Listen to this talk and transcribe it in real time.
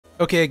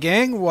Okay,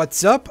 gang,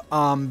 what's up?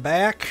 I'm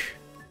back.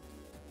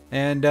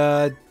 And,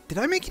 did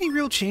I make any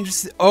real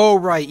changes? Oh,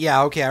 right,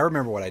 yeah, okay, I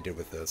remember what I did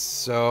with this.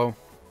 So,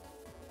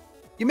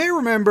 you may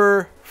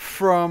remember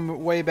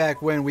from way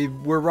back when we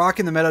were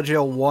rocking the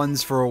Metagel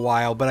 1s for a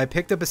while, but I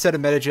picked up a set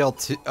of Metagel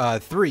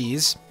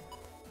 3s.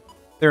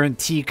 They're in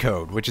T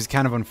code, which is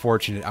kind of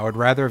unfortunate. I would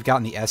rather have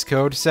gotten the S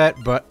code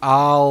set, but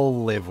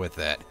I'll live with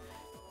it.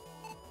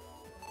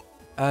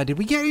 Did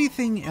we get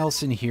anything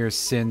else in here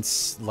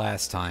since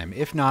last time?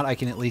 If not, I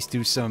can at least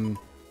do some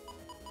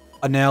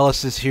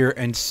analysis here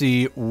and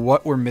see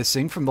what we're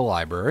missing from the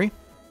library.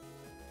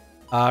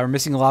 We're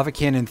missing Lava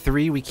Cannon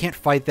 3. We can't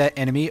fight that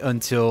enemy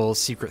until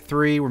Secret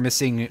 3. We're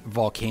missing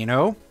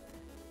Volcano.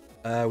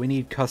 We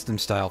need custom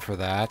style for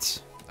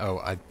that. Oh,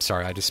 I'm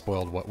sorry, I just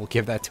spoiled what will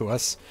give that to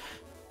us.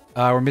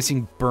 We're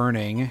missing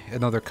Burning,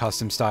 another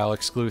custom style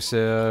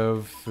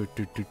exclusive.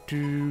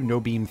 No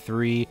Beam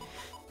 3.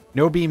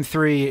 No Beam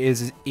 3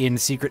 is in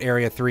Secret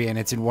Area 3, and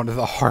it's in one of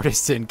the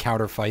hardest to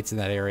encounter fights in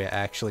that area,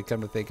 actually,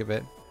 come to think of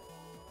it.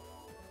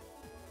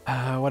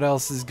 What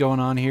else is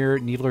going on here?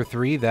 Needler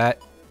 3, that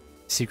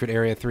Secret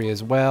Area 3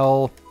 as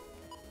well.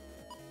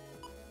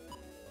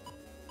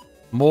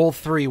 Mole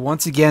 3,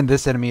 once again,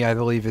 this enemy, I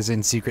believe, is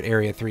in Secret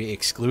Area 3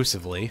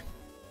 exclusively.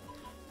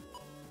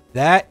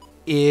 That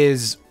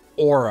is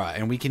Aura,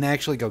 and we can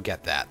actually go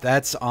get that.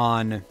 That's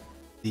on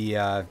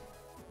the,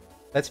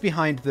 that's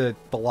behind the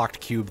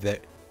locked cube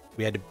that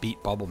we had to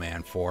beat Bubble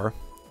Man for.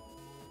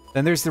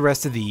 Then there's the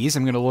rest of these.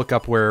 I'm going to look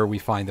up where we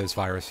find those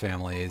virus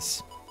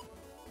families.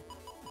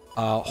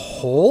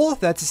 Hole,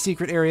 that's a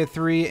Secret Area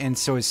 3, and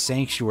so is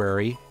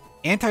Sanctuary.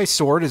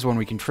 Anti-Sword is one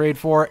we can trade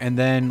for, and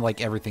then, like,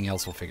 everything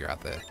else we'll figure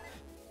out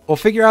We'll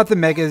figure out the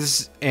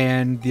Megas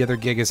and the other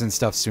Gigas and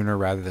stuff sooner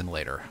rather than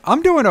later.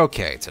 I'm doing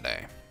okay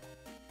today.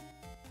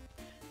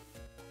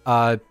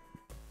 I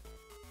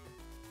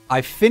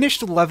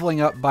finished leveling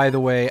up, by the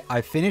way.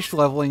 I finished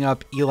leveling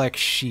up Elex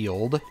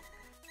Shield.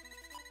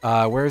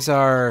 Where's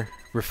our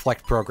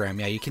Reflect program?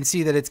 Yeah, you can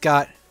see that it's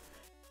got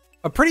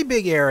a pretty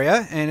big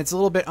area, and it's a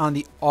little bit on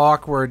the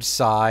awkward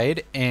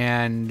side,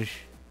 and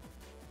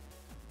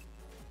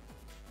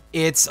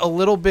it's a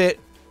little bit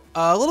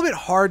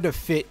hard to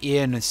fit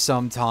in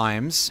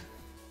sometimes.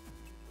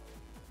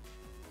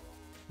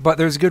 But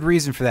there's a good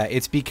reason for that.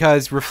 It's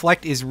because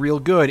Reflect is real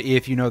good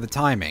if you know the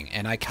timing,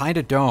 and I kind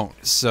of don't,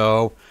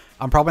 so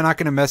I'm probably not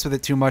going to mess with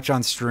it too much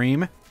on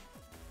stream.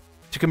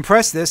 To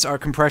compress this, our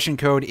compression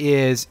code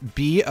is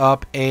B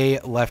up A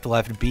left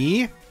left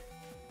B.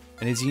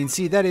 And as you can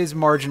see, that is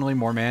marginally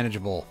more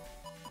manageable.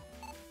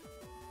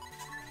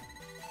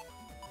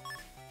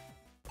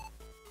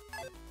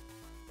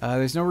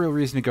 There's no real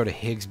reason to go to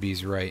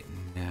Higsby's right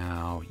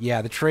now.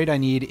 Yeah, the trade I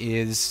need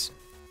is...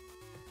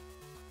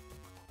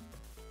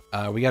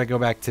 we gotta go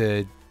back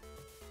to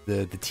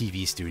the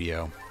TV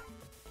studio.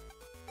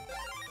 I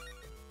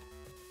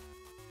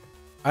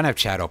don't have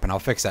chat open. I'll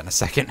fix that in a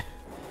second.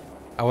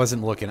 I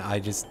wasn't looking. I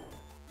just...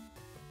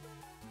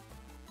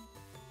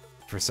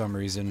 for some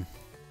reason...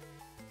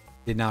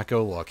 did not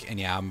go look. And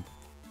yeah, I'm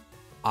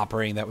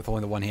operating that with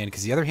only the one hand,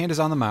 because the other hand is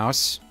on the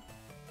mouse.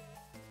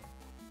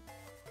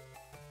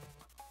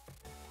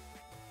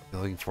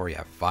 You're looking for,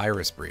 yeah,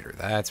 Virus Breeder.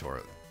 That's what we're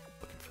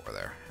looking for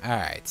there.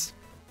 Alright.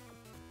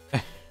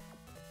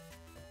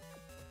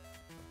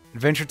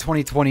 Adventure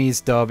 2020's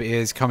dub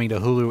is coming to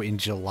Hulu in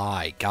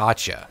July.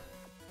 Gotcha.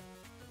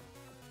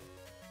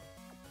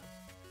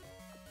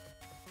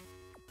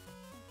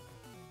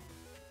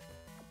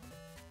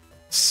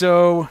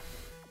 So,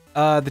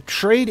 the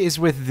trade is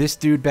with this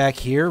dude back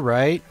here,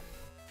 right?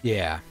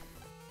 Yeah.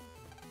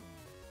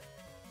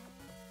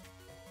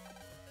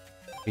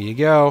 Here you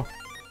go.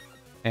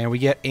 And we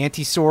get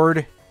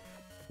anti-sword.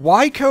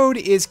 Y code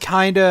is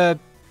kind of...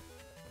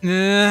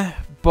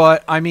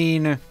 but, I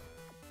mean...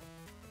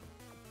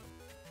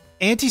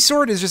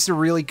 Anti-sword is just a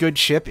really good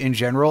chip in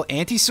general.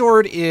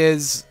 Anti-sword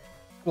is...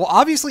 well,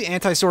 obviously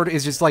anti-sword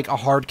is just like a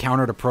hard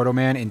counter to Proto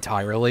Man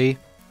entirely.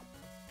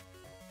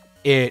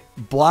 It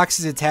blocks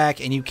his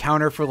attack, and you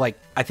counter for, like,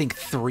 I think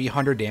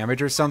 300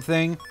 damage or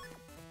something.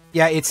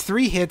 Yeah, it's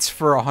 3 hits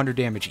for 100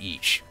 damage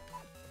each.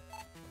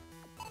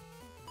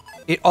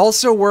 It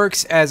also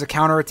works as a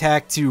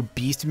counterattack to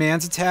Beast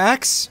Man's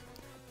attacks,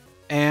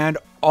 and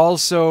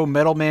also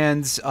Metal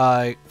Man's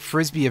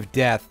Frisbee of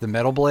Death, the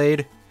Metal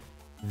Blade.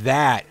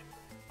 That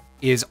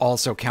is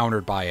also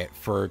countered by it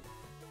for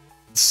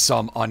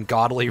some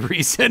ungodly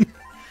reason.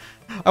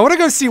 I want to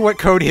go see what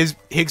code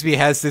Higsby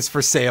has this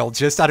for sale,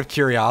 just out of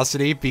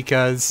curiosity,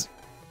 because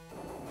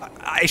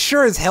I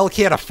sure as hell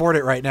can't afford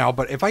it right now,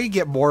 but if I can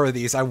get more of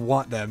these, I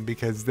want them,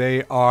 because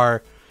they're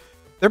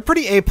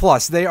pretty A+.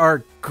 They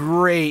are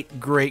great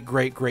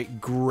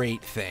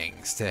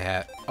things to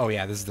have. Oh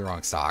yeah, this is the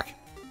wrong stock.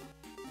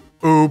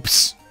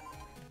 Oops.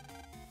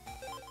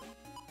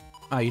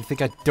 Oh, you'd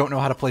think I don't know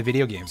how to play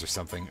video games or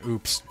something.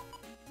 Oops.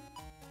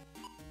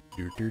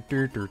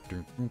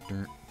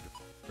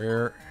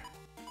 Where...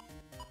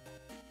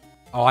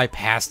 oh, I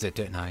passed it,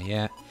 didn't I?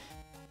 Yeah.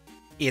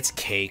 It's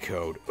K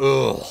code.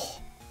 Ugh.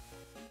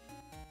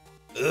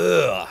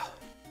 Ugh.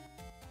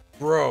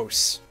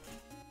 Gross.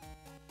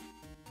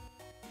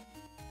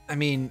 I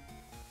mean,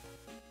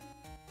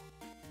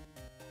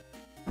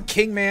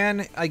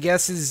 Kingman, I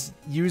guess, is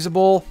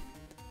usable.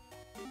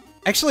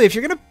 Actually, if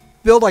you're going to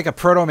build like a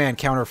Proto Man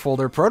counter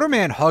folder, Proto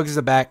Man hugs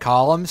the back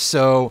column,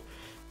 so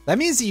that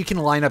means that you can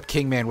line up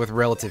Kingman with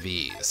relative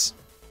ease.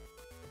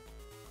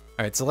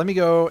 Alright, so let me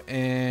go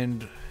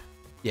and...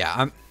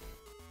 yeah,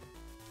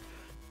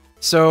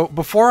 so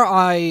before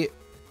I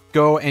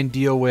go and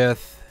deal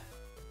with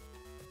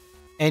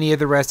any of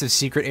the rest of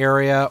Secret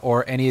Area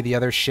or any of the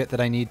other shit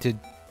that I need to...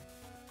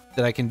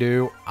 that I can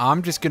do,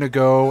 I'm just gonna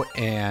go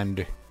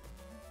and...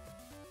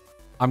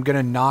 I'm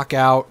gonna knock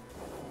out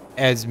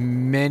as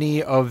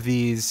many of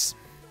these...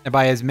 and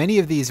by as many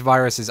of these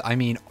viruses, I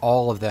mean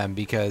all of them,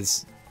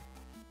 because...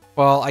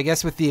 well, I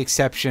guess with the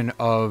exception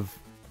of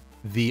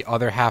the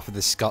other half of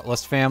the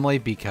Skutless family,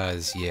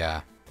 because,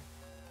 yeah.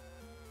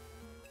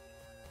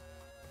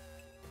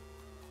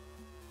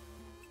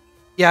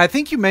 Yeah, I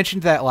think you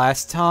mentioned that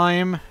last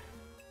time,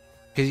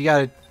 because you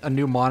got a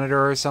new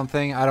monitor or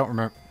something. I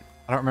don't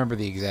remember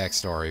the exact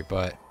story,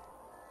 but...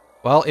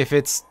 well, if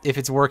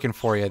it's working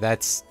for you,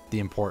 that's the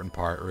important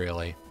part,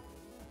 really.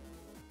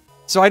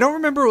 So I don't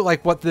remember,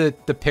 like, what the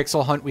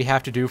pixel hunt we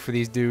have to do for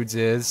these dudes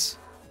is,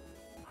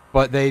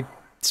 but they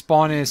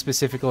spawn in a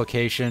specific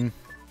location.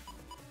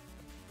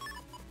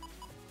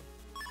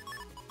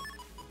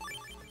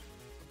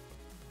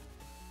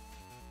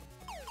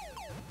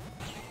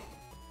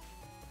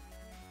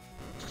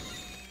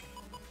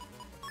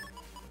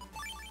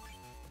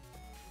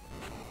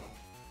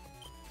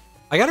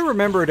 I gotta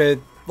remember to,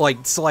 like,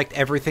 select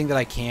everything that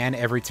I can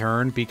every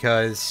turn,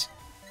 because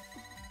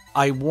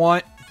I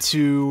want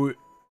to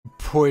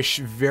push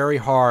very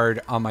hard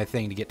on my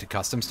thing to get to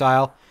custom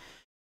style.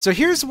 So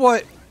here's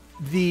what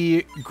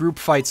the group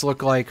fights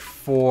look like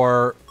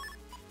for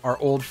our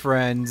old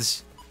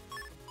friends,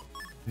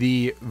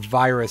 the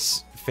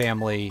virus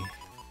family,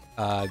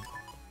 the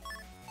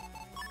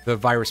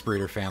virus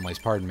breeder families,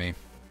 pardon me.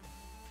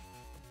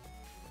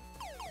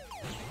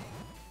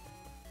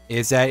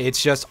 Is that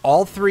it's just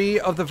all three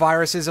of the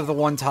viruses of the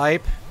one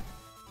type.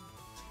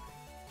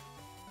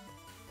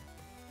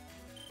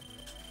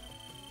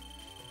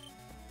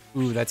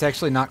 Ooh, that's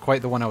actually not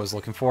quite the one I was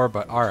looking for,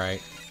 but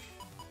alright.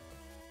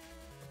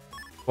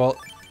 Well,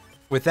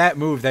 with that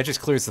move, that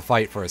just clears the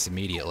fight for us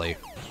immediately.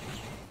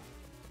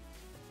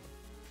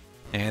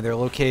 And they're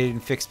located in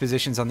fixed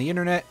positions on the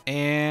internet,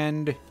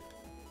 and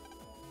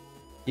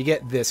you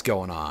get this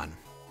going on.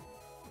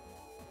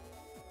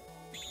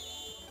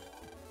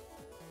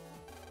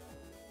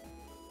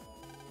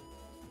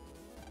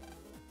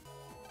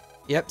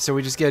 Yep, so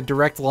we just get a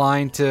direct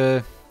line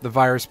to the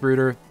virus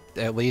brooder.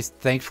 At least,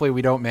 thankfully,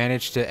 we don't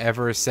manage to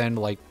ever send,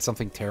 like,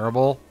 something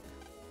terrible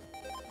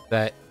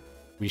that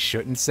we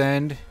shouldn't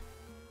send.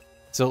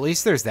 So at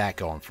least there's that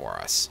going for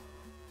us.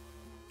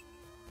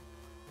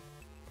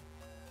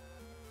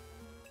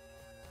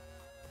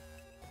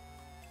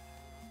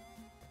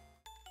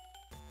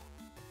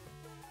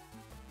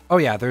 Oh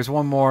yeah, there's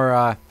one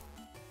more,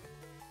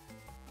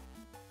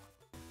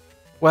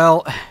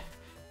 well...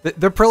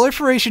 The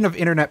proliferation of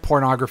internet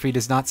pornography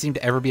does not seem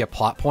to ever be a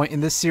plot point in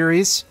this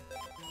series.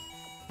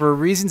 For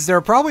reasons that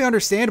are probably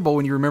understandable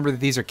when you remember that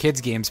these are kids'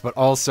 games, but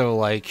also,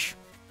 like...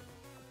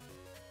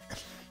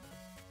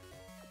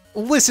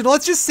 listen,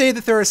 let's just say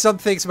that there are some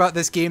things about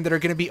this game that are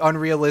going to be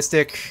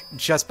unrealistic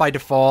just by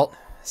default,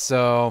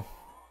 so...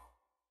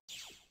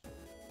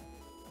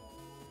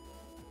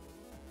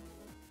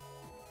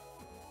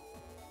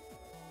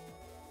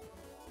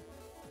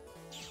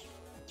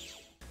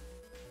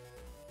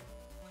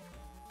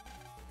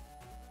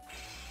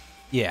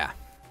 yeah.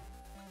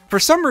 For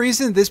some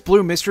reason, this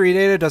blue mystery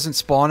data doesn't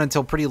spawn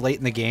until pretty late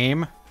in the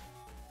game.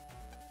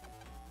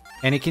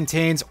 And it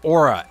contains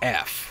Aura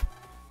F.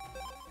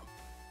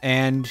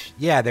 And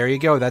yeah, there you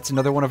go. That's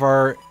another one of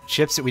our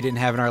chips that we didn't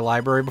have in our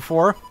library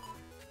before.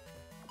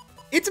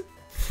 It's a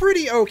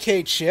pretty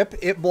okay chip.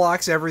 It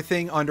blocks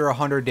everything under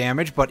 100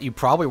 damage, but you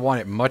probably want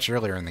it much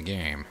earlier in the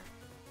game.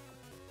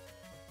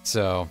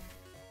 So,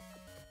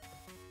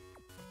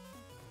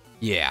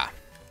 yeah.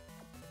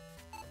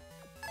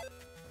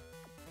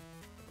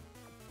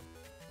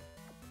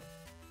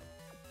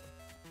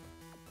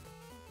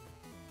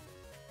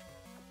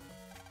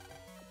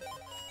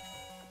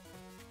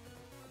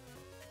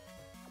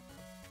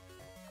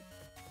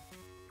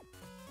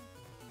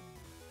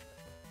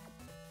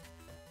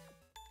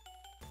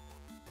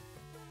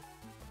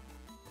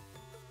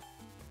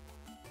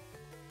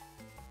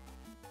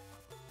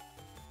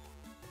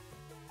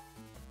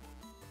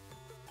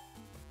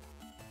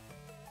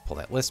 Pull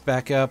that list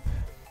back up.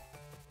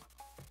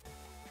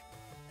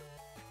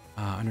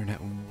 Internet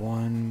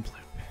 1.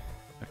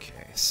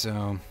 Okay,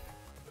 so...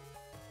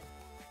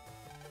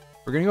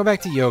 we're going to go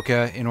back to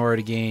Yoka in order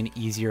to gain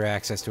easier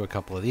access to a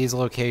couple of these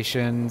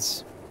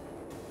locations.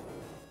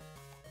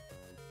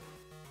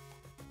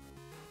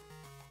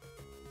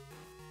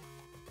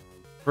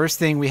 First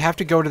thing, we have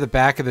to go to the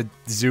back of the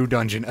zoo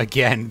dungeon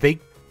again.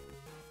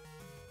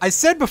 I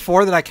said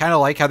before that I kind of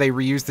like how they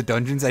reuse the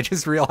dungeons. I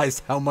just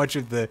realized how much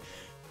of the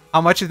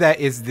how much of that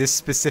is this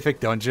specific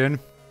dungeon.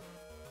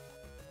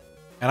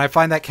 And I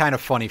find that kind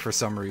of funny for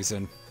some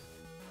reason.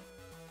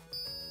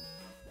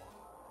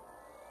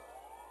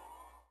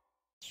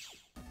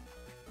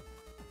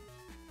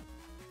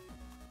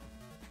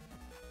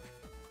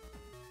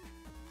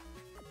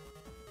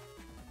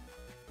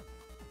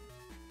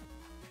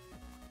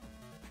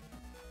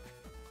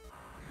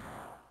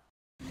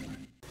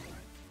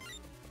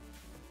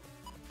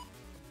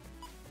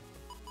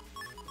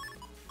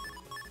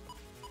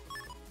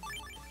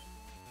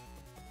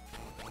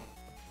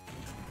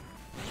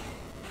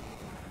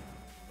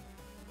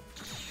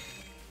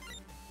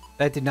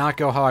 That did not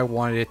go how I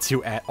wanted it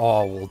to at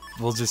all.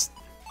 We'll just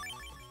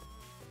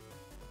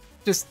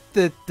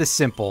the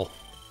simple.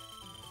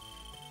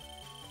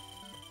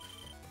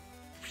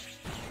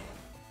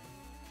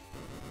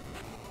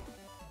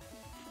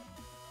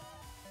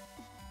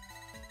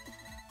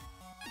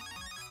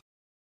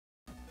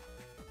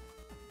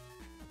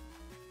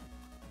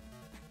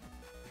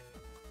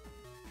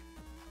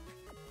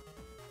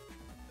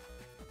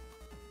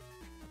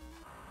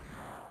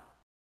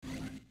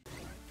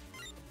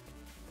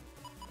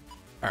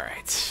 All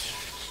right.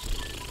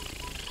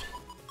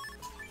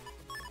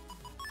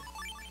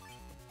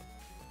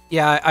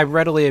 Yeah, I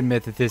readily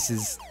admit that this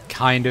is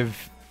kind of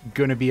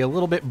going to be a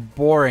little bit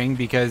boring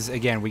because,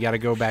 again, we got to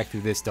go back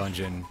through this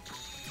dungeon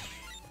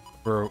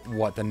for,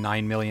 what, the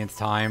 9 millionth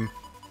time?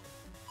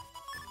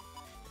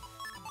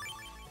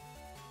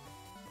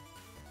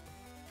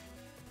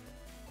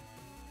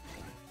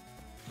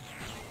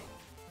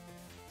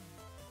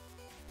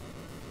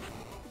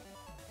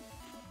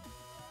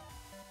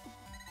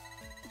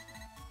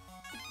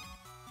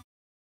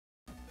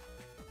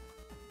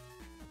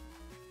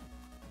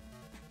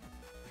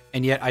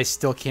 And yet I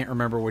still can't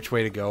remember which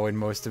way to go in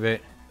most of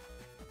it.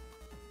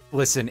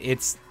 Listen,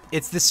 it's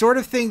the sort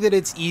of thing that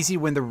it's easy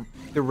when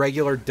the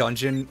regular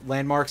dungeon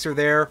landmarks are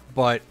there,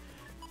 but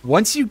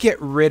once you get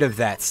rid of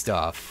that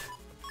stuff,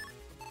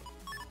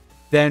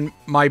 then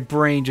my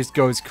brain just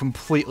goes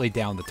completely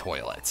down the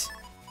toilet.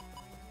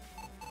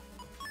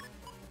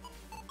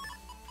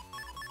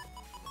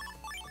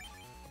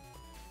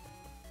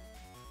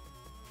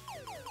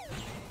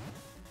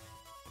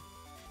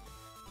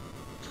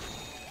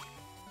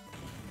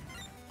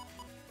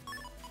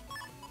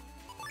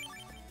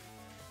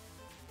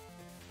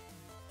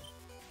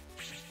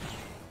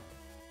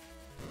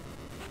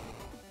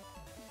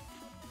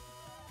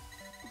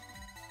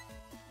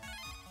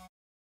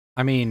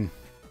 I mean,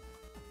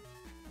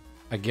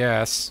 I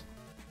guess.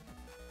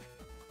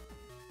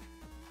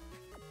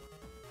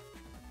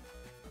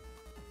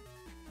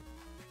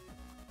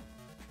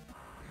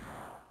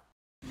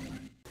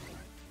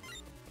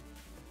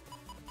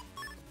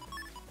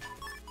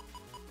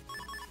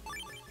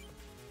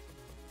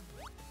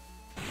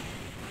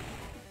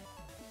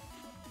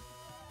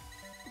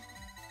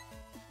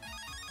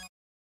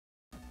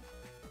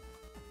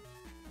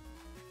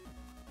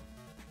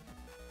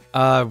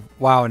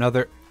 Wow,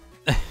 another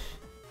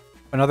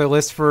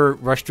list for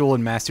Rush Duel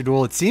and Master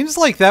Duel. It seems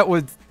like that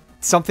was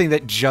something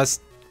that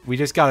we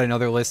just got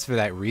another list for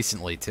that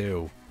recently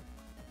too.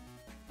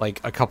 Like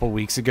a couple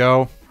weeks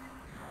ago.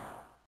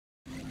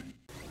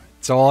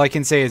 So all I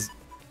can say is,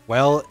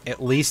 well,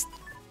 at least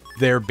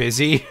they're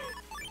busy.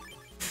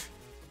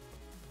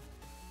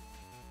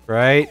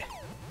 Right?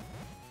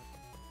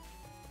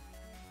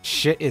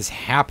 Shit is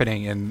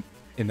happening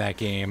in that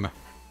game.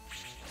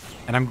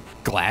 And I'm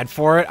glad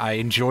for it. I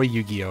enjoy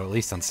Yu-Gi-Oh! At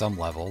least on some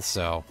level,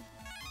 so.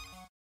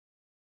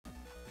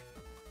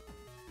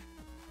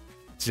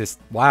 It's just,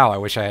 wow, I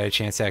wish I had a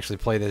chance to actually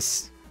play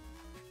this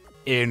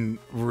in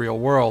real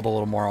world a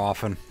little more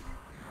often.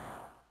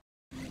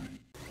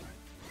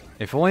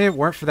 If only it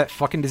weren't for that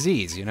fucking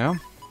disease, you know?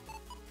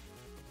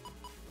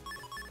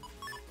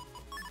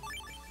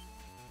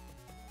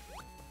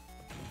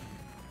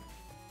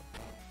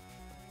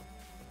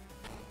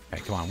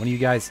 Okay, come on, one of you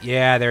guys...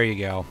 Yeah, there you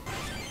go.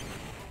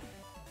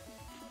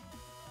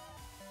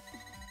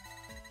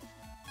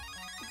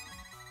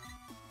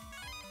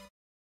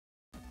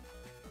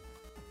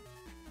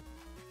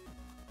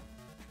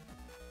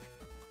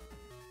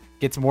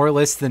 Gets more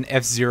lists than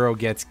F-Zero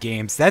gets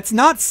games. That's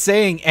not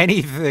saying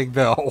anything,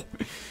 though.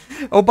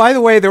 Oh, by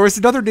the way, there was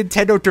another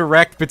Nintendo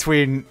Direct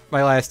between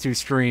my last two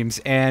streams,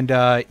 and,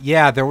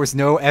 yeah, there was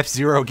no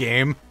F-Zero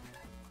game.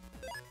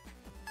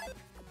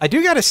 I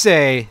do gotta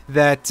say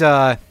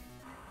that,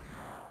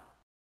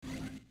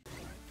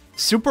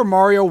 Super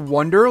Mario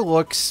Wonder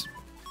looks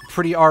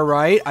pretty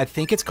alright. I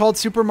think it's called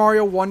Super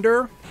Mario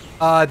Wonder.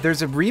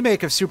 There's a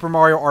remake of Super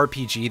Mario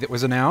RPG that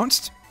was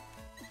announced.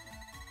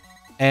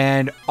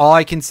 And all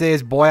I can say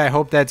is, boy, I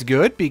hope that's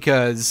good,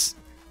 because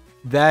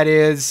that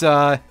is,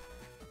 I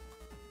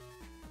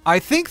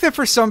think that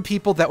for some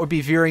people that would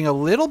be veering a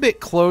little bit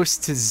close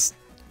to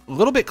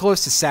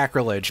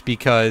sacrilege,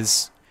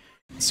 because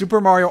Super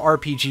Mario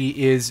RPG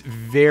is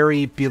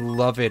very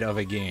beloved of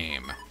a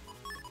game.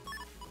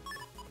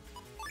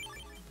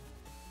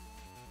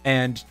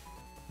 And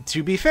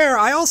to be fair,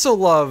 I also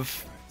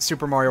love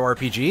Super Mario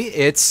RPG.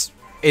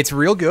 It's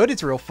real good,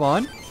 it's real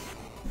fun.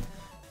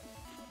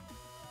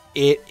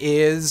 it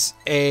is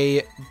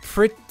a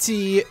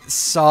pretty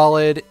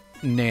solid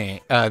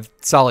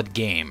solid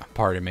game,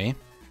 pardon me.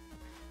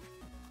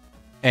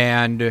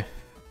 And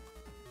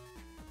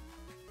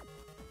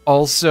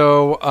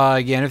also,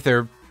 again, if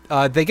they're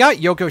they got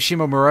Yoko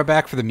Shimomura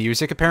back for the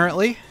music,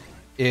 apparently,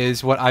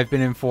 is what I've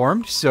been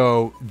informed.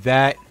 So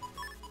that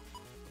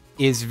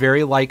is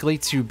very likely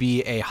to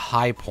be a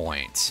high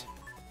point.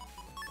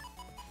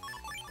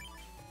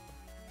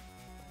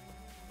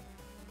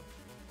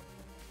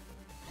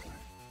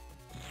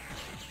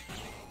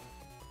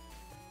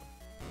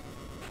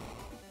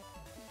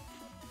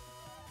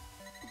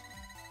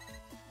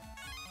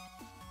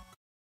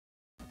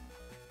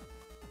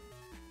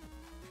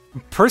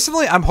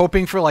 Personally, I'm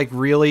hoping for, like,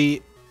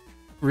 really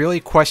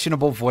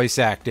questionable voice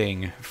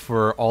acting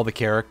for all the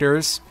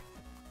characters.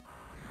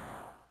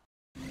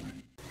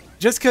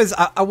 Just because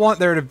I want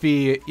there to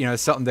be, you know,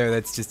 something there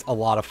that's just a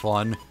lot of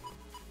fun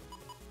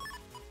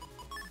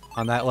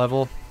on that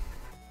level.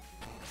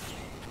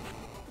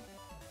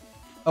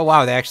 Oh,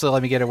 wow, they actually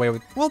let me get away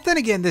with... Well, then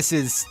again, this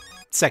is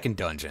second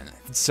dungeon,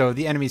 so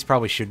the enemies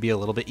probably should be a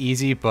little bit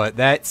easy, but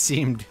that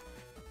seemed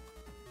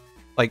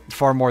like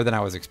far more than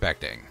I was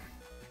expecting.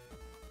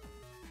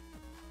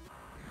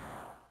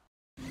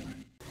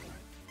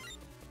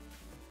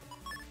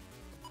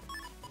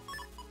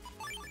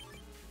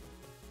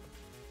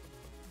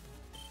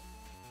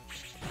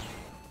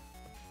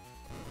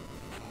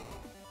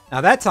 Now,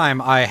 that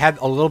time, I had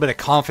a little bit of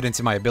confidence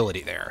in my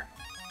ability there.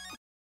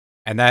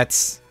 And that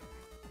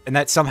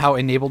somehow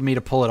enabled me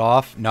to pull it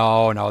off.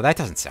 No, that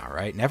doesn't sound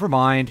right. Never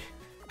mind.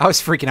 I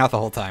was freaking out the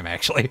whole time,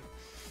 actually.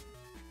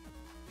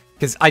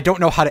 Because I don't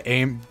know how to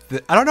aim...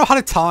 I don't know how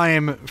to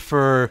time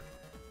for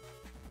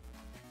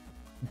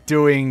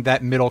doing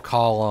that middle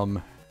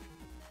column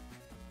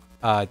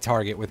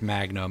target with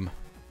Magnum.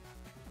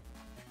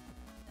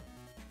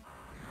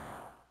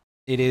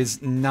 It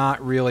is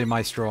not really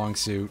my strong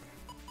suit.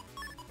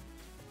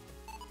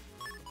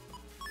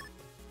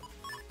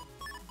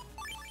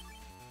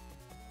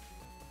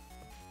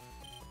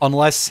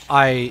 Unless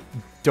I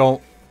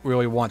don't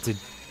really want to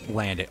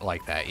land it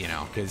like that, you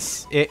know,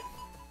 because if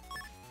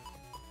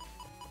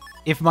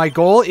my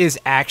goal is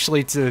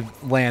actually to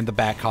land the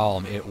back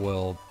column, it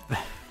will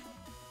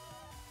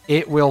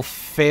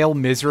fail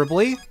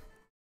miserably.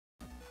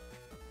 At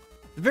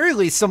the very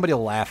least, somebody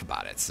will laugh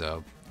about it,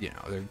 so, you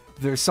know,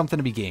 there's something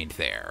to be gained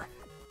there.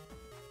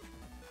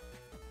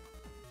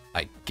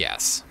 I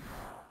guess.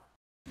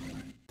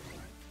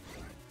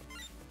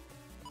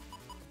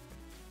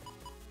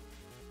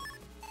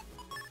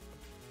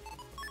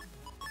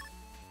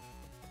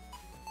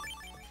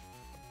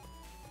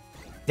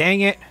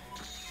 Dang it!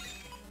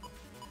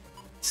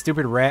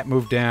 Stupid rat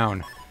moved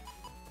down.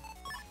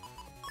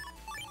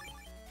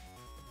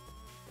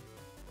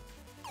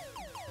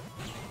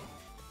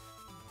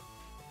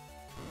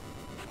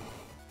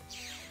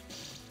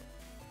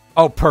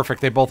 Oh,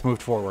 perfect. They both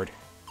moved forward.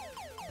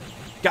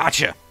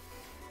 Gotcha!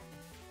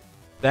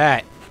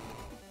 That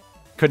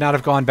could not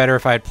have gone better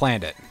if I had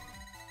planned it.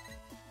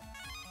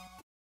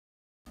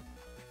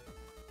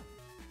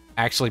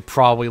 Actually,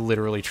 probably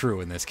literally true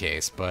in this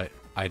case, but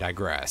I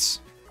digress.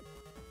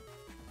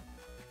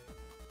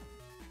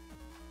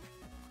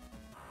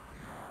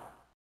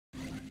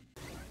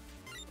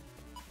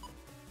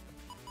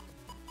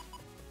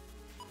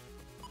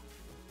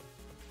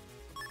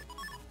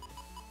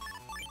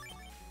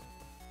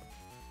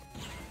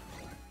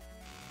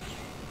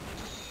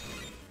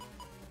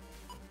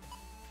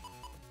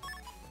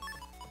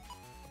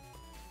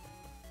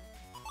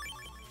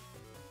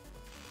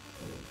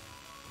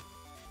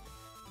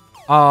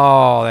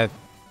 Oh,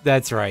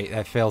 that's right.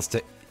 That fails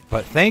to...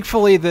 But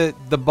thankfully, the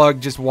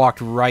bug just walked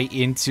right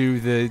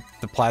into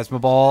the plasma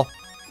ball.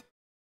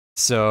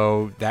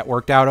 So that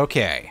worked out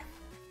okay.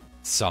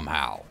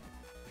 Somehow.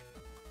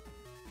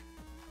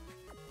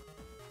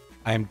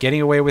 I am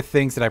getting away with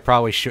things that I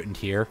probably shouldn't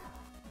here.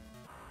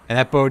 And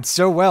that bodes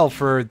so well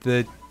for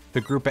the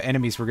group of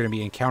enemies we're going to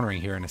be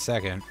encountering here in a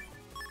second.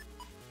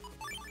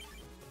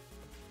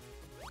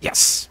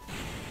 Yes!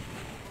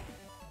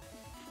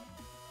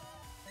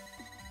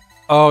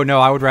 Oh, no,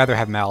 I would rather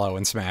have Mallow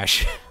in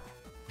Smash.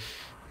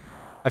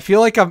 I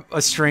feel like I'm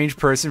a strange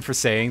person for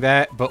saying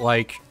that, but,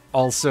 like,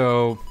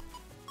 also...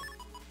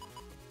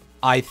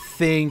 I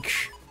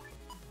think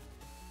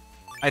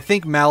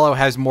Mallow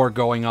has more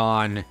going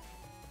on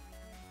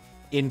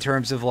in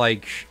terms of,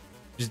 like,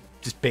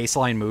 just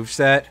baseline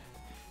moveset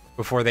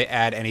before they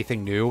add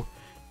anything new.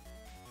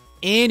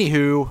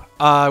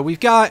 Anywho, we've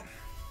got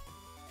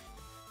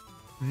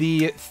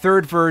the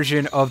third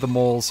version of the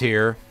moles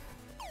here.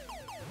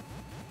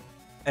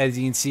 As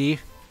you can see,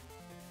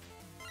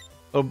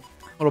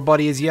 little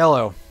buddy is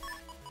yellow.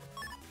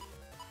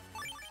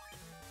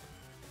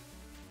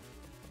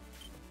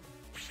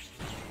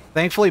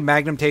 Thankfully,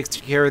 Magnum takes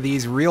care of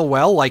these real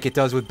well, like it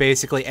does with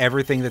basically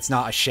everything that's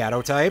not a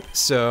shadow type,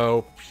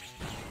 so...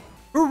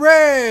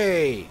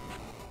 Hooray!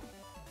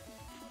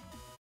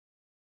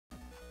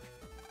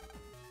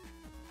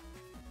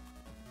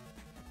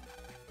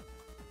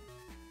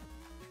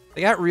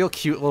 They got real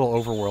cute little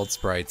overworld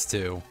sprites,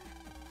 too.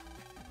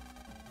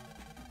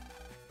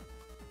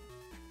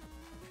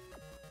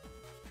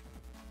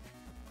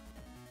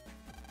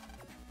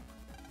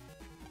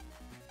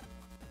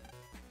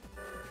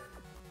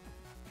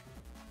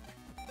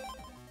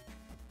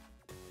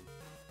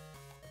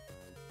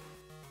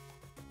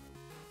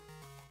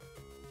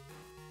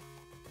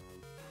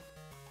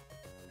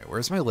 Okay,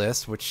 where's my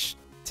list? Which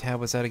tab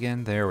was that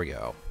again? There we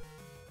go.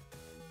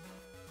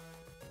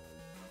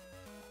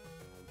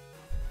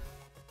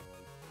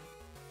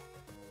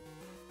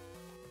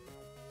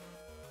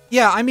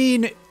 Yeah, I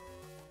mean,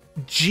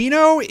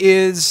 Geno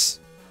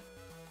is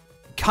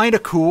kind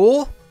of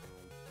cool,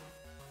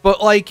 but,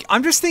 like,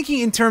 I'm just thinking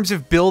in terms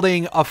of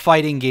building a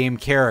fighting game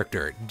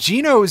character.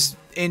 Geno's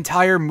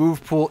entire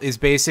move pool is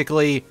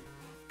basically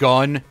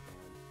gun,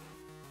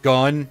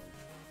 gun,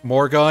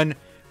 more gun.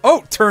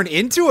 Oh, turn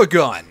into a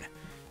gun.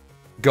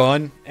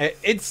 Gun.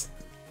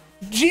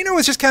 Geno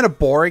is just kind of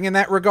boring in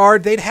that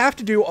regard. They'd have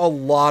to do a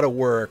lot of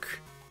work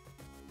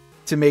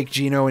to make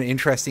Geno an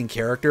interesting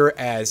character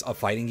as a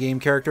fighting game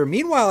character.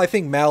 Meanwhile, I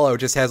think Mallow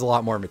just has a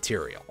lot more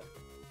material.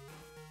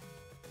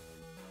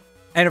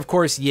 And of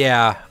course,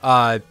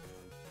 yeah,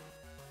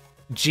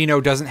 Geno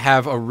doesn't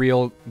have a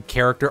real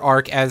character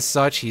arc as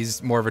such.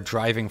 He's more of a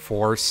driving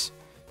force.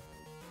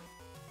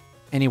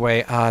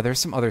 Anyway, there's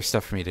some other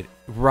stuff for me to...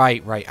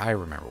 Right, I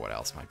remember what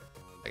else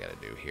I gotta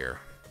do here.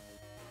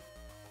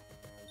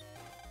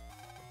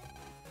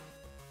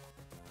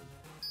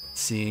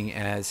 Seeing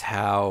as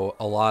how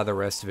a lot of the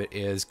rest of it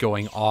is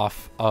going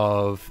off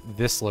of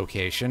this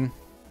location.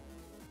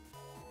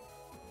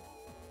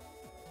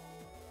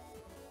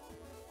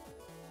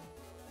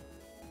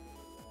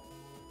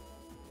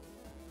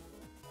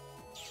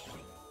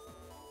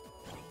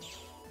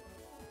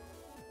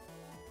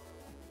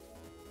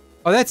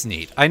 Oh, that's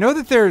neat. I know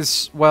that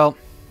there's, well,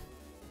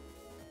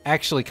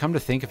 actually, come to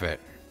think of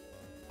it,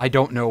 I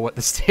don't know what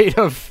the state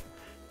of...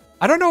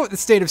 I don't know what the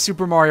state of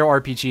Super Mario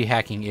RPG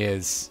hacking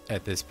is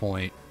at this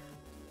point.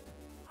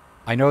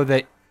 I know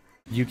that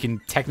you can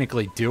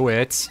technically do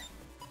it.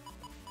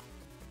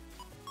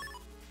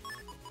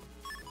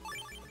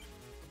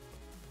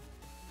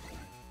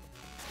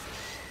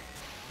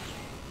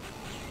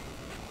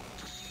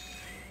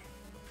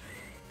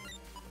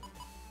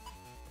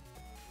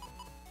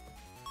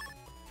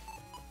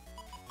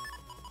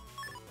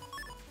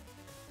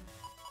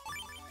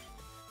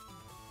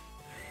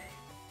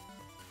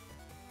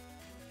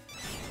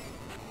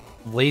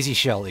 Lazy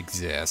Shell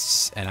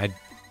exists, and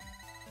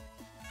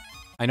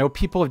I know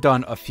people have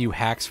done a few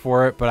hacks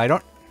for it, but I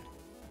don't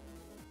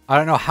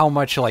know how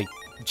much, like,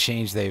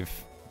 change they've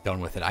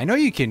done with it. I know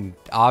you can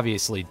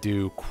obviously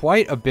do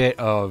quite a bit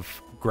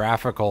of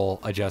graphical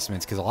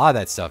adjustments, because a lot of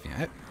that stuff, you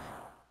know,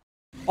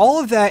 all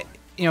of that,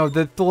 you know,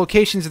 the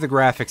locations of the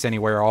graphics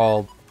anyway are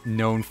all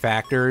known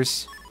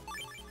factors,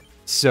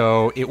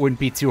 so it wouldn't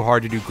be too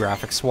hard to do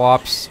graphic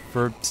swaps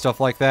for stuff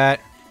like that,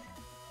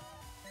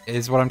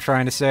 is what I'm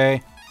trying to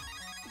say.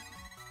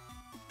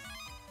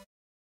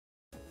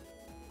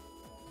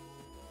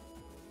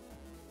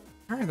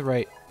 Are the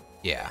right?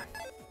 Yeah.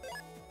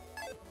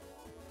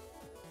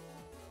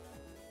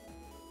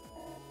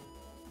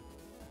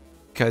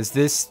 Because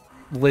this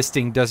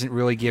listing doesn't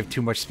really give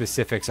too much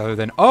specifics other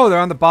than, oh, they're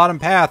on the bottom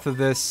path of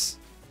this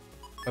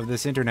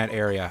internet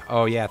area.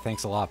 Oh yeah,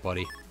 thanks a lot,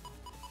 buddy.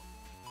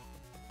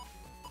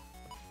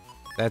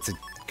 That's a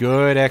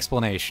good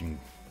explanation,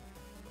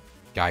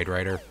 guide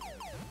writer.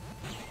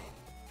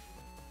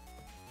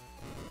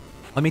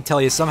 Let me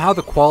tell you, somehow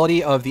the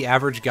quality of the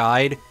average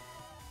guide,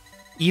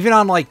 even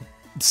on, like,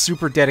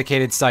 super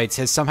dedicated sites,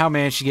 has somehow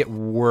managed to get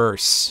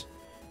worse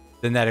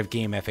than that of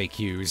game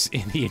FAQs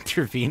in the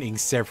intervening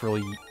several,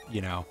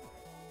 you know,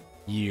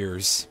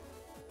 years.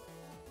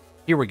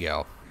 Here we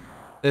go.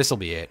 This'll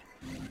be it.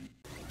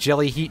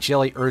 Jelly, heat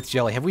jelly, earth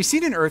jelly. Have we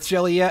seen an earth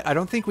jelly yet? I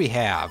don't think we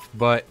have,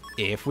 but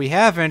if we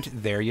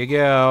haven't, there you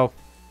go.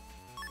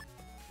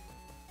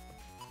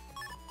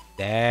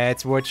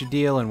 That's what you're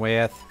dealing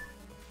with.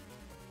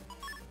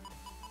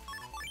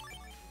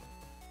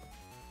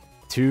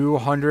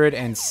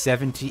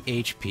 270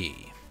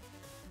 HP.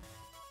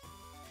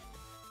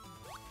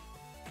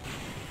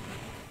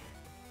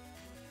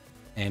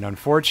 And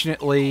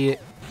unfortunately,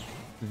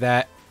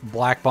 that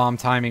black bomb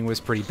timing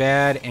was pretty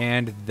bad,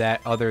 and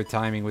that other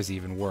timing was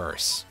even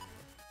worse.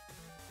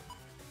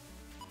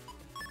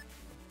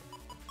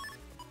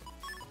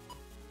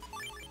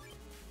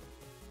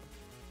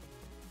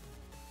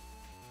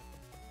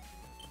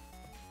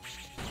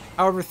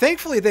 However,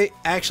 thankfully, they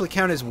actually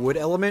count as wood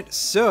element,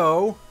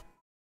 so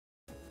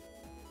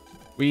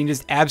we can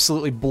just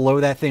absolutely blow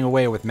that thing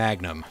away with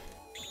Magnum.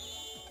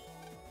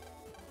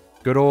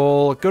 Good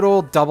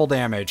old double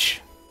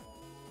damage.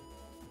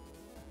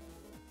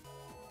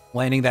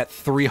 Landing that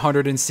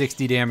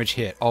 360 damage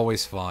hit.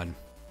 Always fun.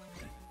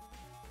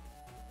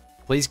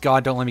 Please,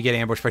 God, don't let me get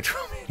ambushed by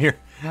Truman here.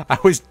 I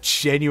was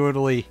sweating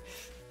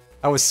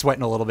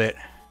a little bit.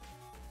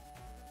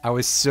 I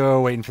was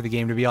so waiting for the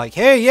game to be like,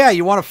 hey, yeah,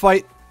 you want to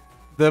fight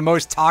the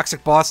most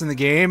toxic boss in the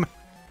game?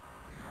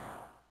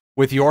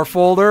 with your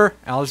folder?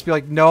 And I'll just be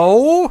like,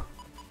 no?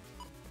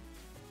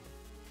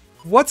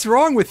 What's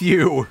wrong with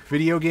you,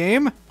 video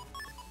game?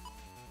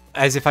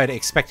 As if I'd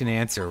expect an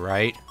answer,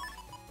 right?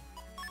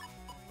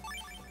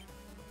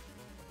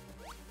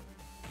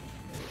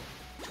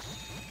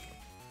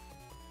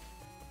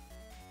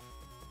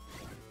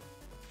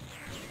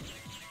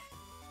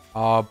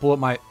 Blew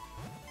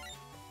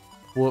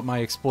up my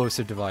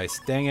explosive device.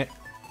 Dang it.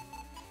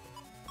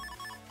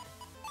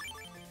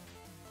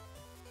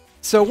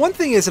 So one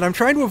thing is that I'm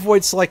trying to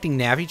avoid selecting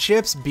Navi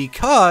chips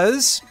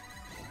because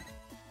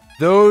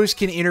those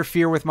can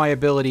interfere with my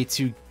ability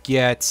to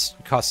get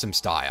custom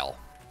style.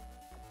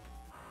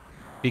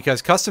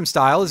 Because custom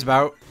style is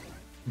about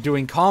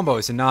doing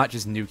combos and not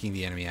just nuking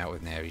the enemy out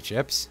with Navi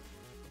chips.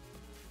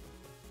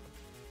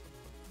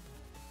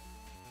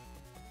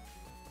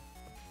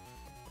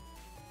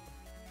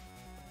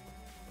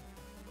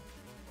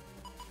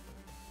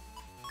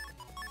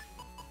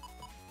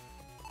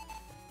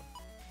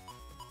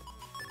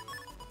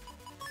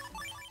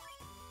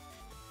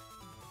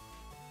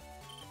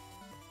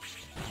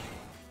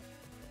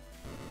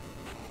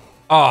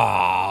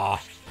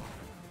 Ah,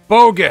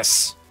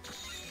 bogus.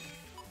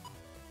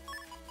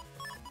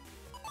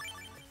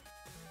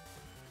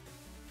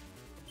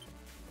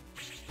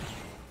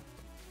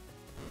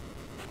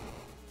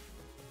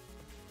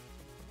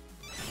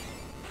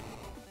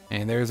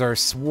 And there's our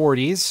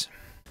swarties.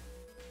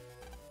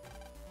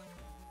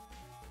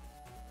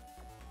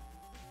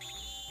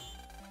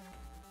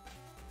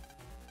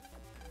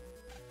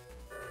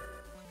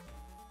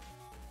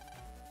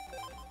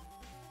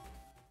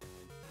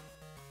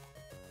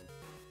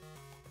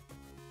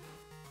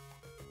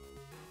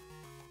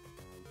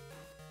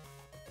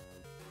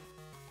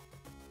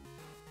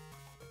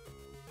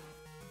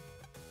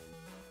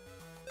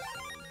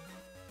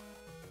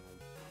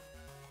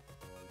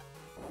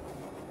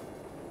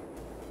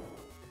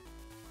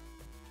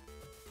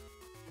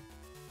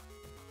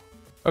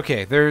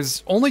 Okay,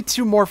 there's only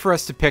 2 more for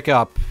us to pick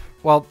up.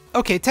 Well,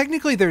 okay,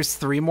 technically there's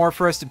 3 more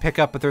for us to pick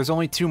up, but there's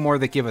only 2 more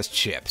that give us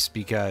chips,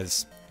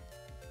 because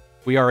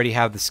we already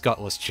have the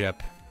Scutless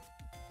chip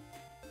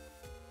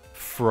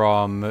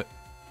from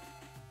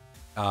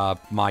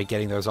my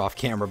getting those off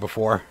camera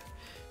before.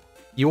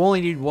 You only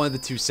need one of the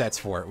 2 sets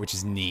for it, which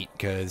is neat,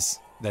 because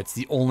that's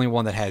the only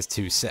one that has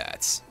 2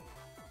 sets.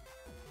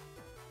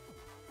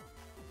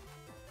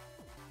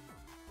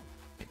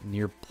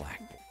 Near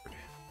Blackboard.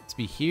 Let's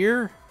be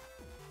here.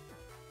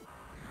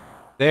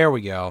 There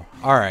we go.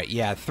 Alright,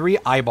 yeah, 3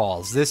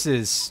 eyeballs. This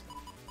is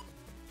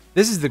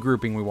the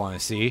grouping we want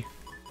to see.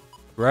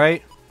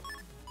 Right?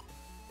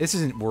 This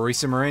isn't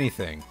worrisome or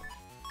anything.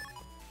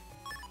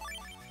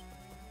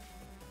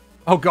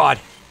 Oh god.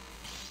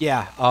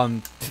 Yeah,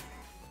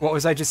 what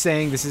was I just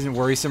saying? This isn't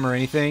worrisome or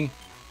anything?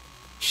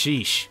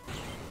 Sheesh.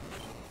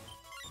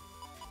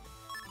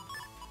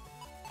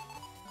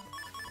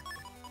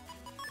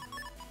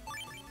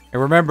 And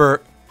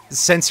remember,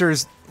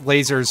 sensors,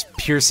 lasers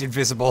pierce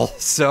invisible,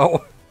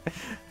 so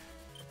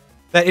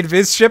that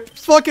invis ship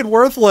is fucking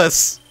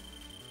worthless.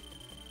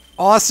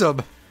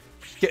 Awesome.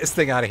 Get this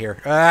thing out of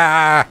here.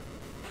 Ah.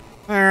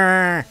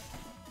 Ah.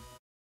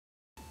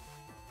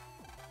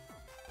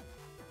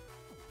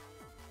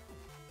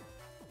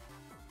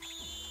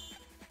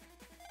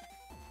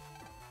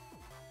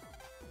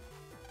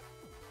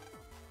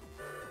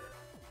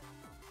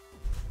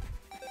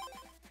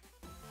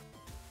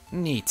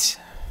 Neat.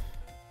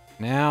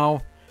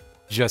 Now,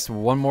 just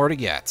 1 more to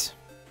get.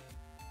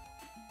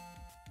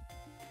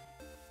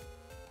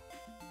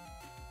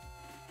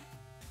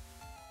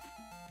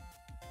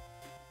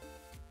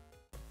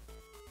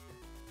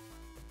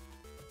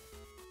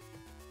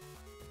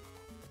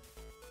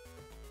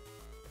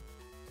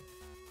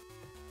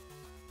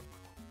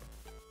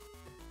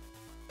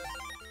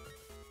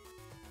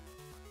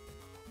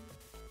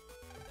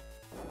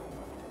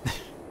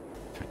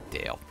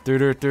 Dale.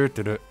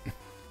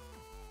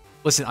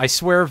 Listen, I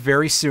swear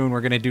very soon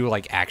we're gonna do,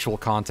 like, actual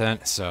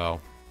content,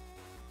 so...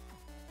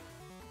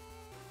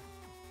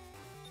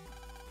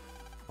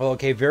 Well,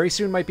 okay, very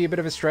soon might be a bit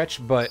of a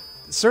stretch, but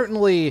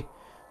certainly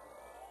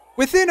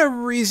within a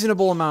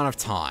reasonable amount of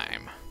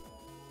time.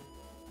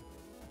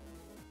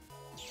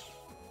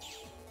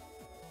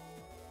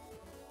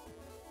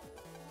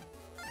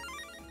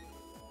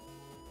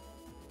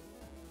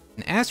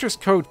 An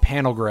asterisk code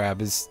panel grab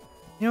is...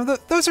 You know,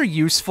 those are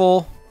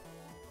useful.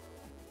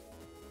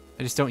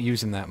 I just don't use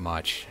them that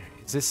much.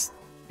 Is this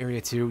area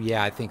 2?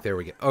 Yeah, I think there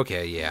we go.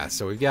 Okay, yeah,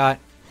 so we've got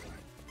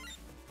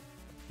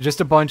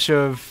just a bunch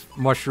of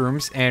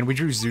mushrooms, and we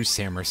drew Zeus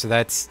Hammer, so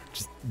that's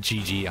just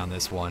GG on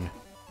this one.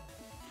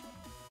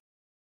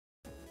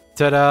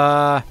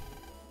 Ta-da!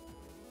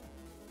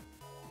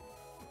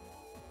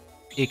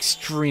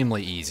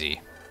 Extremely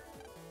easy.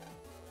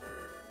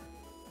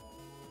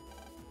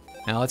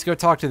 Now let's go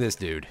talk to this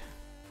dude.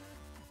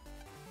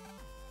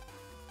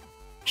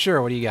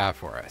 Sure, what do you got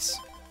for us?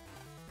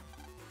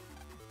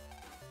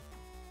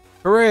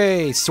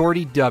 Hooray!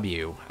 Swordy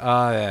W.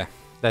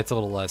 That's a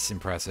little less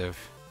impressive.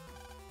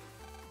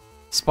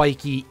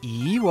 Spiky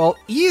E. Well,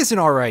 E is an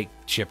alright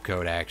chip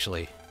code,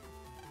 actually.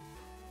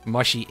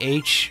 Mushy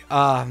H.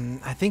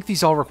 I think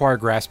these all require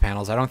grass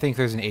panels. I don't think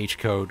there's an H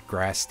code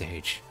grass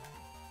stage.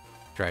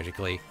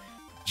 Tragically.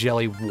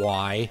 Jelly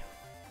Y.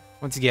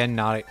 Once again,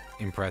 not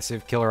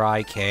impressive. Killer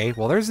Eye K.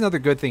 Well, there's another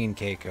good thing in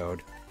K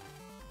code.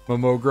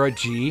 Momogra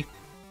G.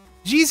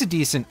 G's a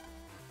decent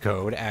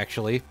code,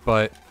 actually,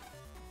 but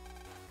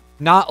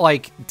not,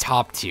 like,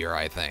 top tier,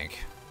 I think.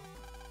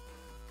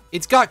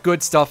 It's got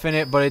good stuff in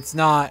it, but it's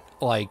not,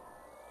 like...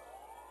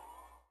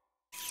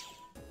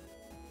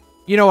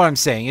 You know what I'm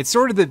saying? It's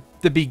sort of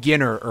the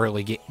beginner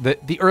early game,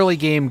 the early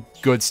game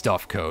good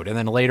stuff code, and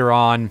then later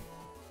on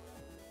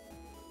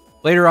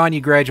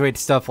you graduate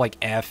to stuff like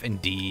F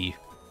and D.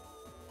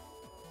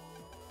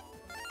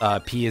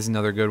 P is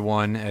another good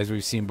one, as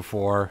we've seen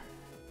before.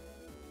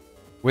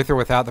 With or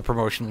without the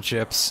promotional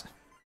chips.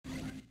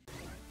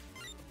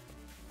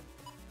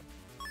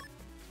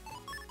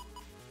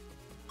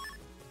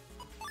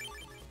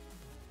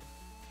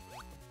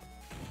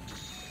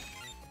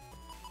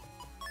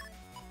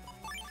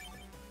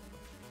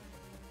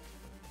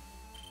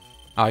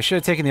 I should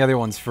have taken the other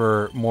ones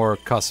for more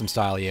custom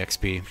style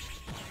EXP.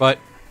 But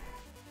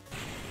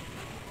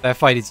that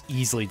fight is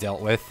easily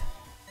dealt with.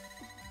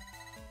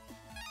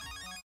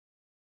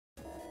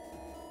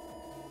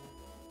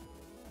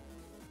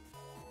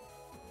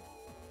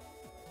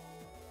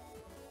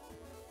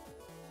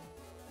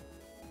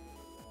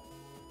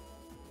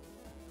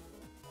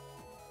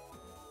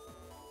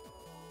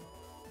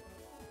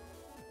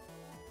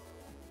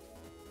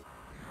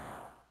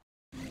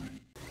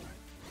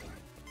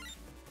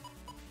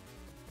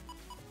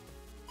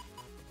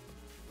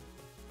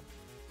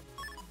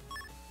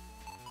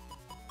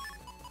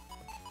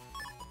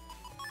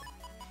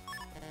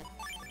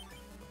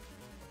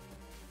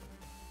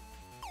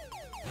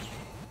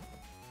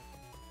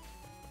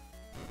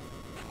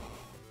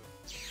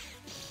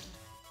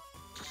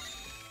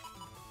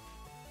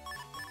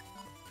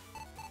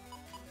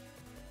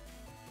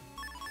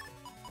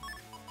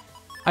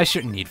 I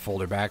shouldn't need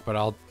folder back, but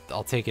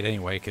I'll take it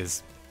anyway,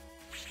 because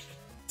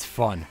it's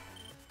fun.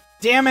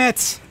 Damn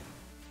it!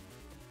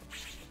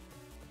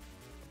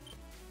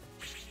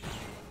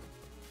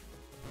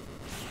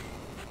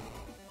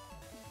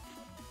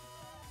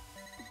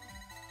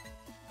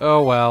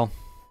 Oh well.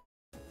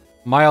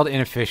 Mild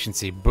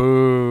inefficiency.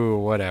 Boo,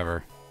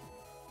 whatever.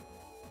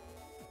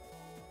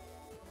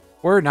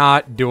 We're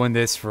not doing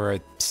this for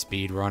a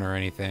speed run or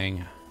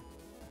anything.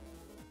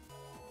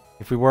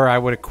 If we were, I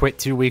would have quit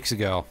 2 weeks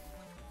ago.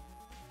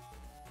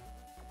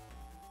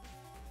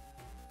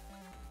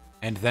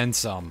 And then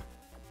some.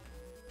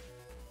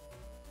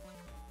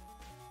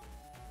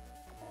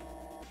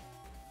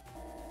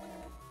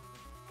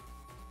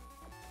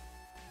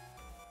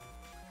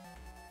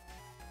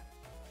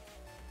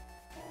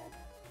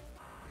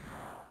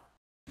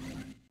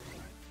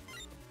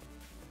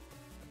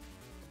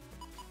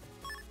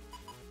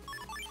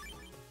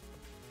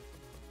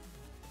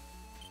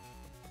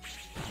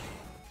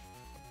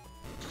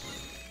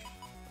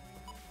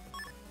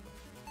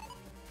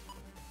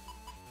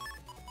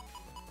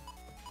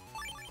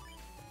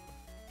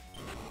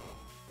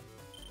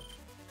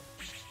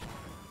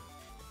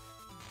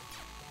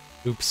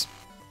 Oops.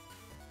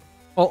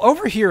 Well,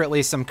 over here, at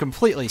least, I'm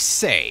completely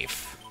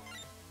safe.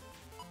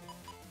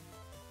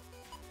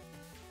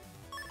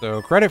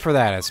 So, credit for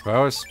that, I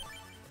suppose.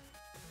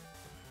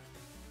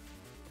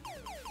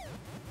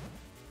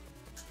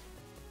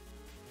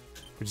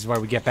 Which is why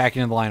we get back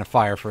into the line of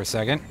fire for a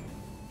second.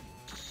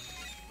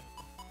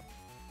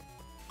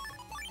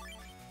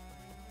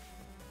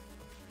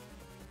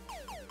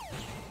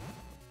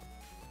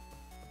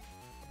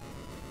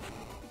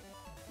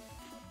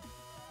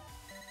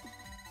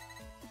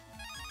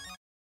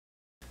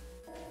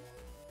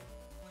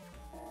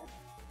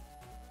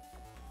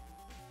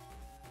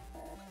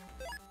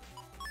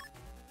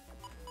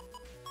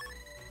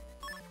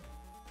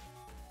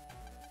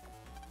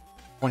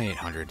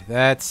 $2,800.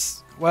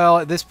 That's... Well,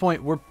 at this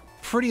point, we're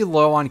pretty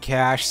low on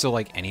cash, so,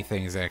 like,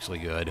 anything is actually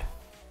good.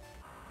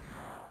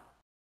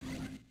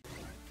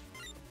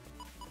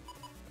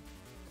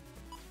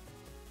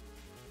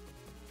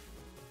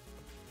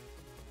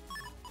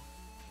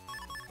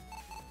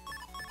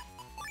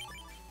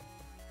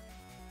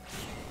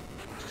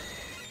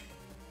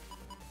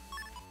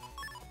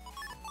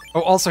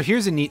 Oh, also,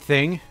 here's a neat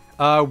thing.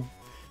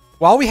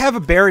 While we have a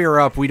barrier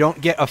up, we don't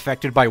get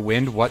affected by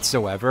wind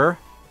whatsoever.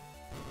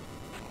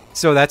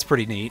 So that's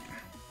pretty neat.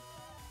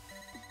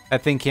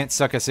 That thing can't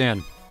suck us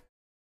in.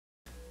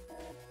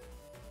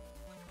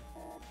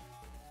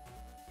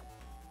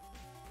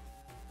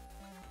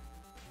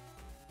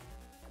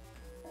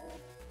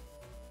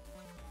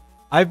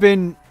 I've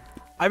been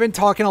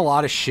talking a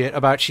lot of shit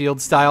about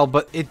Shield style,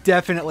 but it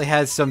definitely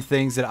has some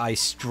things that I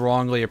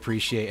strongly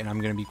appreciate, and I'm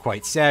going to be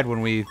quite sad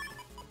when we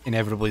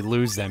inevitably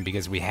lose them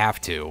because we have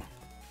to.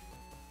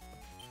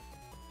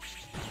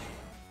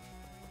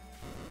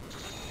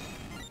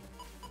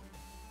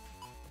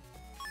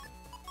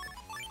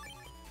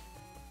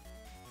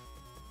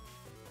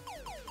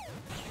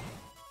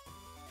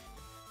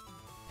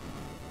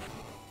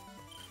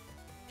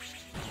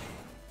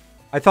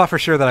 I thought for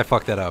sure that I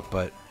fucked that up,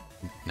 but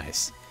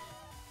nice.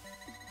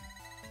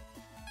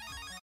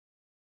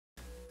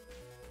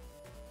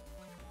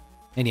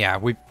 And yeah,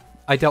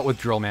 I dealt with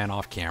Drill Man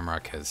off camera,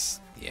 because,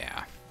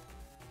 yeah.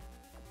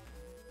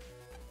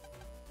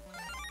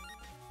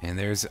 And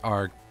there's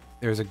a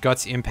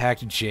Guts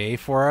Impact J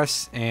for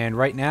us, and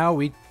right now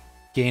we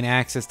gain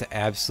access to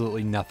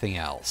absolutely nothing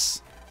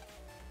else.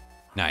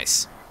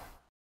 Nice.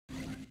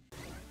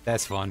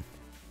 That's fun.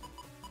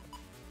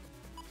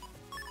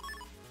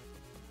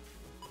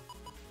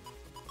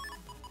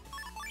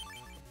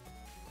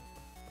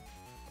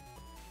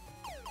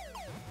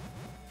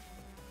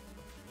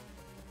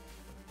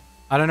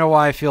 I don't know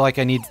why I feel like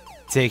I need to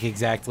take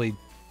exactly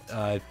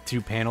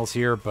 2 panels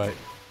here, but,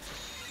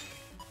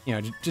 you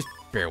know, just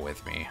bear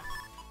with me.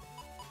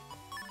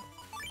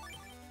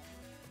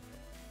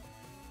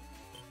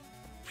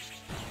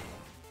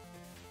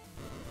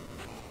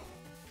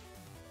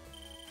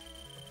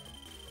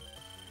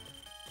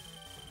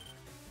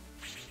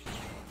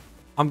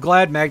 I'm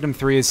glad Magnum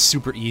 3 is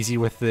super easy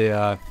with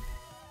the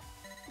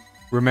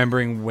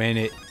remembering when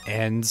it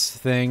ends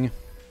thing.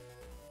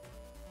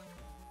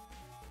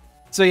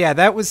 So yeah,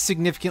 that was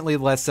significantly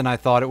less than I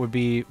thought it would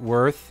be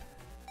worth.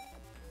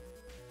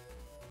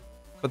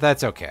 But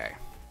that's okay.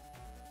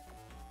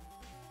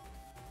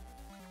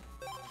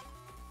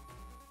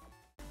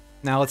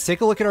 Now let's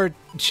take a look at our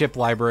chip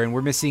library, and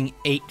we're missing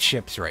 8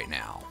 chips right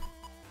now.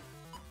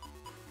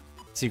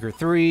 Secret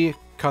 3,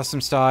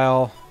 Custom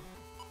Style,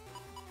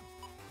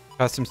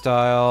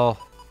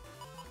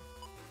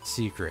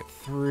 Secret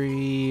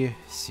 3,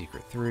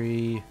 Secret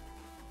 3,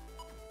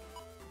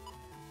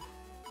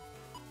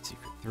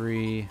 Secret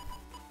 3,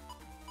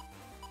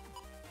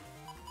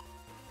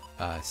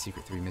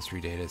 Secret 3,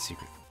 Mystery Data,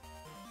 Secret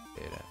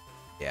Data,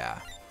 yeah.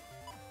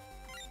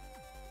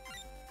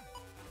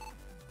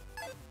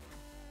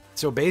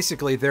 So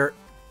basically, there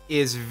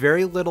is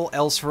very little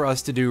else for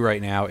us to do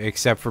right now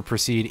except for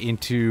proceed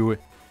into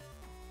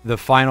the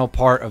final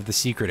part of the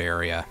secret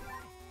area.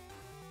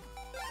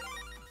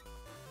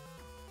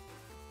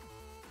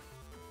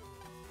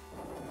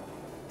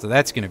 So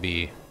that's gonna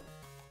be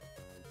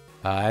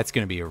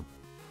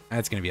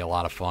a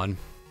lot of fun.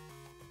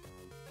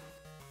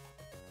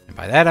 And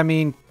by that I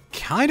mean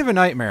kind of a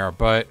nightmare,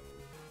 but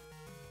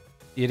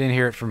you didn't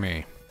hear it from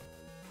me.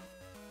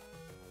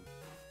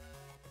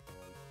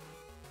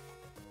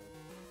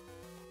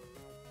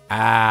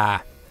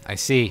 Ah, I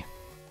see.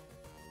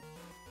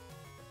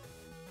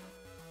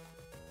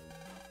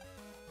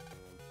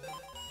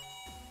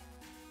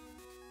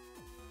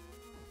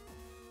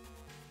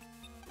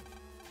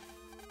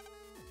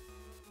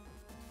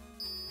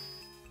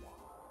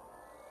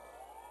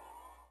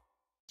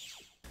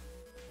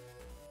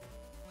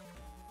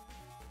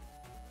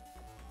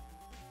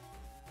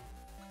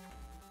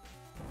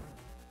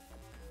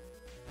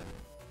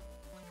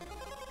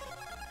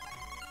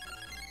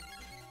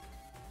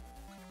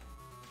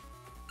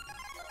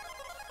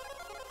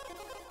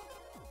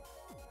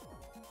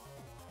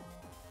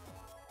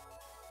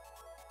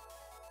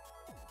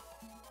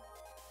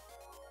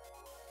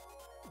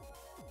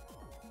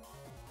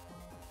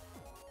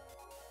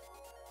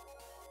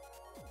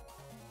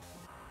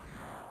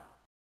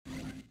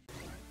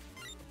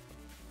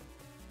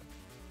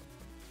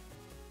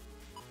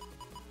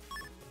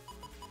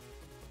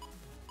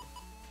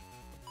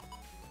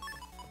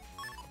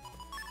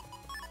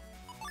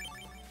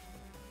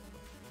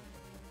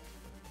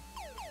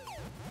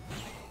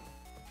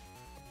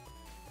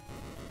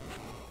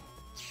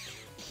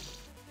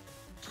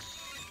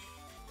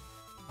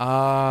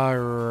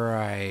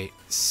 Alright,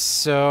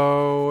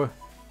 so...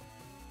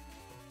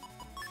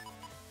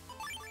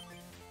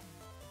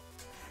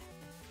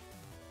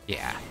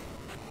 yeah.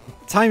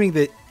 Timing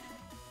that...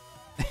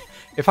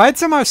 if I had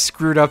somehow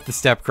screwed up the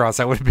step cross,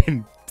 I would have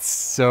been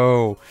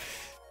so...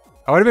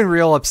 I would have been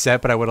real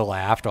upset, but I would have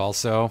laughed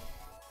also.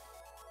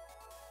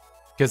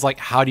 Because, like,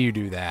 how do you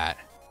do that?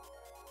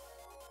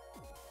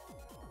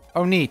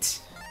 Oh,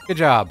 neat. Good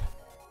job.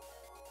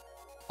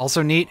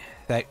 Also neat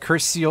that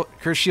Curse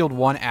Shield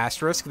 1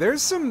 asterisk.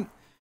 There's some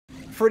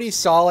pretty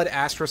solid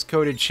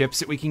asterisk-coded chips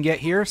that we can get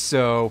here,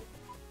 so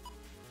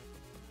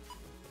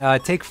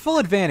take full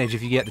advantage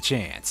if you get the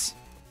chance.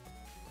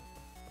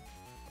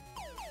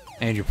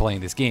 And you're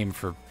playing this game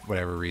for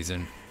whatever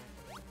reason.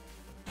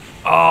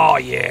 Oh,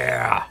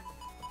 yeah!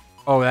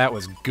 Oh, that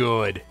was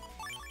good.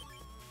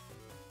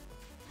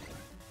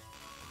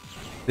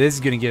 This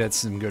is gonna get us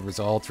some good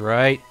results,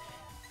 right?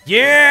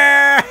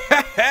 Yeah!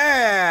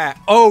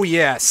 Oh,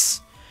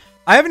 yes!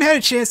 I haven't had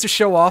a chance to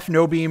show off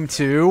No Beam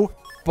 2,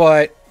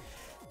 but...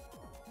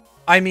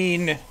 I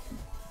mean...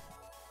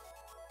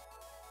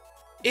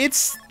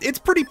 It's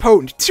pretty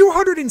potent.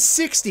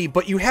 260,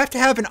 but you have to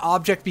have an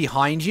object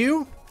behind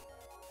you.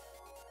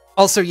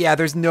 Also, yeah,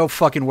 there's no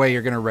fucking way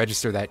you're gonna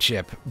register that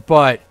chip,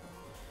 but...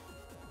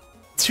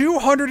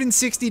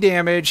 260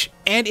 damage,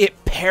 and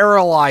it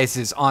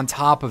paralyzes on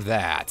top of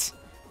that.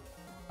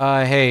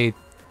 Hey,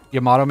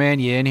 Yamato Man,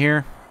 you in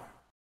here?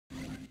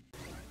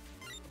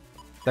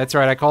 That's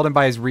right, I called him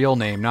by his real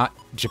name, not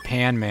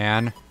Japan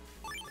Man.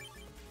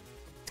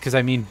 because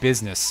I mean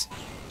business.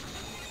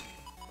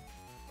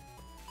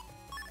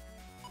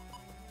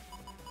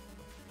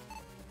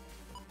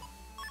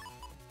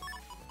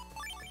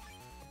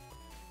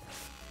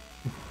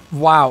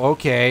 Wow,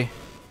 okay.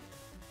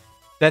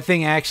 That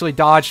thing actually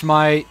dodged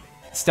my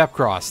step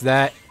cross.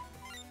 That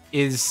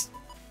is...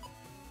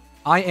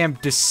 I am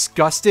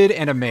disgusted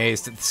and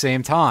amazed at the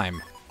same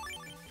time.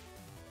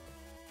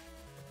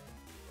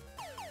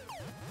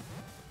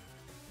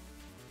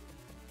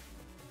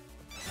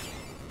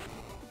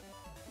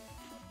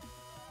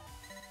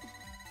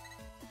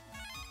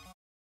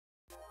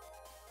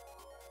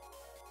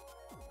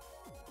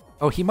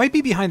 Oh, he might be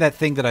behind that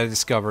thing that I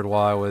discovered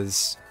while I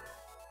was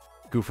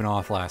goofing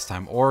off last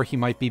time. Or he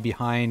might be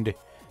behind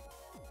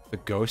the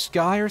ghost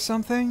guy or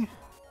something?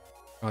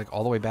 Or like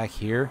all the way back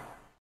here?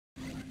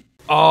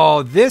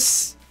 Oh,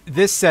 this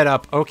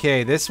setup.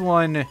 Okay, this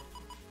one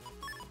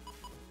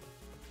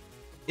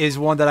is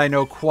one that I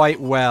know quite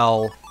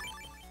well.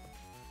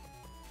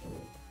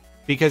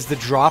 Because the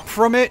drop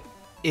from it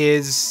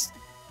is...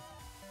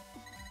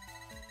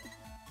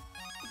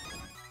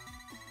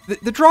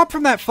 The drop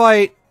from that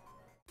fight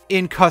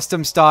in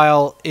custom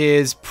style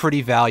is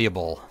pretty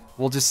valuable.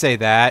 We'll just say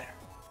that.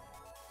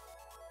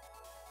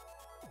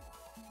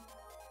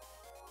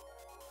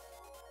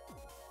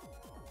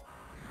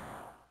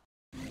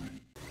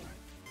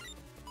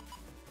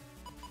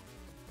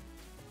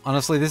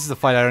 Honestly, this is a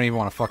fight I don't even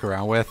want to fuck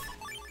around with.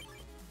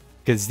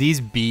 Because these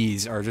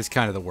bees are just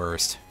kind of the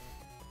worst.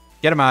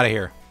 Get them out of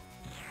here.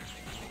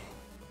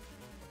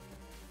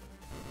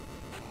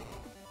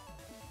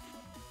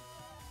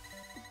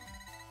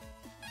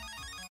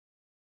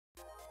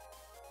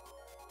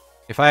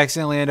 If I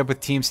accidentally end up with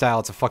team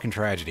style, it's a fucking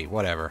tragedy.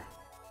 Whatever.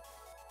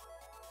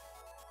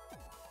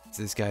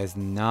 This guy's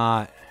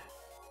not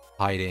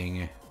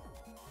hiding.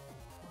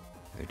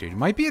 Dude, he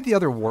might be at the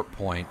other warp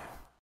point.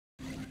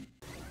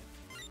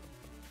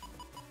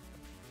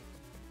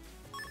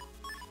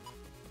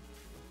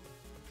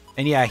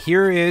 And yeah,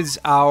 here is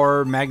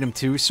our Magnum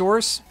 2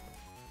 source.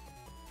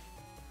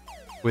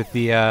 With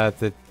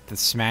the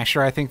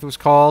Smasher, I think it was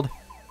called.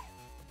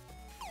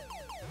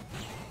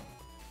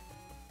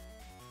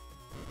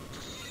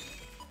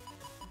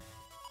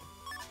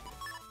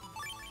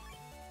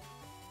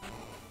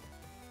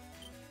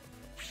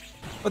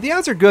 But the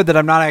odds are good that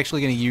I'm not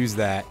actually going to use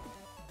that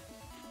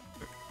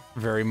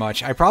very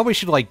much. I probably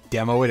should, like,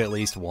 demo it at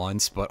least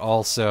once, but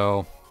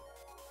also...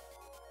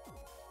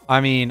 I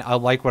mean, I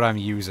like what I'm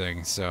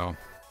using, so...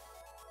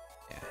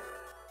 Yeah.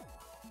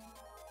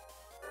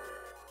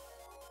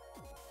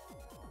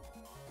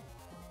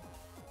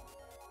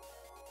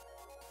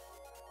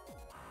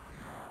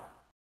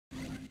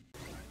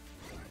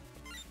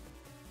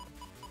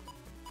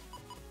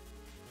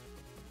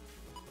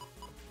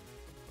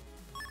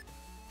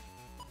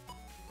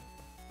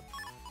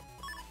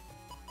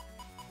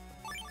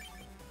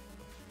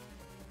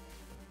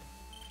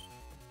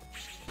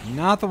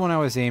 Not the one I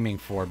was aiming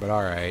for, but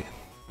alright.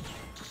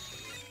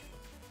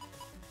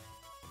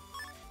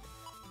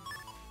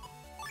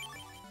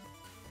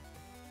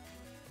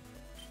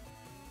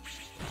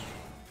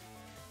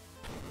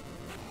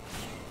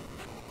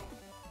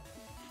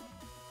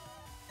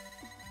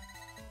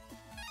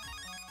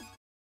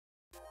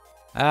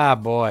 Ah,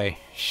 boy.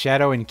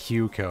 Shadow and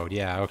Q code.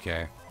 Yeah,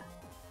 okay.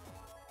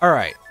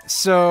 Alright,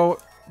 so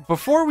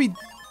before we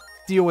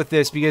deal with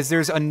this, because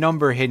there's a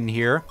number hidden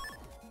here,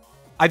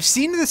 I've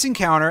seen this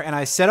encounter, and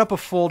I set up a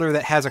folder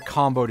that has a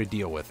combo to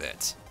deal with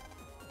it.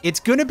 It's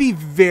gonna be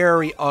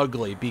very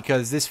ugly,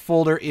 because this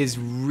folder is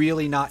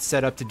really not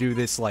set up to do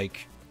this,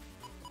 like,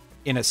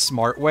 in a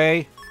smart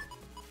way.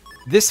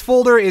 This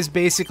folder is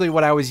basically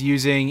what I was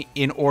using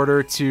in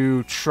order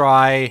to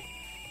try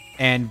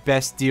and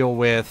best deal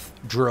with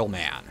Drill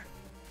Man.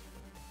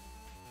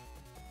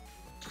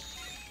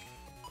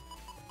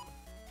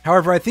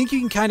 However, I think you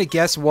can kind of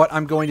guess what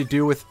I'm going to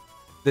do with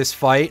this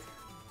fight.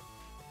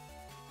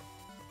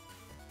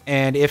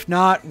 And if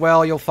not,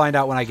 well, you'll find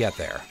out when I get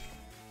there.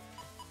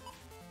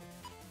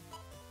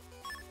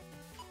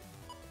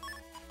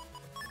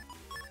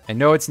 And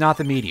no, it's not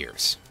the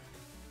meteors.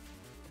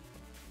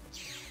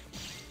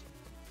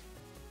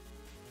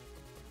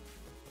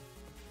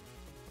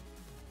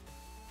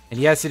 And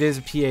yes, it is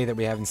a PA that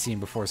we haven't seen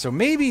before. So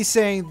maybe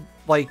saying,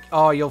 like,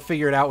 oh, you'll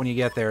figure it out when you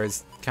get there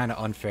is kind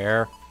of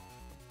unfair.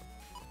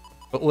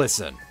 But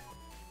listen.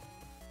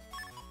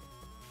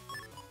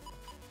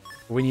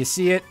 When you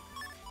see it,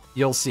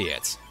 you'll see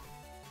it.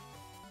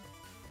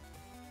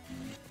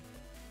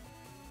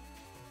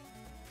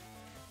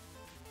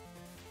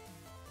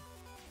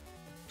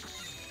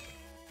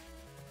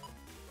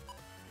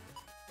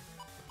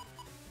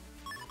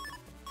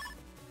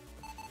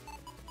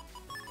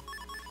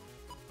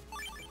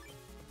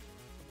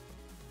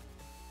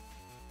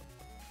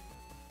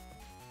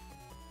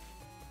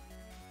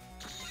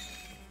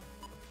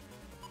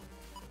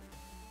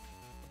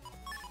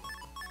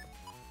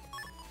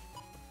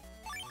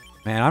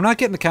 Man, I'm not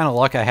getting the kind of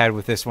luck I had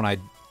with this when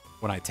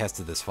I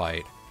tested this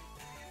fight.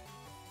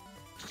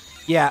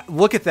 Yeah,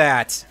 look at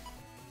that.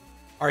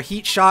 Our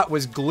heat shot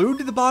was glued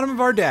to the bottom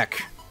of our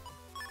deck.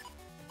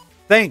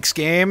 Thanks,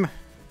 game.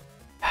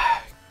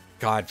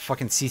 God,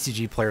 fucking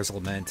CCG players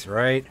lament,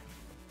 right?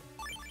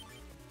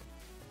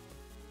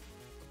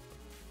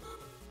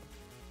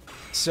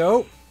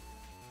 So,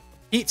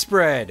 heat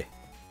spread.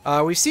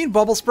 We've seen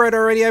bubble spread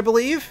already, I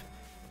believe.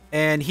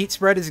 And heat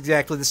spread is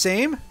exactly the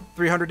same.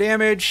 300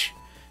 damage.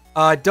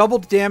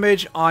 Doubled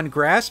damage on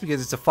grass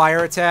because it's a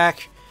fire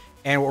attack.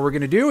 And what we're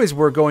going to do is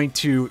we're going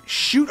to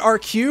shoot our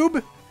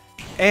cube.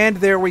 And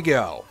there we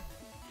go.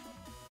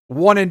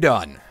 One and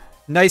done.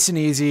 Nice and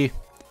easy.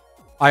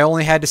 I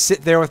only had to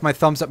sit there with my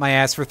thumbs up my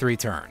ass for 3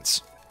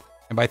 turns.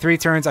 And by 3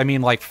 turns, I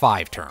mean like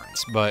 5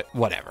 turns. But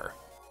whatever.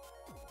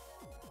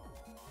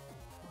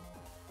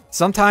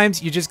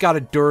 Sometimes you just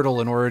gotta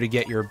dirtle in order to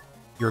get your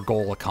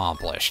goal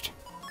accomplished.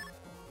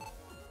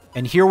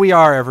 And here we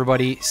are,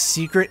 everybody.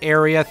 Secret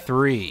Area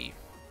 3.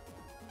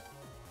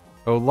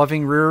 Oh,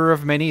 loving rearer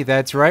of many.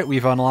 That's right.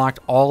 We've unlocked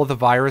all of the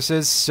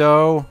viruses,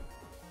 so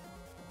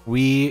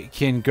we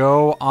can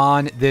go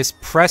on this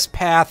press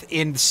path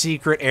in the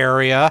secret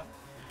area.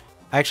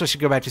 I actually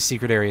should go back to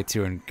Secret Area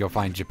 2 and go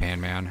find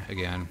Japan Man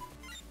again.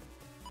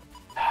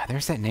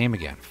 There's that name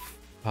again.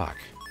 Fuck.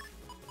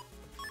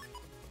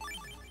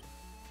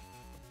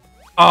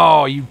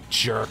 Oh, you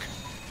jerk.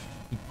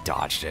 You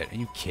dodged it. Are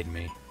you kidding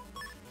me?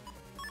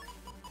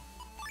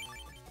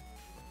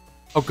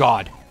 Oh,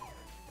 God.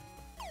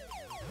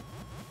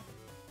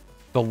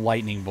 The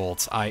lightning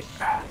bolts. I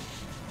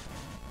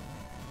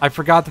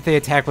forgot that they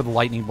attack with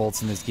lightning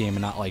bolts in this game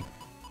and not like...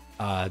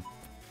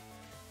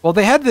 Well,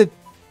 they had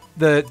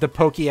the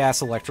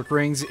pokey-ass electric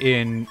rings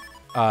in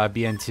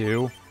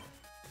BN2.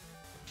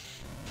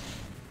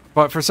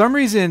 But for some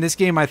reason in this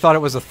game I thought it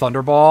was a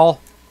Thunderball.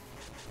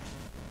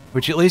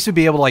 Which at least would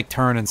be able to, like,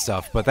 turn and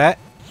stuff. But that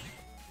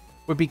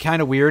would be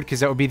kind of weird, because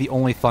that would be the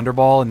only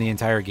Thunderball in the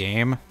entire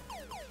game.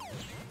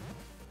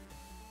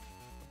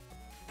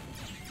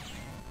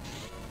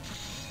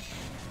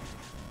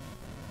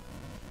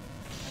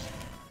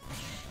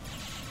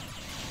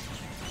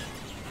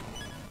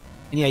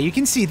 And yeah, you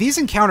can see these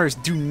encounters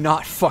do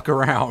not fuck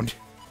around.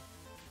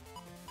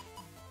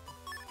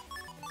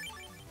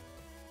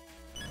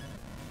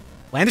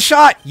 Land a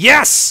shot!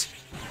 Yes!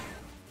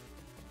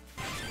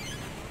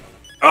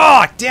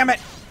 Oh, damn it!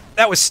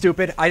 That was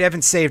stupid. I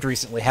haven't saved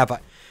recently, have I?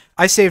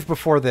 I saved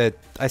before the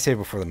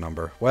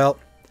number. Well.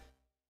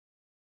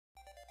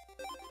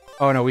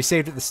 Oh no, we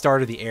saved at the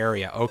start of the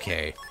area.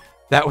 Okay.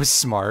 That was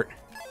smart.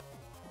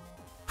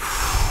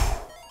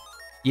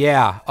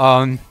 Yeah,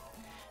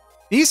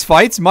 these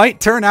fights might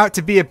turn out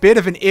to be a bit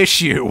of an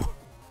issue.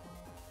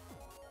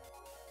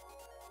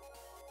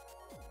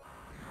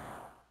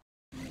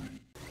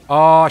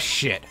 Oh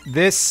shit.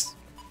 This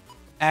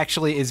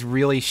actually is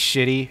really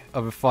shitty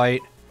of a fight.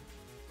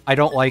 I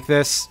don't like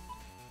this.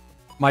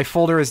 My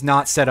folder is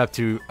not set up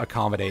to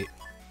accommodate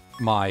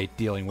my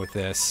dealing with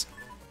this.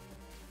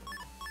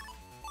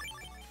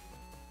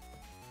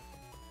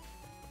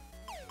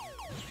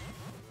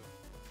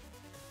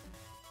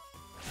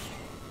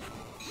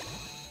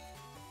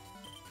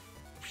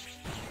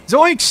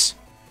 Zoinks!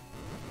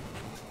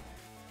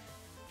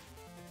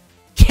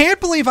 Can't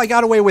believe I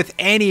got away with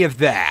any of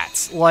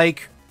that.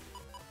 Like,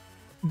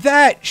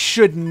 that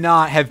should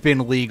not have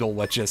been legal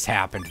what just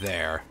happened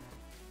there.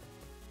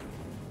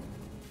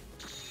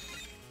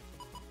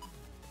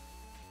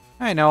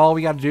 I know, all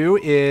we gotta do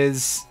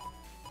is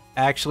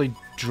actually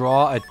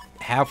draw a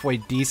halfway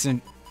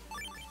decent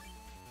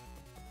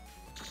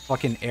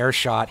fucking air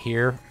shot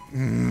here.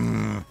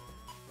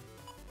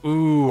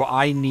 Ooh,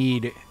 I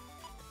need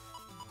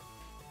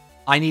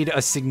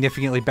a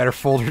significantly better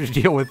folder to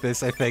deal with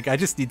this, I think. I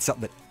just need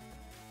something that...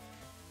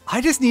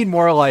 I just need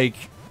more, like...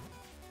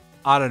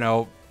 I don't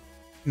know...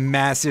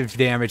 massive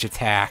damage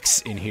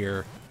attacks in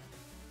here.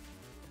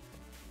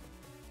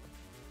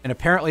 And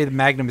apparently the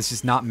Magnum is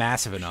just not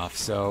massive enough,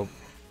 so...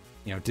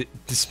 You know,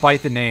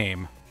 despite the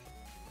name...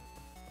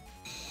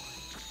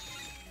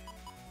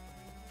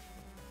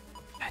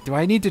 Do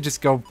I need to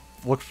just go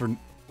look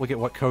at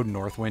what code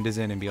Northwind is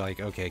in and be like,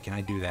 okay, can I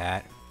do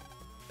that?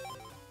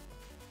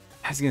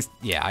 I was gonna...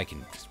 Yeah, I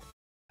can just...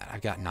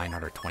 I've got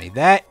 920.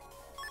 That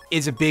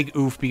is a big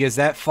oof, because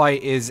that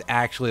fight is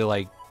actually,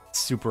 like,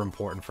 super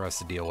important for us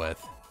to deal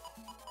with.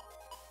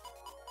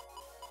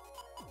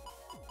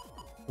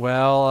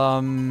 Well,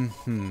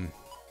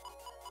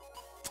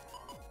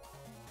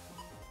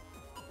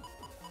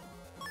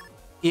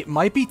 It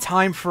might be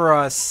time for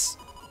us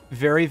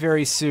very,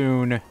 very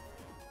soon,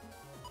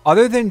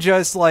 other than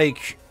just,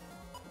 like,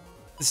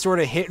 sort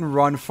of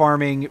hit-and-run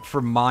farming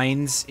for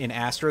mines in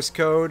Asterisk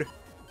code.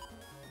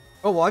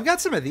 Oh, well, I've got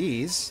some of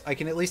these. I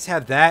can at least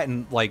have that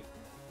and, like,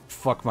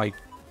 fuck my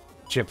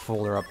chip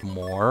folder up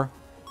more.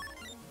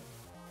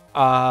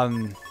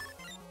 I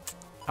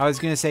was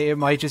gonna say it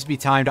might just be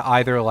time to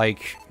either,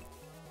 like,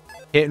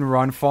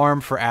 hit-and-run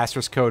farm for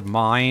Asterisk code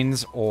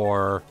mines,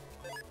 or...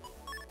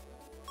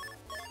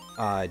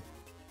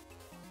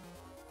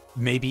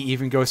 maybe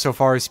even go so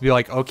far as to be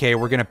like, okay,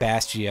 we're gonna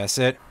Bass GS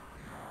it.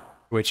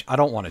 Which I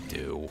don't want to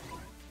do.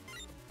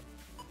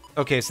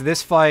 Okay, so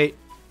this fight...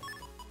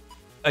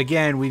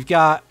 Again, we've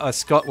got a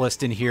scut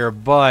list in here,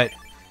 but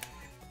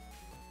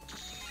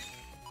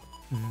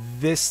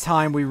this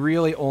time we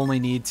really only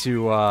need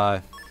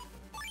to,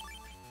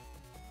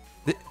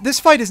 this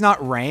fight is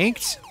not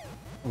ranked,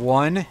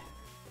 1,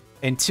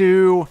 and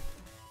 2,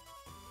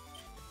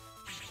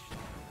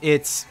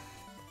 it's...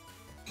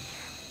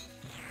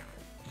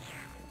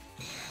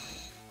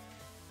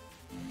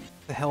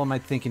 What the hell am I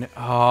thinking?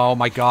 Oh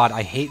my god,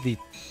 I hate the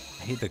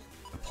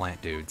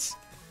plant dudes.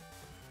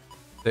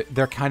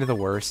 They're kind of the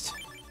worst.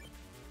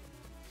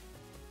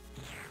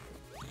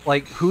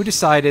 Like, who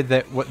decided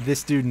that what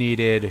this dude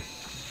needed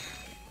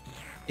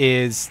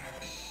is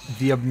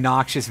the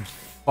obnoxious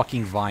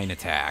fucking vine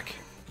attack?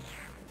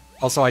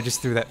 Also, I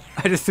just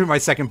threw my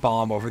second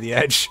bomb over the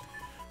edge.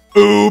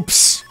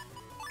 Oops!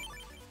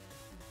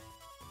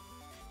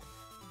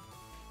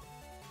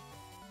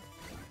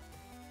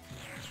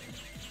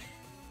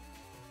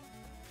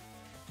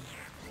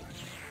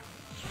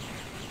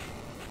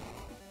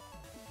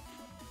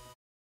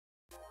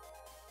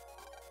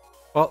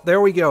 Well,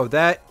 there we go.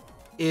 That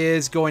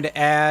is going to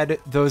add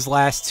those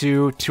last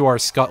two to our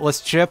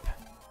Scutless chip.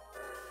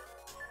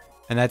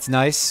 And that's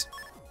nice,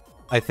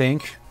 I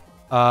think.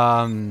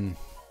 Oh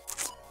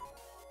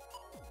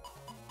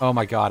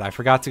my god, I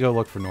forgot to go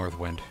look for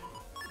Northwind.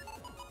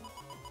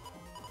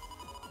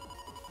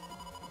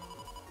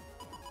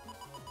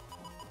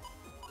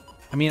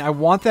 I mean, I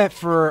want that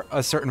for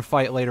a certain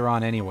fight later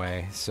on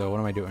anyway, so what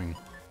am I doing?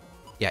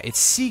 Yeah, it's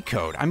C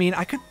code. I mean,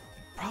 I could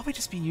probably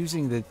just be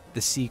using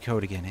the C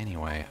code again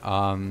anyway.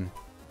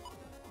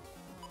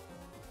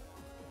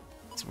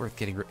 It's worth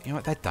getting rid... You know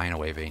what? That Dino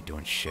Wave ain't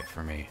doing shit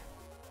for me.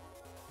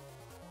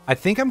 I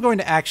think I'm going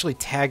to actually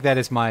tag that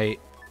as my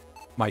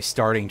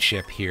starting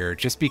chip here,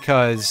 just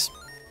because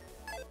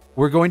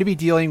we're going to be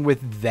dealing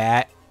with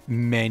that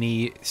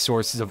many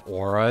sources of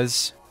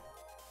auras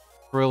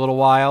for a little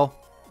while,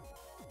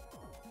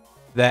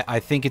 that I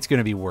think it's going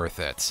to be worth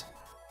it.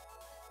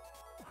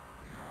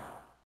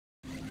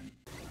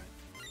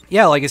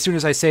 Yeah, like, as soon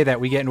as I say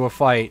that, we get into a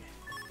fight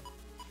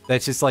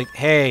that's just like,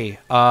 hey,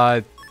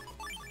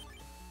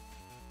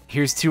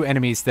 here's two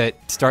enemies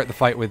that start the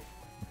fight with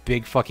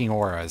big fucking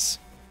auras.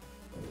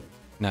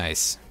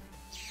 Nice.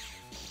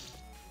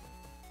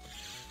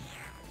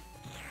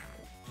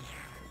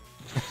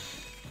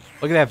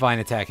 Look at that vine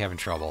attack having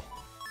trouble.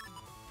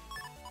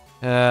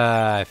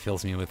 It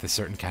fills me with a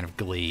certain kind of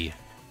glee.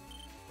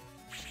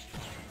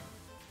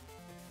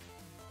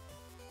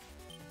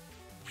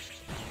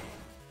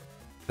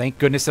 Thank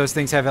goodness those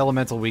things have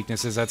elemental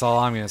weaknesses, that's all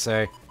I'm gonna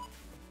say.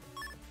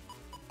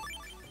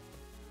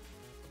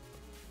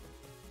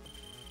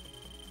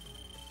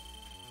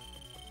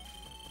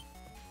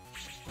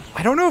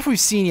 I don't know if we've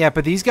seen yet,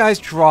 but these guys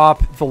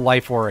drop the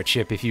Life Aura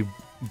chip if you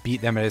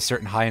beat them at a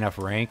certain high enough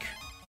rank.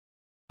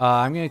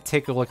 I'm gonna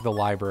take a look at the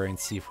library and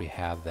see if we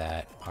have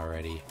that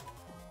already.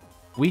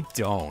 We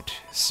don't.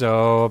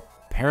 So,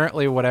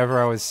 apparently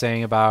whatever I was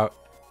saying about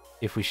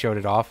if we showed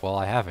it off, well,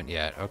 I haven't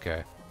yet.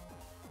 Okay.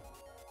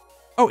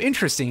 Oh,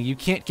 interesting. You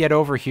can't get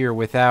over here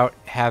without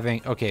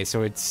having... Okay,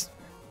 so it's...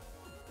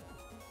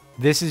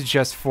 This is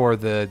just for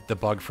the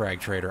bug frag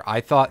trader.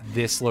 I thought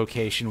this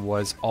location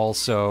was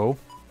also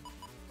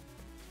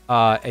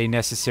a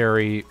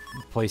necessary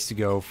place to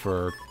go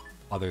for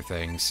other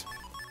things.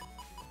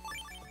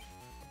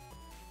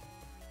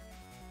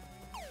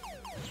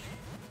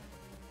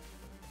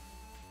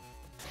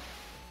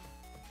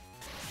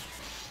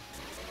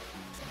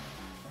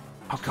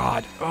 Oh,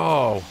 God.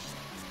 Oh.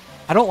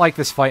 I don't like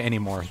this fight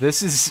anymore.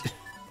 This is...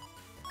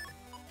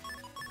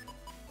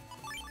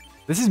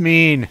 This is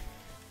mean.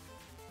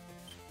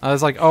 I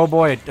was like, oh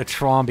boy, a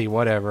Trombi,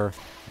 whatever.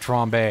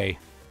 Trombe.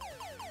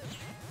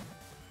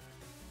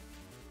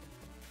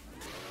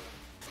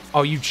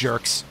 Oh, you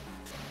jerks.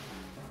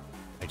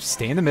 I just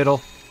stay in the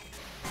middle.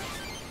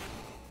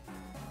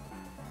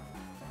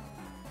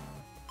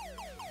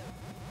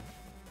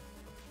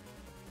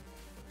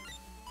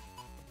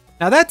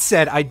 Now that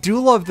said, I do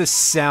love the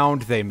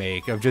sound they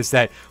make of just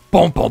that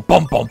boom, boom,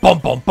 boom, boom, boom,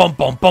 boom, boom,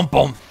 boom, boom,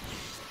 boom.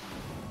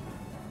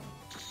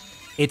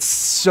 It's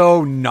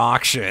so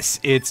noxious.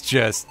 It's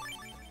just,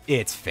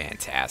 it's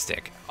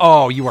fantastic.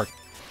 Oh, you are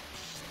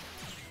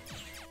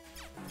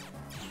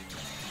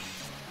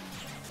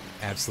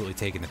absolutely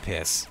taking the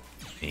piss.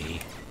 Me.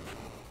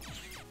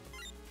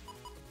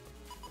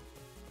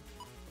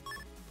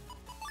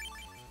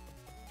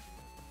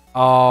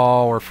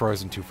 Oh, we're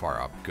frozen too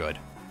far up. Good.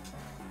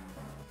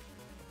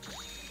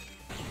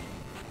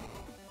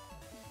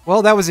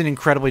 Well, that was an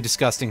incredibly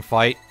disgusting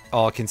fight,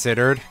 all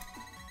considered.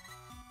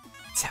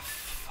 It's a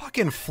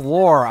fucking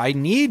floor. I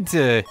need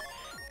to...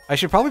 I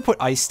should probably put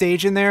Ice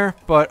Stage in there,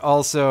 but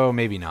also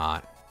maybe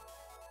not.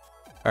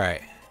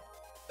 Alright.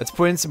 Let's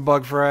put in some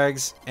bug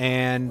frags,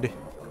 and...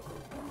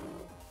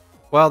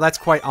 Well, that's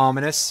quite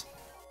ominous.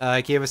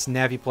 It gave us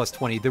Navi plus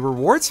 20. The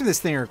rewards for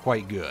this thing are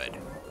quite good.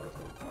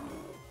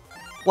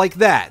 Like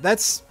that.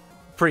 That's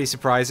pretty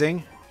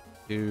surprising.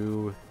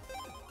 2,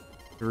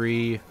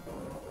 3...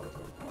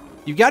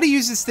 You've got to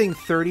use this thing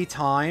 30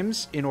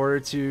 times in order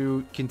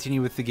to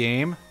continue with the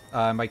game.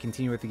 By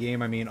continue with the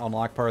game, I mean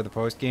unlock part of the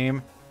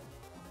post-game.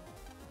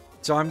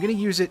 So I'm going to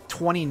use it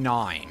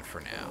 29 for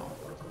now.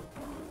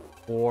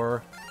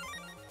 4,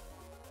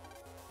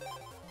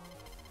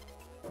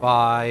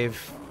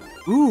 5.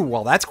 Ooh,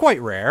 well, that's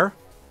quite rare.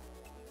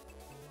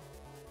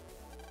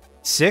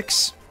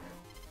 6.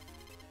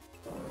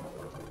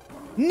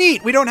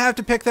 Neat! We don't have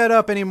to pick that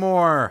up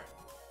anymore.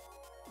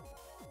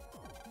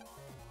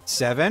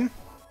 7.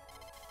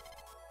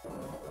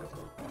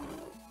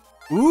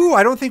 Ooh,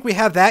 I don't think we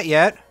have that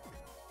yet.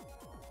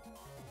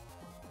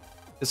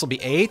 This will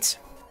be 8.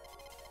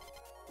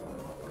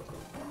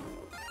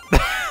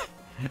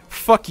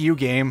 Fuck you,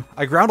 game.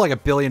 I ground like 1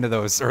 billion of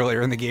those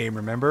earlier in the game,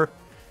 remember?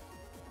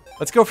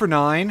 Let's go for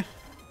 9.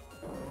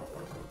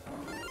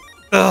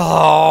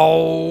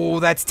 Oh,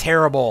 that's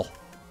terrible.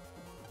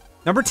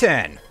 Number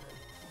 10.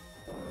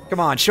 Come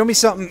on, show me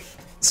something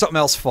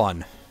else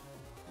fun.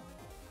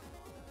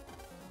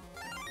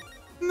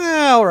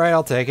 Alright,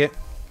 I'll take it.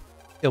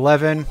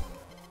 11.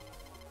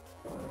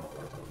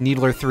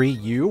 Needler 3,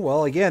 U.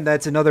 Well, again,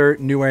 that's another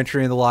new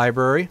entry in the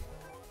library.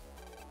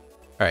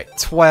 Alright,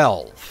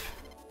 12.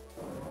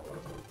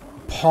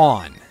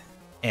 Pawn.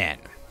 N.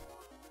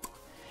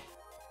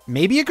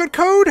 Maybe a good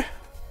code?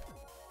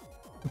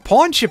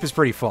 Pawn chip is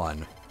pretty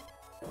fun.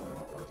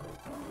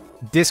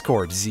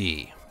 Discord,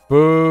 Z.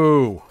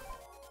 Boo.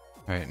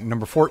 Alright,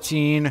 number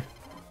 14.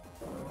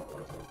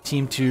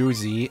 Team 2,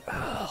 Z.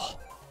 Ugh.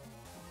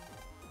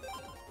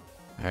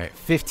 Alright,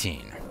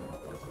 15.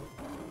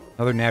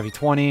 Another Navi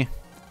 20.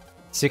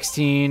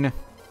 16.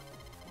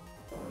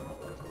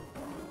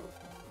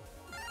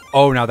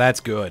 Oh, now that's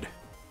good.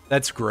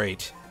 That's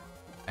great,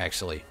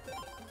 actually.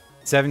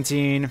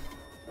 17.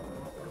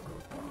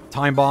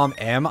 Time Bomb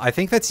M. I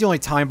think that's the only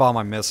Time Bomb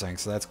I'm missing,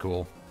 so that's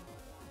cool.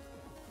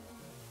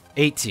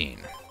 18.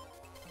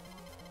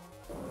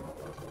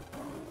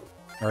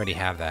 I already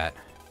have that.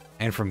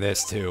 And from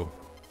this, too.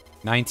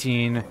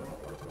 19.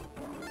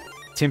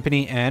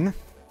 Timpani N.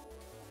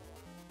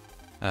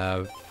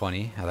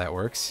 Funny how that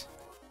works.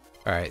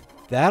 Alright,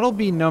 that'll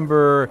be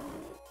number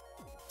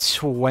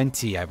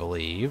 20, I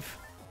believe.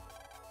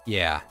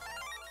 Yeah.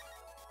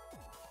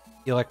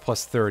 Elect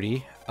plus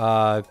 30.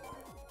 I'm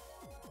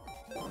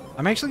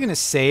actually going to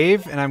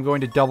save, and I'm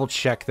going to double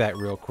check that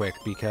real quick,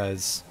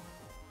 because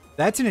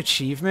that's an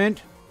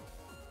achievement.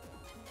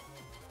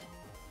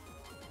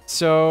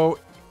 So,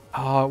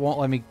 oh, it won't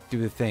let me do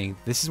the thing.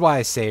 This is why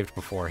I saved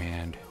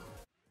beforehand.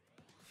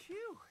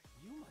 Phew,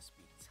 you must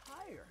be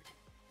tired.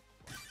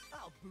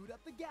 I'll boot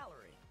up the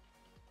gallery.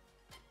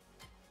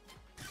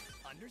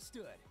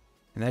 Understood.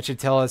 And that should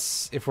tell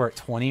us if we're at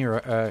 20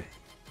 or,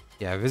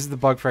 yeah, visit the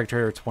bug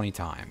factory 20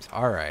 times.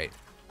 Alright.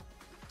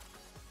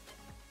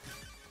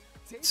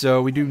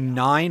 So we do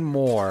 9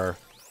 more,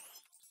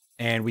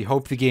 and we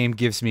hope the game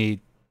gives me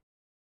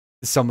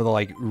some of the,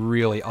 like,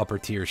 really upper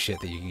tier shit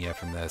that you can get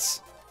from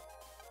this.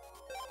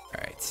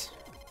 Alright.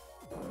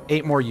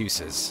 8 more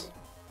uses.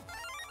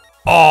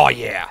 Oh,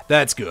 yeah,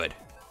 that's good.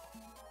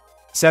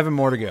 7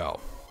 more to go.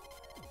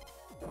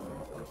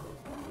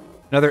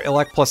 Another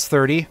Elect plus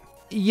 30.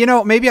 You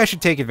know, maybe I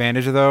should take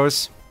advantage of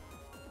those.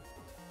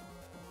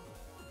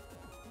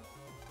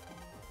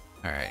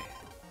 Alright.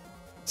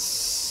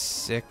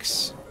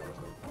 6.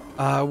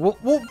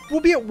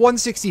 We'll be at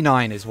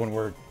 169 is when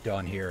we're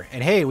done here.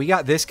 And hey, we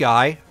got this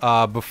guy,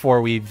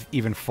 before we've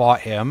even fought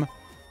him.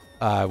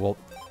 Well,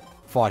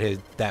 fought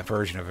that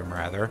version of him,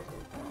 rather.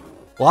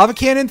 Lava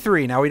Cannon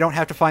 3. Now we don't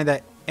have to find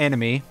that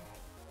enemy.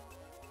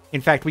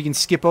 In fact, we can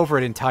skip over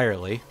it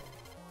entirely.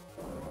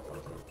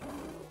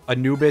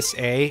 Anubis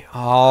A.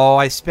 Oh,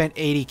 I spent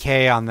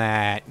 80k on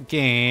that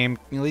game.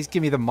 Can you at least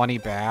give me the money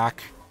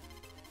back?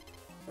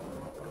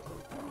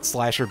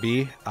 Slasher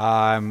B.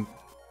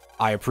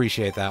 I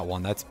appreciate that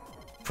one. That's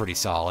pretty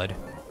solid.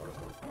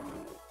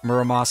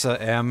 Muramasa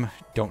M.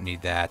 Don't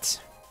need that.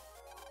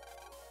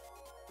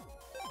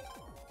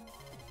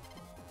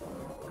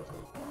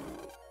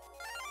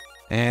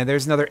 And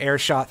there's another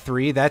Airshot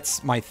 3.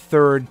 That's my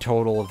 3rd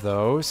total of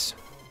those.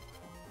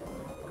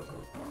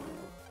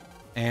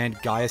 And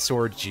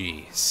Gaiasaur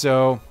G.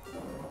 So,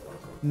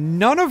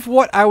 none of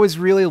what I was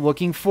really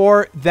looking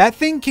for. That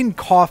thing can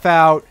cough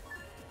out...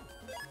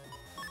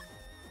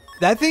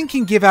 That thing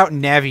can give out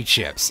Navi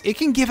chips. It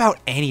can give out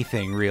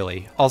anything,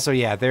 really. Also,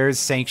 yeah, there's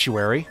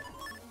Sanctuary.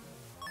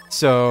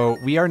 So,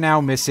 we are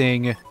now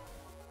missing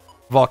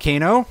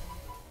Volcano,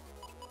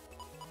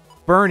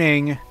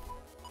 Burning,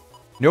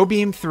 No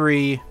Beam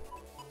 3,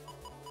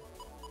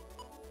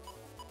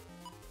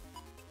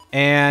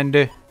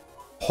 and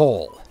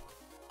Hole.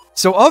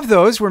 So, of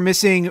those, we're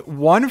missing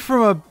one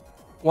from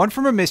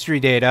a mystery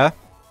data.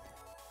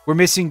 We're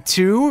missing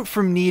 2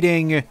 from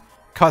needing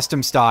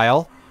custom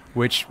style,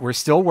 which we're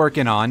still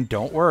working on,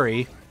 don't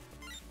worry.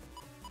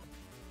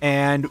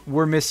 And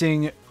we're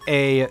missing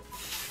a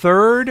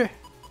 3rd...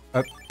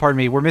 pardon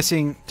me, we're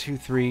missing 2,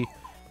 3...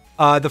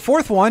 the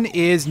 4th one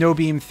is No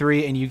Beam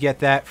 3, and you get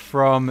that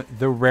from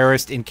the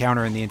rarest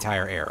encounter in the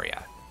entire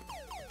area.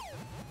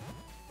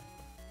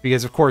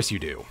 Because of course you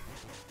do.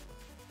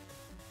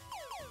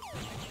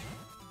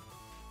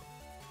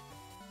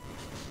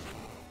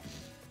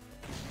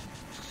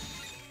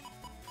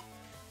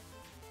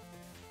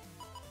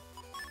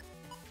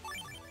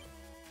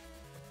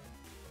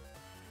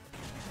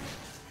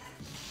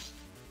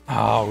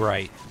 Oh,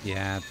 right.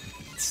 Yeah,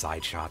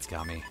 side shots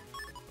got me.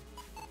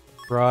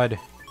 Crud.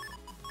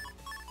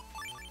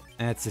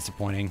 That's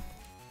disappointing.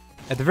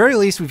 At the very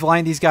least, we've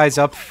lined these guys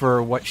up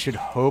for what should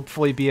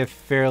hopefully be a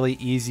fairly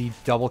easy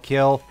double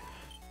kill.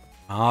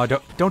 Oh,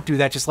 don't do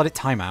that. Just let it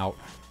time out.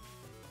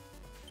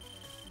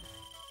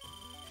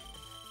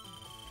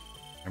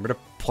 Remember to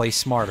play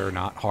smarter,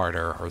 not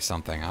harder, or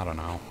something. I don't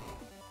know.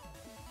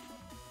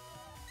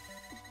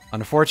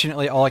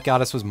 Unfortunately, all it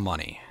got us was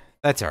money.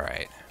 That's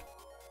alright.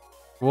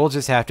 We'll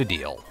just have to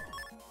deal.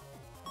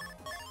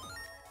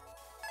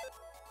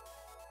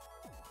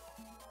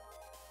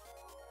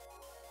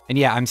 And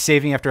yeah, I'm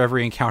saving after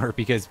every encounter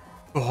because,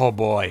 oh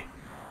boy,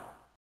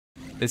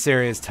 this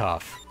area is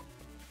tough.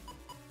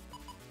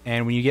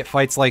 And when you get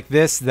fights like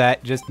this,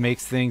 that just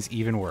makes things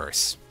even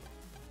worse.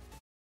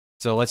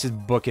 So let's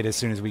just book it as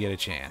soon as we get a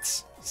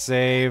chance.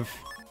 Save.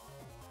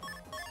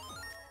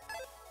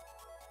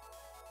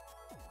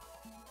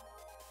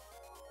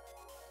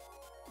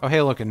 Oh,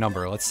 hey, look, a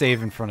number. Let's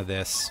save in front of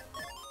this.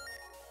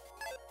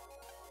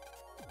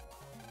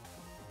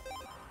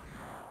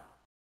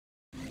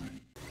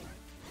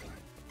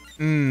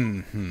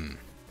 Mm-hmm.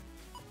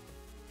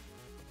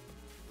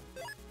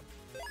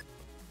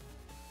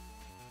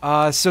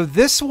 So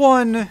this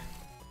one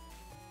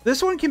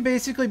can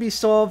basically be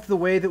solved the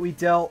way that we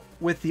dealt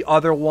with the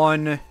other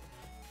one,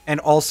 and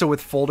also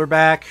with folder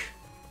back.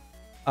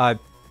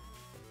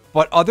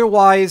 But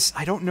otherwise,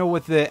 I don't know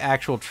what the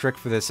actual trick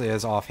for this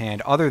is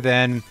offhand, other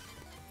than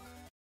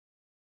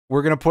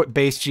we're going to put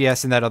base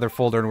GS in that other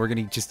folder, and we're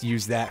going to just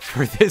use that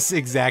for this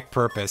exact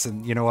purpose,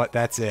 and you know what?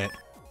 That's it.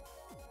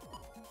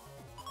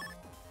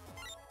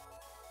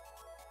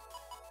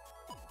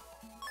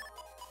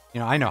 You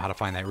know, I know how to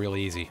find that real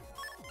easy.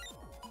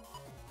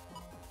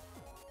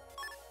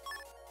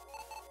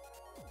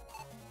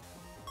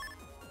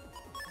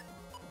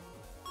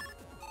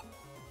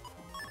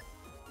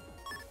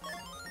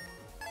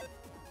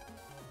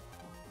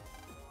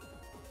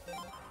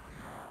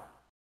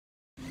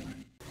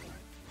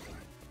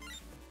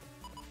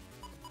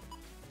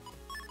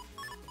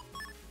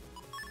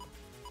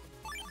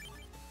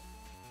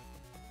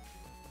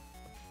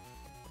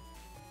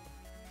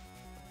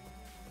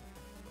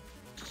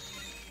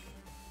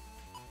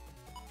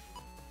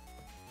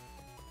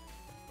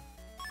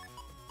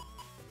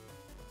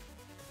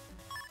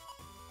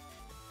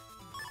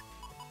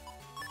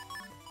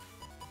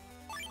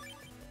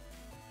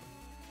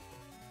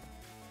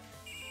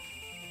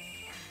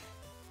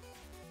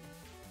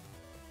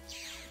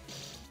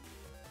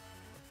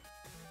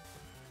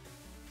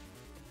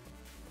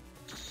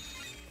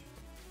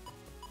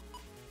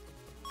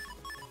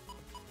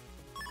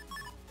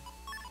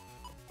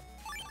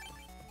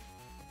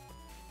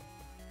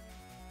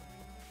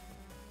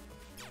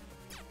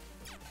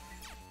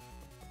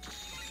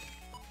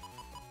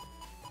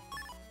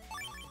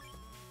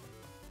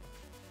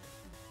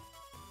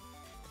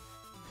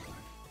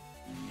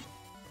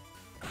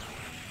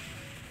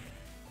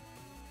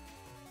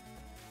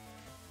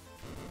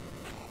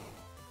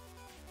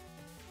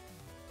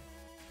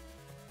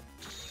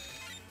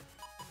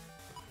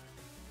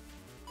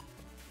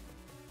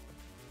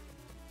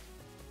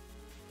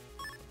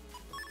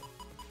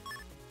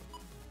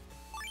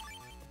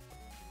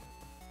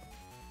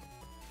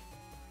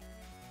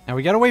 Now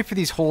we gotta wait for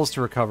these holes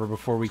to recover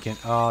before we can...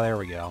 Oh, there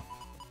we go.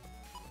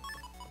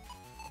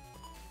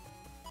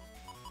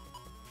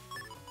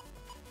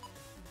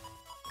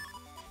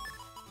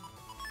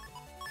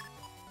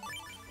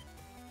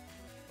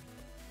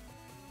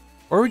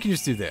 Or we can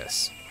just do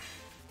this.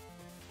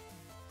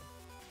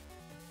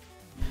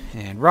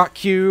 And rock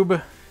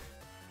cube.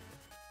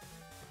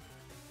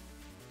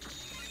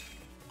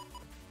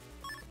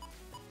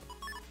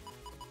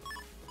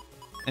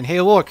 And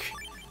hey, look!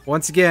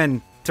 Once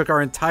again, took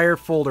our entire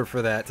folder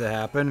for that to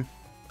happen.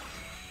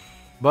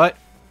 But,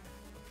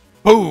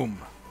 boom!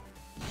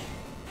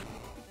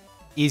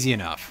 Easy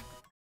enough.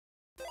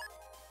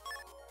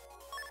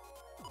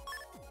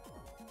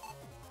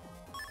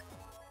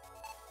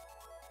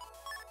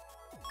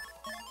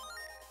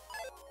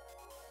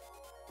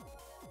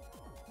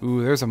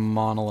 Ooh, there's a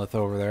monolith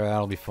over there.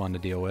 That'll be fun to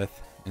deal with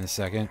in a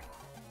second.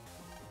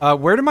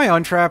 Where did my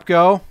untrap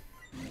go?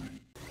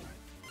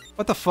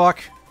 What the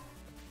fuck?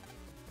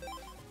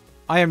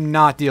 I am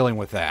not dealing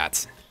with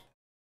that.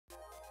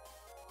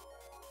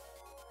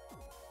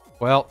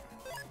 Well.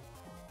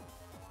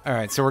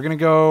 Alright, so we're gonna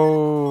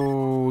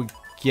go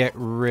get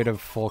rid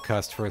of full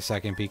cust for a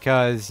second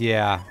because,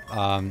 yeah,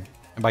 and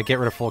by get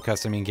rid of full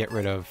cust, I mean get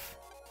rid of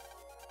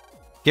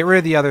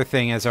the other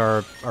thing as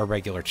our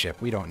regular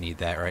chip. We don't need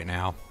that right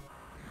now.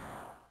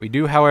 We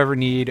do, however,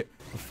 need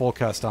full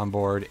cust on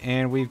board,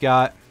 and we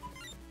got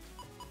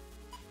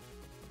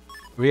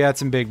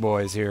some big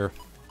boys here.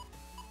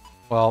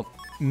 Well,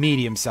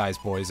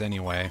 medium-sized boys,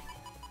 anyway.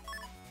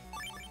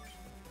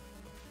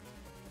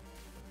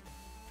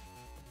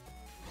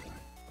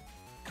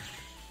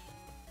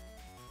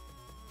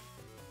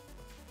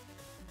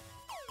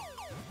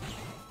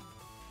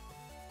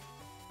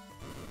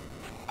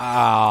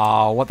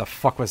 Oh, what the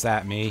fuck was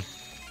that, me?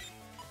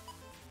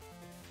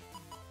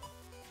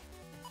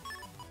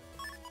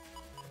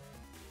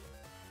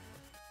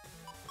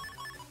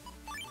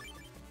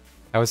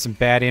 That was some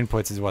bad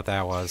inputs is what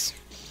that was.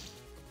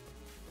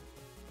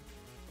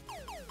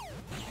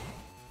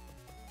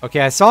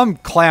 Okay, I saw him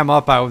clam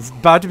up. I was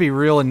about to be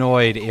real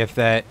annoyed if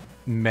that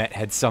Met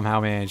had somehow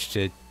managed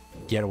to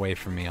get away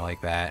from me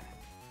like that.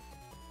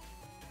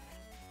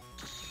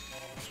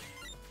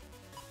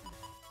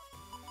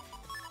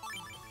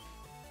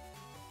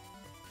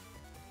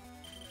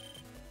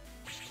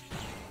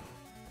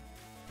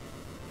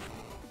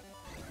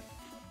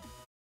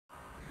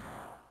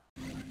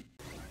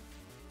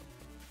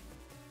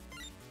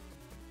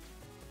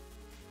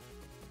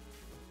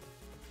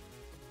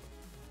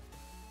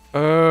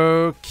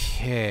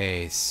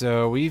 Okay,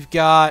 so we've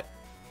got...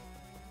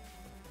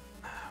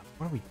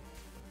 What are we...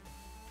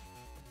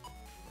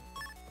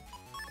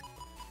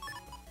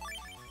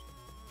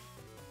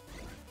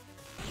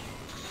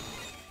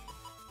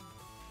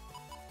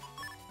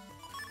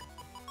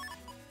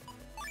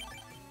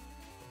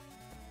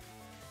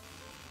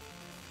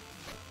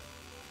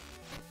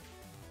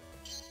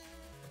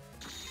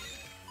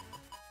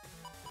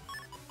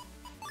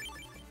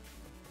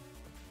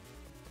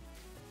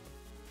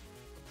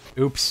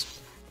 Oops.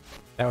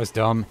 That was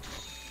dumb.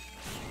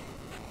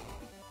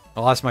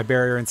 I lost my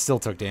barrier and still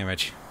took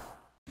damage.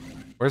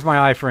 Where's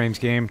my iframes,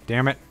 game?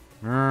 Damn it.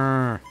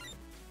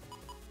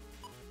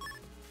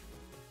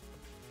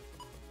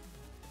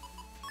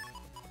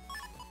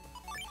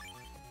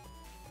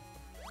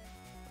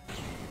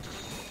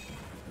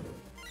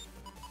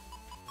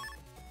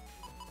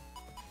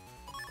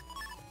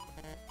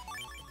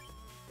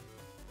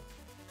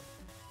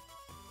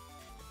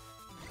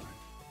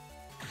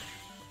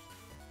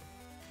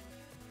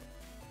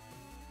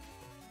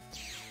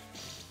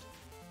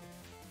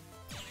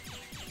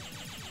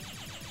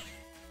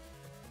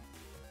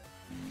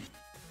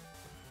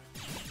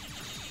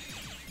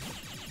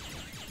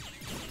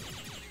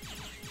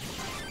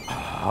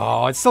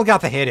 Alright, oh, it still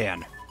got the hit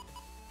in.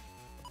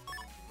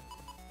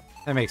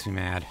 That makes me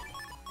mad.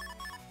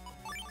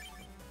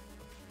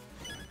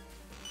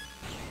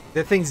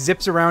 That thing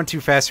zips around too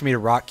fast for me to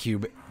rock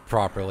cube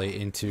properly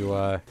into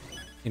a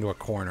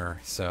corner,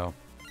 so...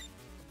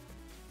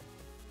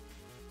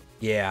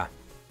 Yeah.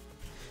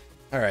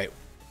 Alright.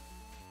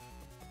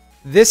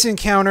 This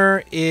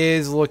encounter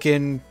is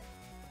looking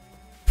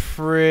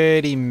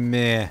pretty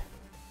meh.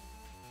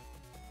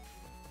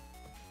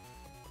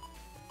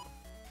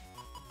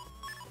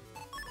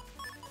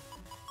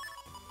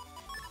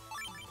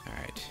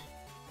 Alright.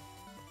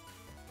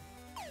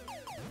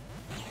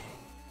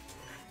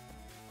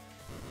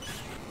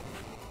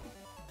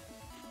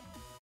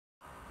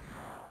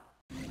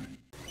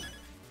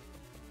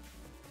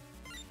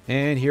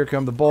 And here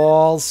come the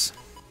balls.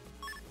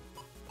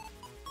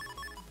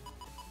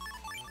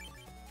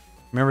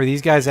 Remember,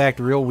 these guys act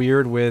real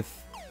weird with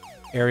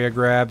area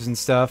grabs and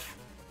stuff.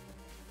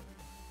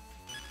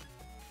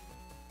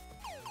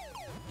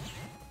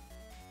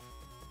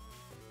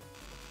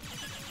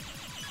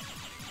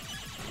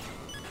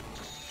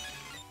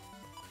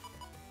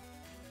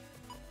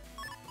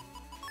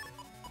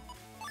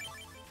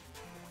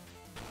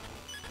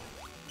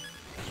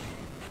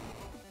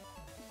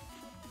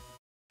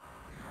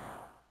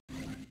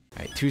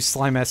 Alright, 2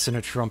 Slimests and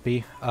a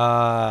Trumpy.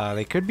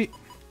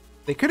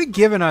 They could have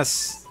given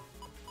us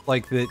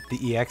like the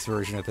EX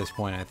version at this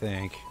point, I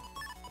think.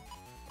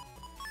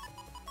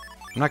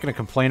 I'm not going to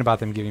complain about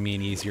them giving me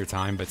an easier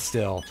time, but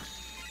still.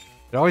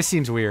 It always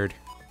seems weird.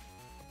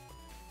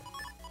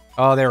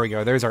 Oh, there we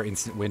go. There's our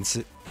instant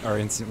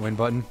win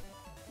button.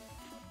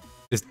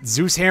 Just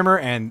Zeus Hammer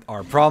and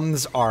our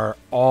problems are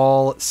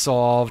all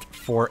solved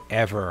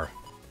forever.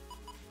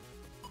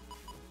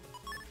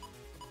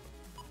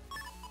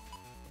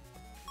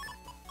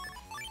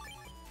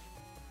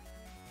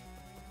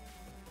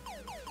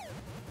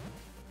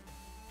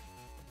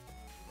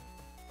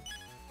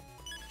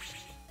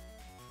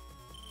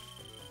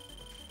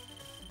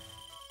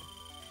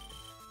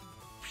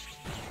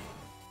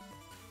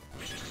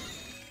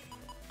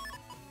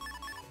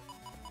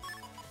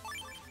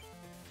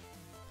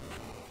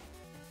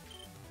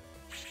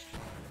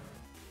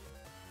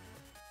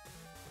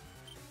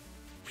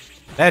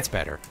 That's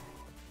better.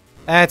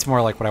 That's more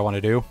like what I want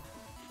to do.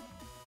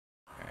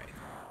 Alright.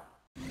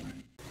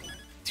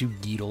 2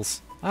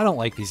 Geetles. I don't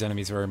like these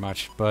enemies very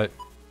much, but...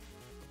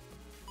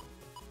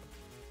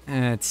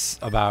 it's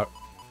about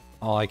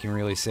all I can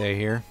really say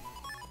here.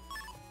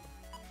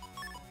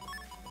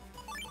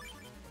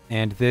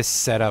 And this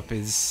setup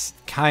is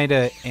kind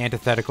of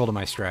antithetical to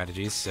my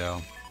strategies, so...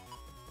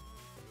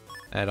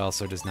 that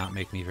also does not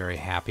make me very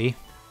happy.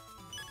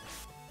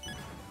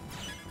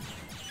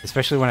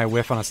 Especially when I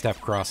whiff on a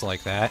step cross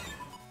like that.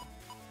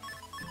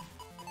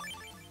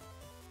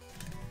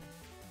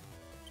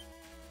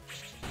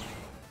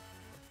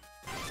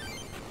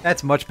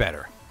 That's much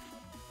better.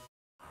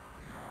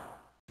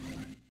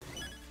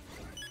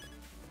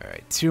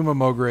 Alright, 2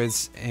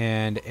 Momogras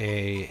and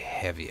a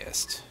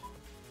Heaviest.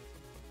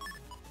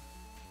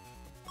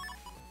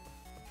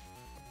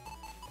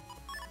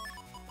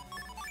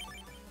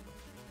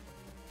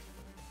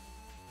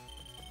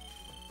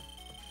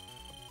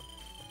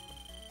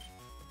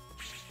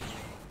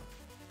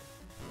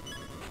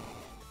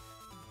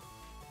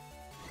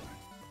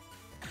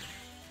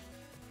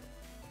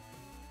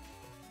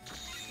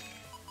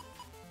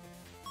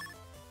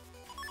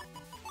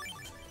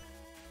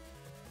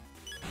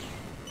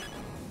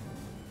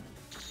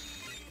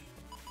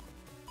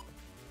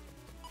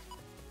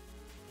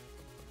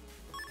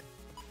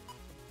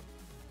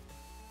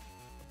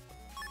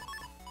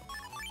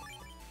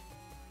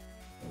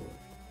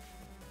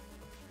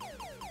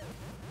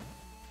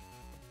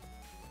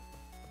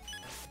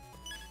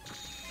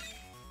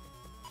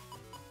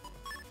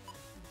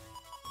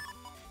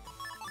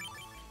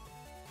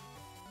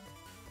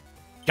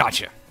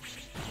 Gotcha.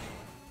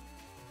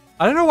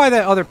 I don't know why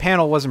that other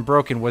panel wasn't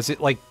broken. Was it,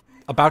 like,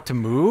 about to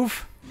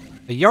move?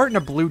 A Yart and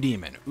a blue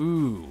demon.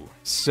 Ooh.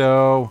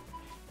 So...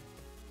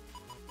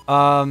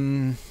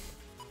 I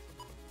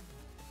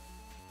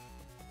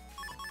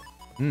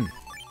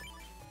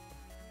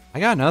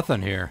got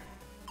nothing here.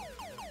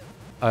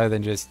 Other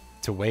than just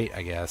to wait,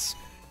 I guess.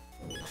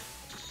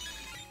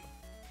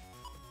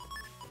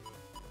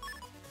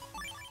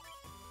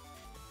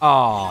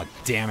 Oh,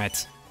 damn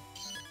it.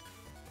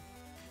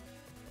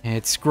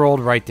 It scrolled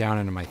right down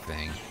into my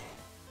thing.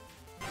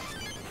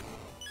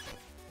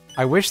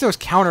 I wish those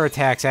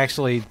counterattacks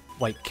actually,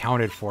 like,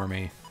 counted for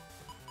me.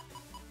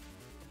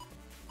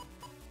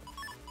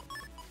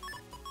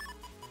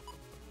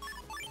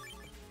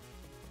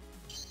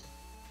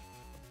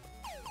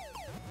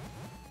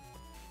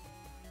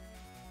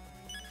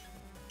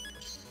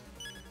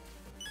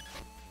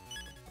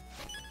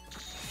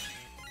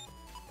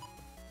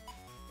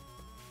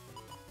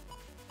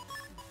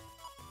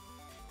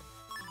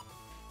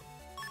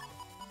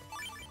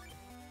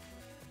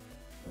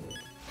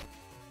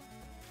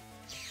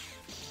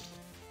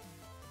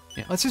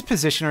 Yeah, let's just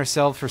position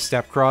ourselves for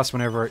step cross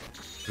whenever it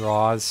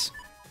draws.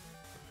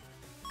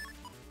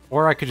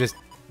 Or I could just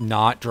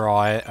not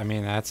draw it. I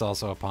mean, that's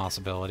also a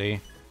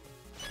possibility.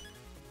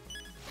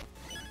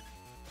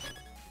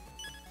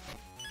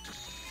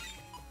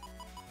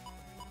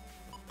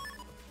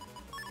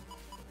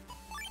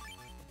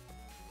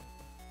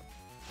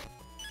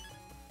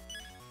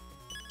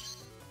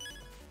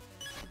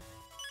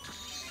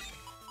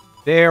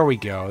 There we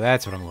go.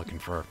 That's what I'm looking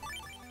for.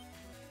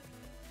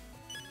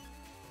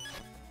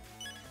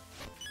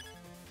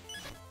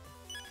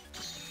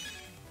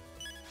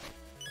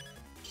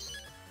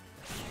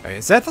 Alright,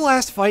 is that the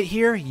last fight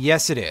here?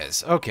 Yes, it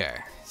is. Okay.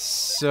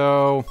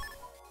 So...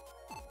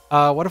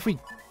 what if we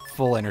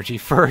full energy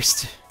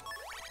first?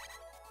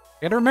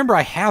 I gotta remember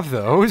I have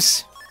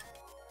those.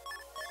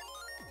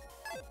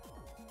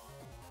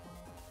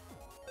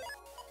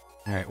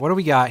 Alright, what do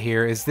we got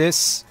here? Is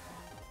this...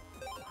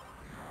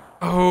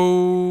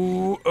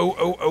 Oh,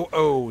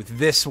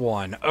 this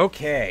one.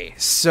 Okay,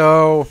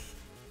 so...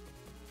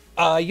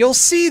 you'll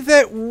see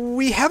that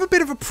we have a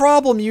bit of a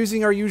problem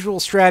using our usual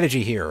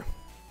strategy here.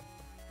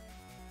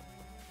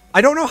 I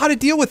don't know how to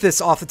deal with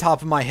this off the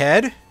top of my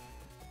head.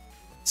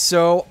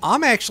 So,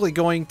 I'm actually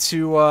going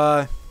to,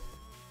 I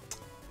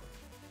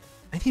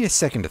need a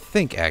second to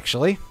think,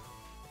 actually.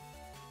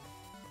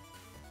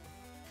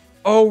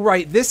 Oh,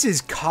 right, this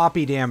is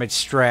copy damage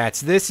strats.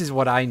 This is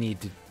what I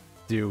need to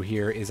do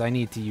here, is I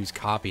need to use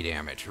copy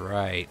damage,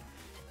 right.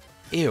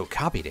 Ew,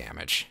 copy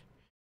damage.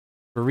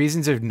 For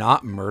reasons of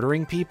not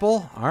murdering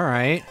people?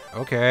 Alright,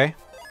 okay.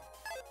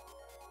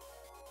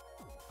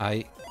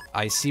 I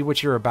see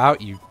what you're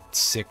about, you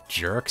sick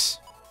jerks.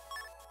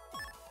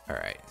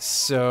 Alright,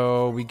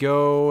 so we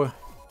go...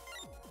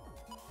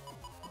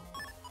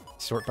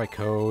 Sort by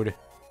code.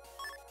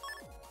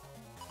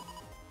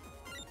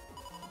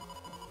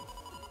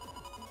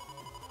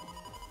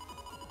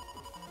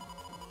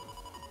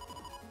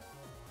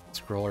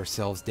 Scroll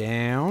ourselves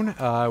down.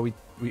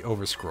 We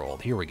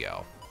over-scrolled. Here we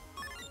go.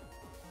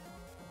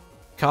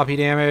 Copy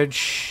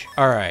damage.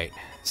 Alright,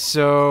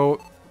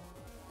 so...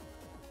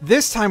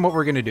 This time what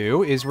we're going to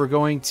do is we're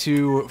going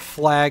to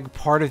flag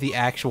part of the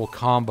actual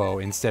combo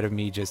instead of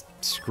me just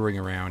screwing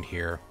around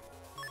here.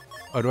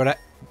 Oh,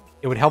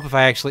 it would help if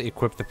I actually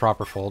equipped the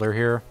proper folder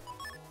here.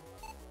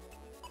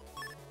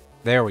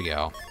 There we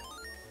go.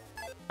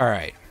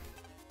 Alright.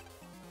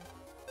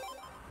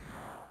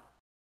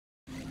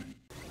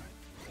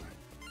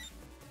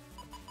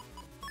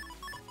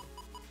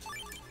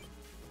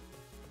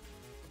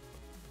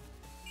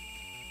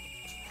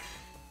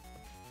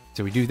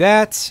 So we do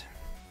that.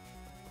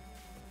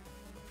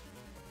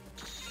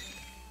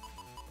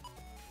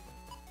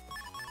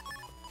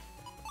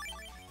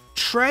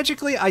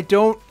 Tragically, I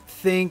don't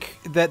think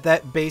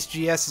that base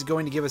GS is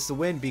going to give us the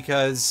win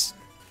because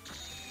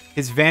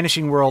his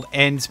Vanishing World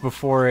ends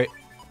before it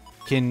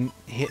can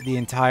hit the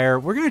entire...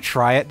 We're going to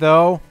try it,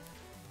 though.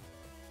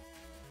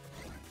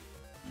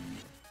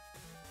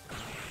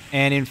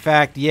 And in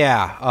fact,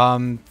 yeah,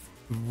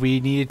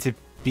 we needed to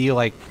be,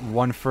 like,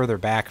 one further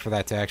back for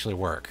that to actually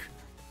work.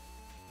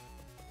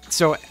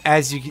 So,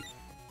 as you...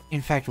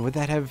 In fact, would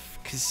that have...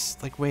 Because,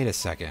 like, wait a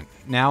second.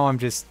 Now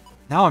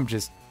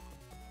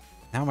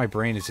my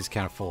brain is just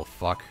kind of full of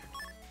fuck.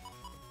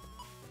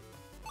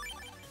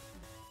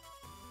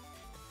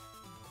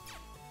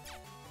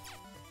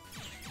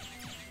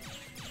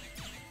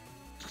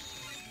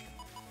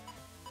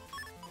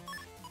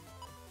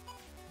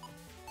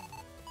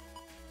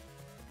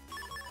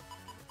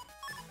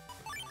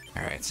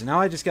 Alright, so now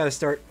I just gotta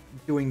start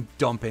doing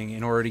dumping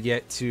in order to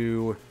get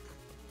to...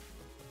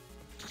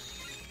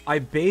 I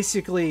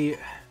basically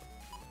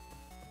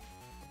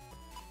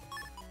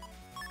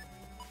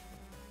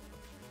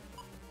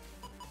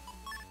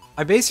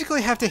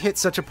have to hit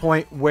such a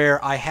point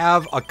where I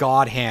have a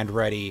God Hand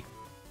ready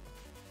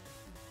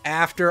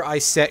after I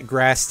set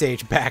Grass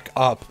Stage back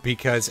up,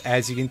 because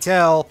as you can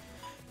tell,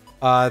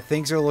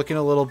 things are looking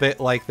a little bit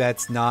like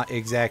that's not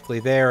exactly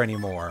there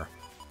anymore.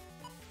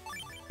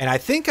 And I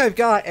think I've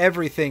got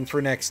everything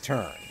for next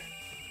turn.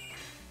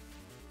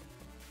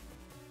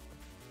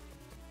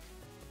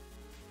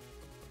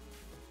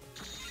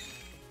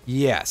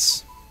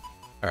 Yes.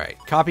 Alright,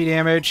 copy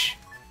damage,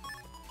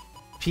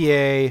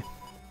 PA,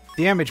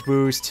 damage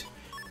boost.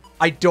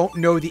 I don't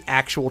know the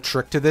actual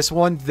trick to this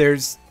one.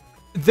 There's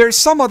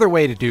some other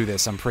way to do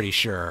this, I'm pretty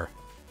sure.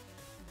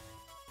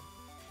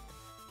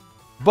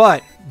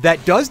 But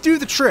that does do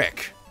the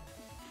trick.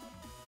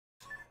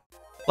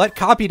 Let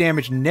copy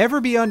damage never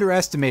be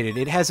underestimated.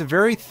 It has a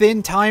very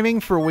thin timing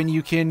for when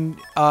you can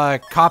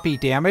copy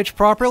damage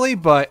properly,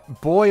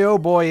 but boy oh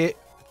boy, it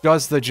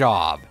does the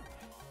job.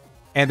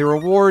 And the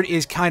reward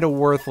is kind of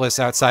worthless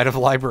outside of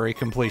library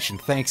completion.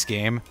 Thanks,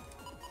 game.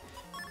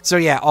 So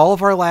yeah, all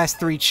of our last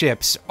 3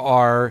 chips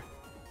are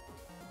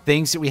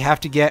things that we have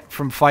to get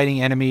from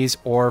fighting enemies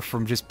or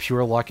from just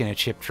pure luck in a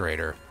chip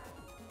trader.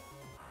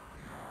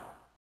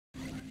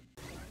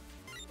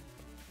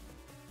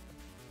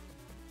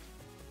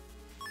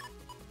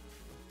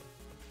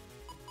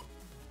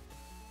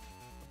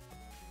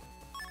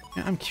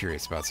 I'm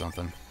curious about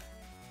something.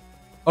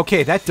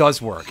 Okay, that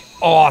does work.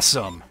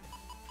 Awesome!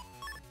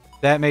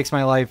 That makes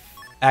my life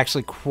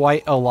actually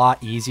quite a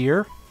lot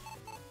easier.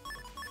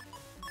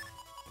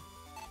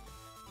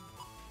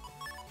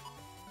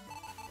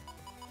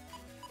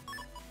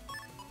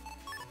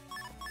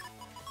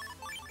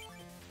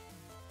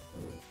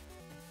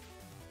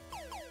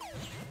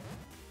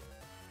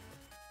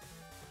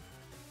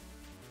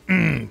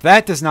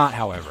 That does not,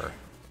 however.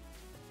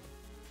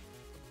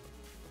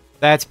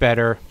 That's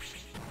better.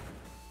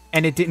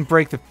 And it didn't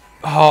break the...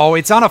 Oh,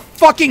 it's on a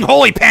fucking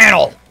holy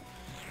panel!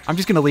 I'm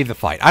just gonna leave the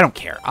fight. I don't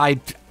care. I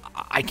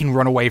can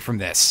run away from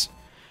this.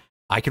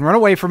 I can run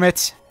away from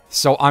it,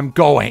 so I'm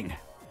going.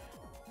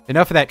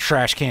 Enough of that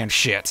trash can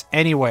shit.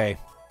 Anyway,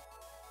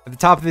 at the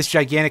top of this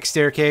gigantic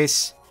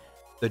staircase,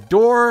 the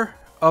Door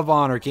of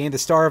Honor. Gain the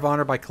Star of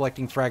Honor by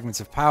collecting fragments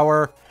of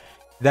power.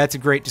 That's a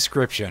great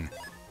description.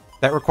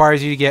 That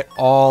requires you to get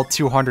all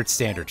 200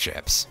 standard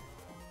chips.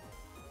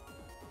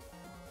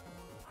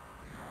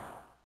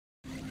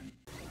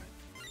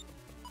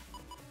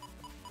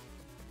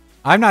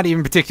 I'm not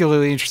even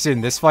particularly interested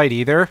in this fight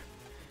either.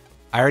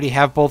 I already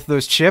have both of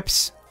those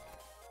chips.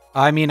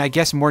 I mean, I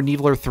guess more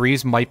Needler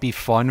 3s might be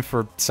fun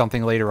for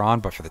something later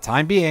on, but for the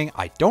time being,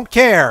 I don't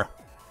care!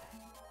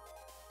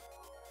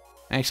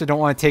 I actually don't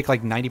want to take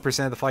like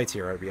 90% of the fights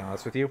here, I'll be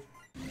honest with you.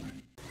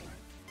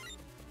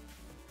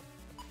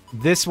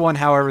 This one,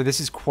 however,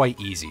 this is quite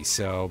easy,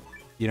 so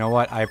you know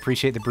what? I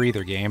appreciate the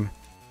breather, game.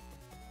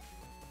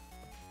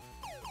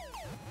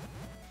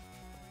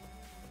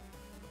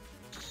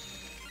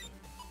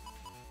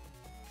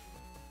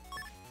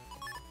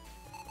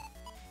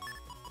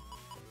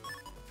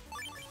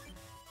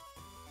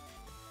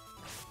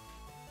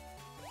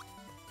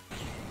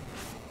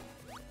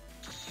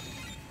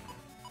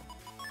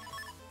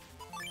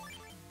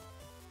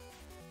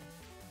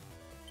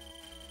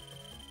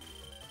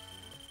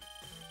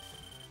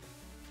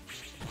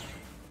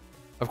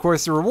 Of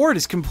course, the reward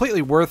is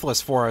completely worthless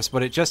for us,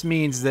 but it just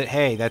means that,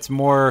 hey, that's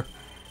more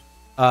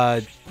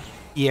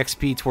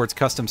EXP towards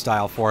custom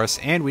style for us,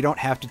 and we don't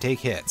have to take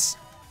hits.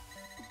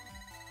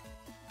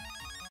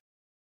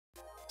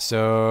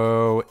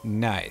 So,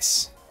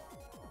 nice.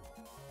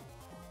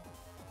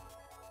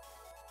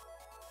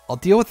 I'll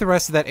deal with the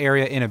rest of that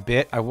area in a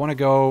bit. I want to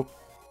go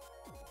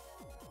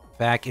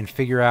back and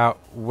figure out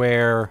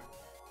where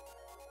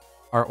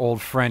our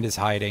old friend is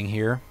hiding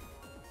here.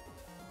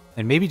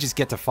 And maybe just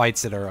get to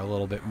fights that are a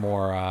little bit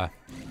more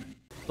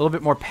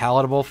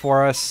palatable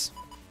for us.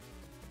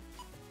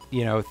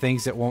 You know,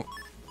 things that won't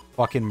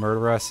fucking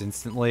murder us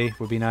instantly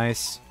would be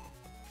nice.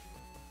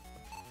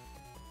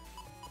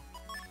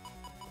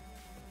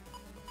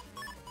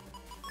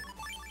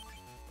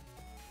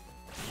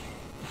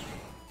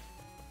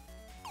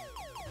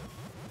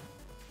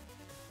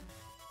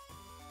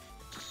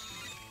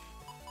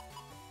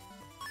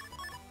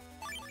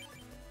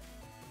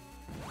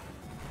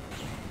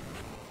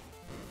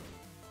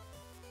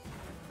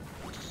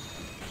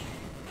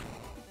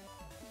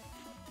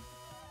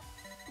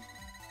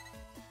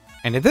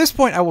 And at this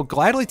point, I will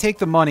gladly take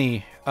the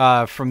money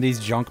from these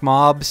junk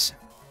mobs.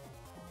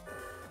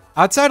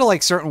 Outside of,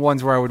 like, certain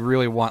ones where I would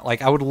really want...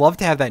 Like, I would love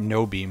to have that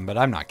no beam, but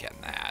I'm not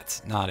getting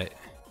that. Not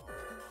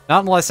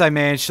unless I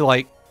manage to,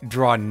 like,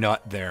 draw a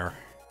nut there.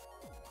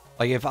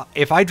 Like,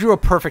 if I drew a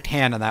perfect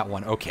hand on that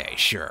one, okay,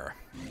 sure.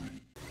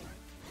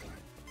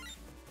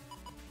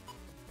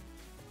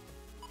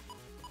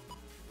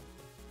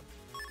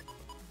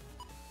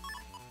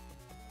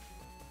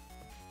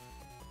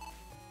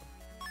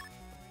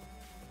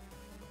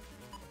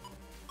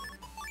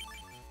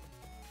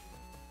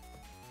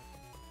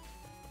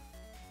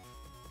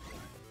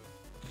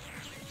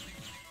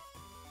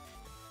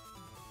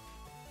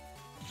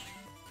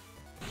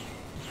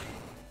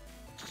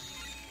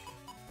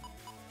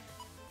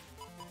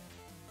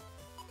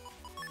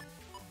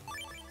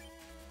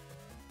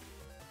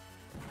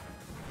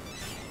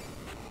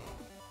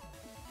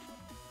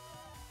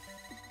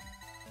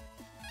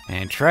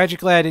 And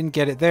tragically, I didn't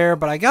get it there,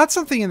 but I got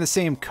something in the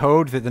same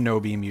code that the No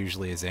Beam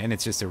usually is in.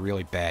 It's just a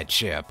really bad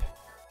chip.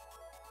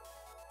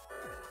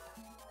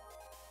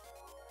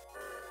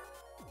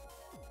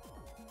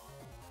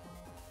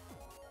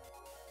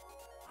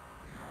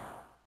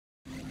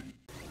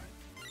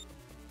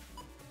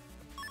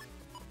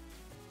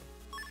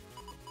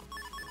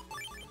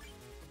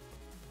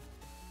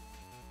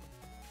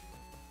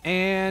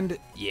 And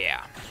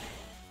yeah.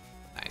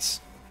 Nice.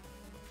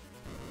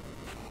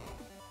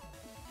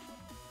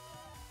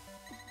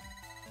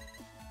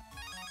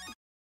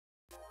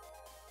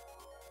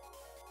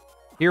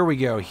 Here we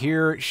go.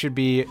 Here should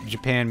be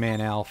Japan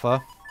Man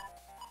Alpha.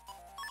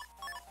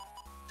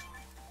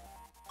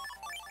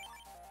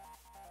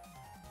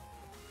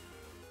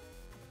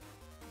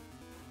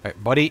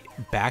 Alright, buddy,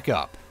 back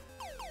up.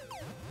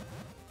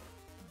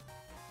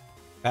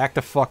 Back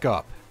the fuck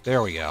up.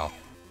 There we go.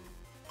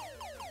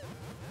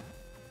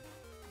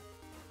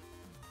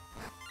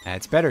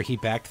 It's better, he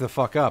backed the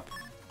fuck up.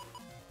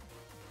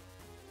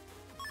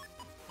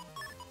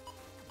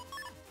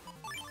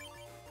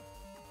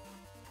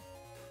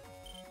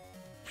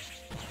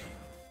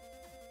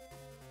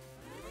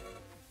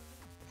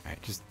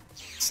 Alright, just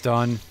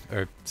stun,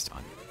 or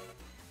stun.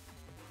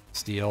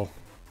 Steal.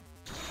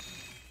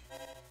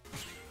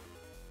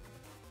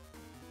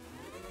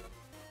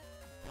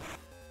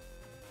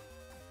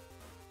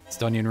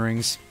 Onion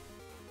rings.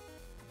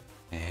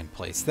 And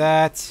place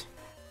that.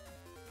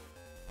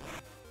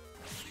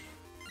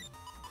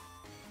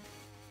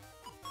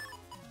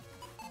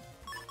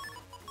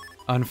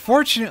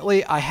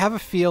 Unfortunately, I have a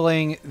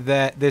feeling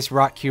that this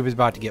rock cube is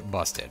about to get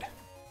busted.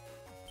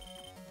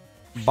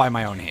 By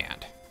my own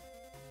hand.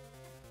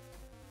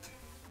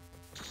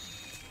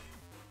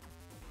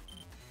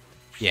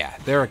 Yeah,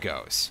 there it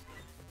goes.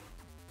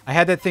 I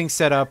had that thing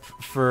set up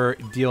for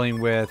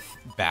dealing with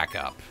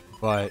backup,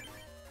 but...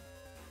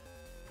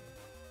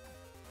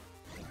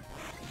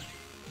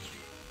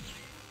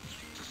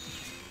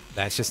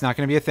 that's just not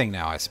going to be a thing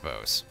now, I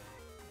suppose.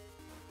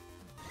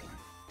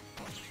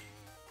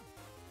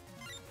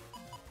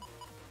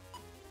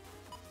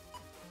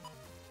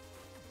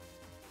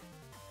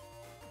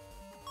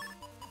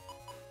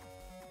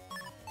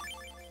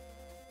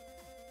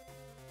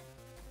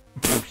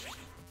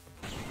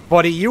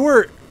 Buddy, you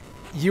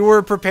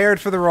were prepared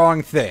for the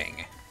wrong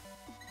thing.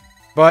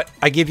 But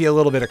I give you a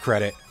little bit of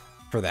credit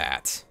for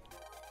that.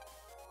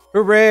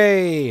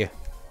 Hooray!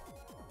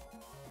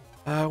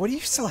 What do you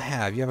still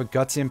have? You have a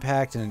Guts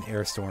Impact and an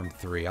Airstorm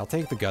 3. I'll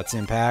take the Guts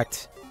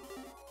Impact.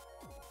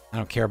 I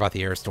don't care about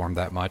the Airstorm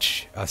that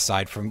much,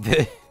 aside from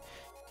the...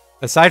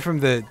 aside from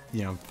the,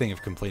 you know, thing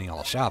of completing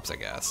all shops, I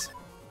guess.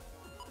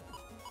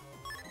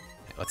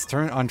 Okay, let's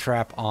turn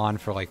Untrap on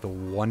for, like, the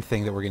one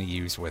thing that we're going to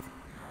use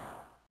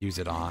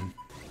it on.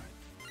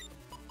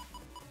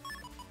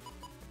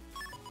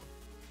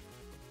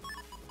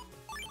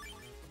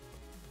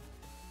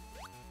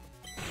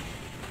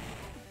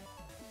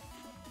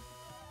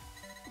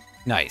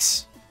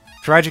 Nice.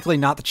 Tragically,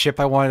 not the chip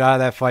I wanted out of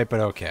that fight, but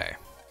okay.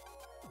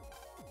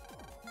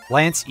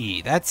 Lance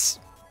E. That's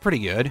pretty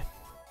good.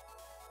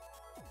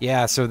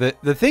 Yeah, so the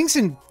things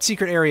in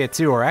Secret Area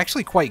 2 are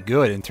actually quite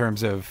good in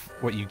terms of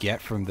what you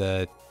get from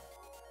the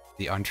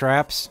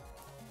untraps.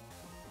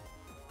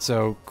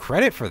 So,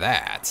 credit for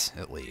that,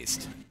 at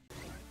least.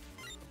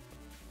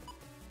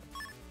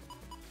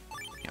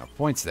 You know,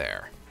 points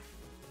there.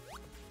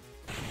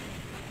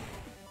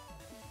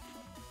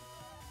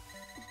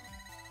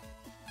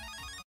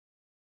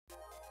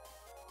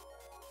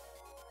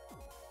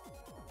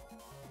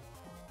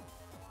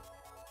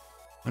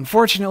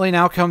 Unfortunately,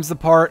 now comes the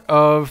part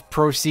of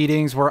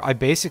proceedings where I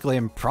basically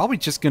am probably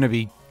just going to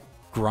be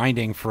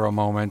grinding for a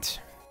moment.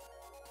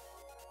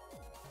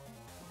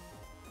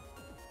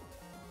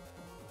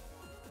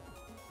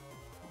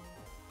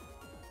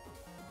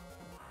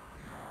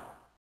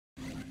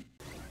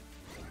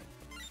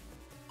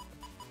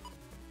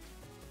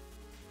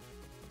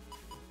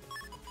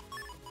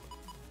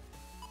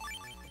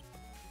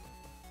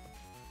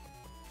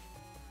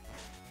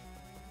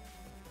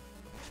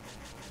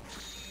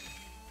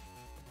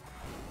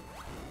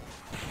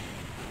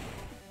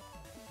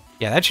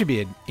 Yeah, that should be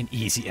an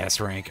easy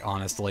S rank,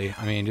 honestly.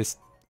 I mean, just...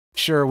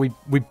 sure, we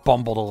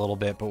bumbled a little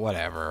bit, but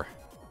whatever.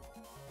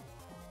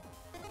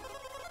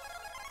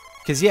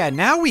 Because, yeah,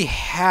 now we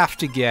have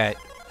to get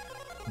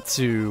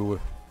to...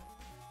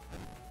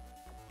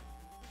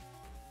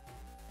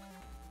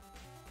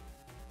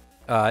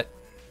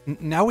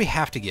 now we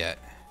have to get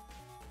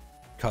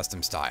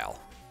custom style.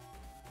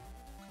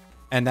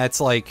 And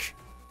that's, like,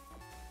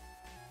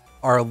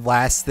 our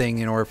last thing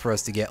in order for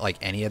us to get, like,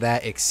 any of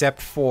that,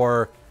 except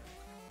for...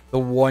 the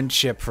one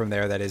chip from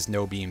there that is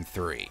No Beam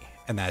 3.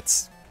 And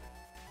that's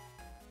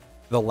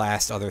the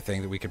last other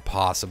thing that we could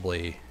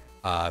possibly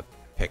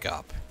pick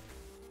up.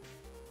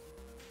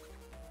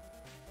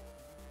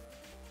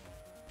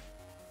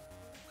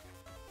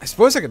 I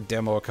suppose I could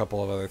demo a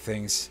couple of other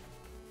things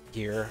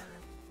here,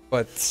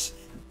 but...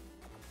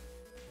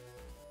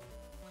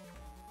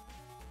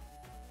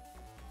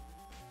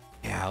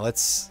 yeah,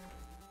 let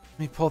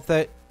me pull up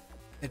that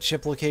at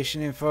ship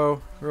location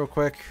info real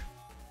quick.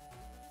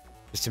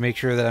 Just to make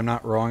sure that I'm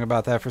not wrong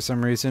about that for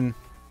some reason.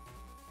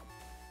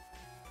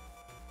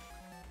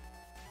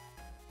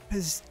 What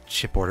is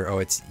ship order? Oh,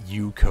 it's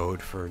U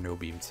code for No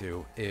Beam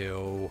 2.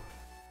 Ew.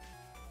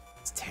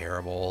 It's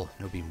terrible.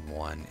 No Beam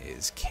 1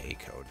 is K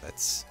code.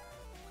 That's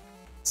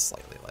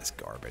slightly less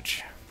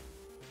garbage.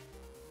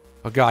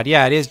 Oh god,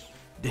 yeah, it is.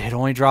 It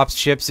only drops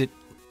ships at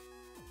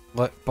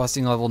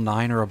busting level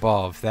 9 or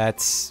above.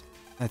 That's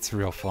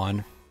real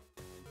fun.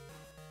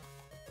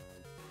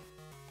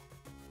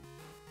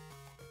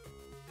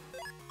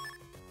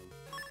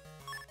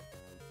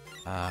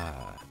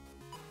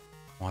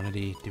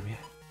 Quantity, do we...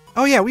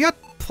 Oh yeah, we got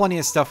plenty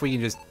of stuff we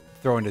can just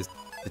throw into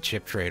the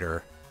chip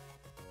trader.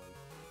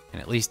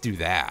 And at least do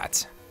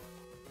that.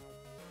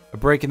 A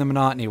break in the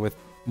monotony with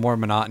more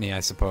monotony, I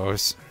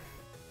suppose.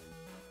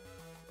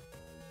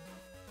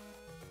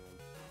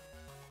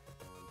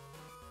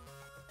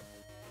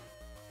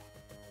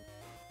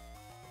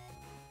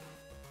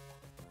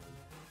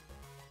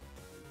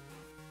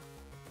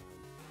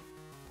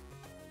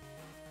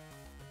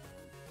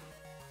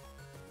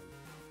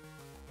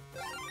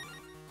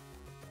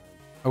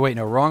 Oh wait,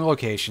 no, wrong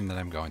location that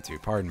I'm going to.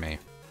 Pardon me.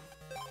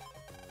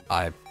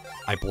 I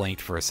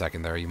blinked for a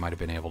second there. You might have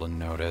been able to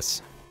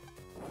notice.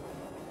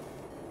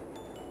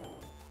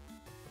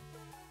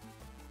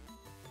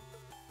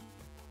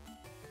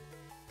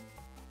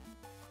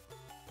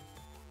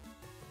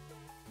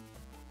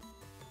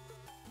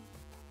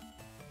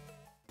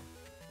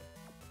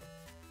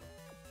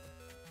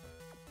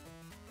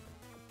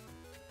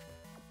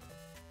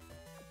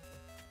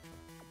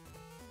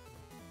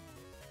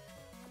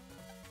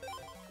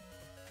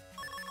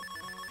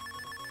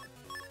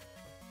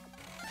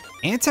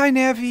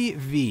 Anti-Navi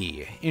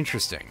V.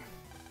 Interesting.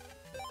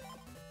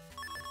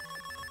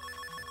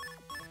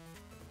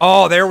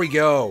 Oh, there we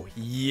go.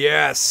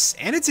 Yes.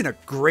 And it's in a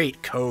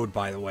great code,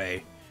 by the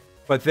way.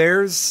 But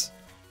there's...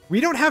 We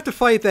don't have to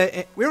fight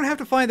that... We don't have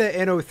to find that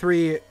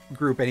NO3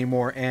 group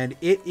anymore. And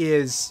it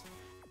is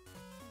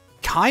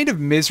kind of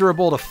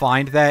miserable to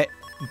find that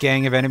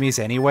gang of enemies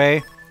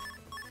anyway.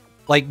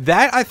 Like,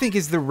 that, I think,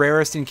 is the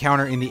rarest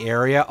encounter in the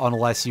area,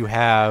 unless you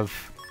have...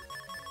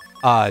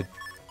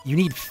 You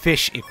need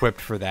fish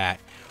equipped for that.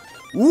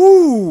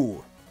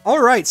 Ooh!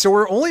 Alright, so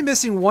we're only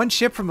missing one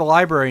ship from the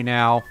library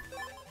now.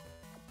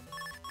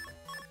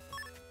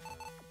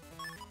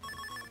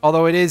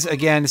 Although it is,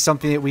 again,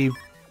 something that we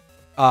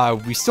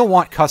still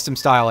want custom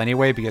style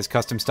anyway, because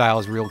custom style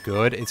is real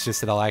good. It's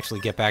just that I'll actually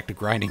get back to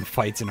grinding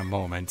fights in a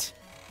moment.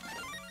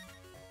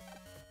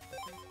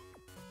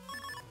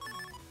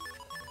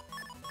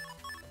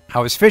 I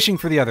was fishing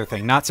for the other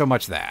thing, not so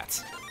much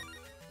that.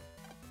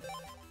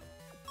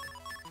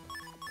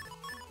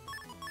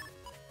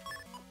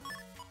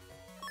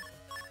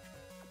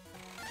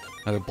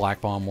 Another Black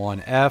Bomb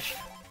 1F.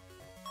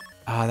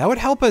 That would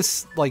help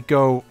us, like,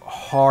 go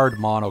hard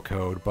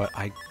monocode, but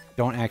I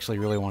don't actually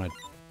really want to...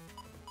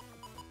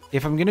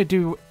 If I'm going to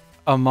do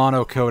a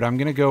monocode, I'm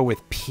going to go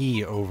with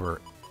P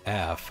over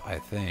F, I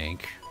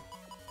think.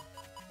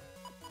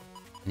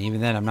 And even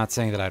then, I'm not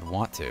saying that I'd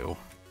want to.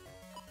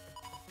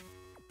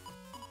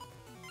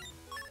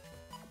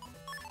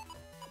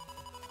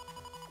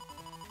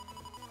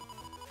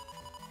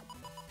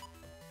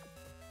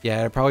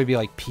 Yeah, it'd probably be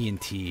like P and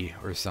T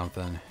or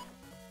something.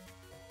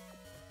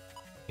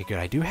 Okay, good.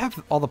 I do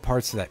have all the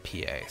parts of that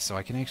PA, so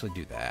I can actually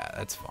do that.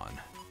 That's fun.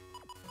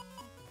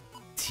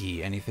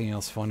 T. Anything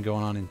else fun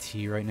going on in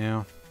T right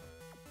now?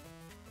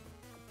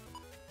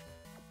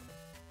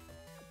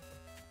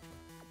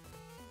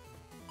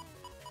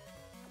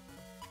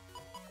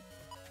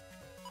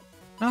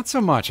 Not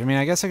so much. I mean,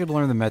 I guess I could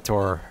learn the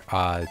Meteor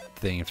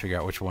thing and figure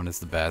out which one is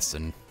the best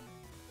and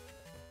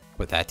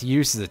put that to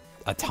use as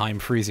a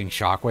time-freezing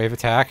shockwave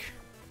attack.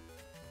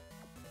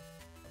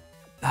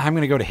 I'm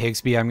going to go to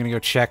Higsby. I'm going to go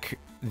check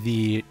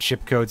the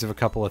chip codes of a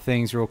couple of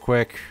things real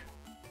quick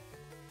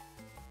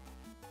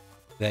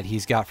that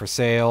he's got for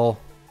sale.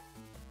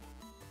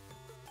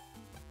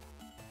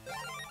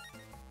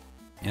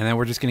 And then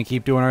we're just going to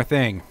keep doing our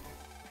thing.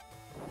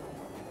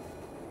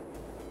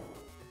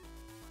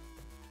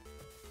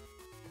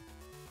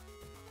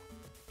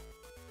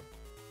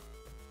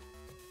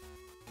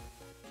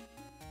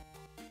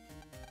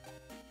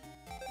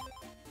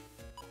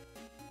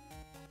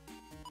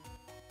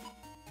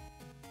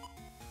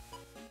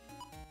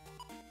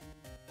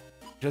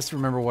 Just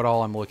remember what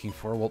all I'm looking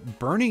for. Well,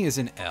 burning is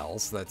an L,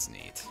 so that's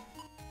neat.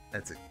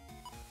 That's it.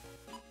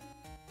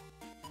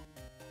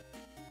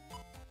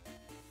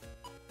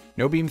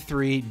 No Beam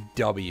 3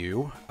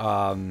 W.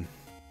 I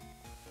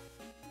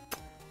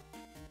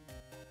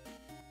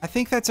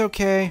think that's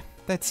okay.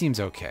 That seems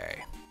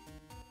okay.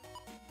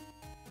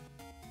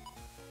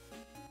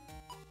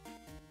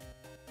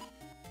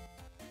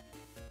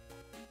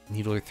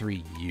 Needler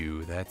 3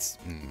 U. That's...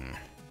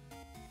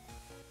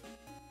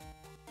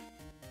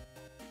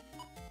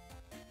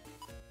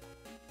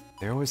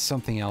 There was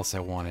something else I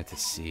wanted to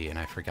see, and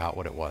I forgot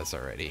what it was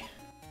already.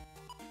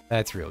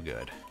 That's real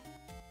good.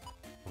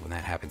 When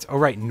that happens. Oh,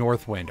 right,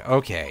 Northwind.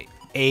 Okay.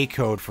 A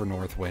code for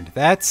Northwind.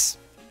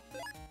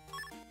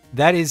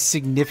 That is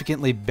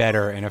significantly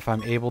better, and if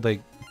I'm able to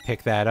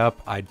pick that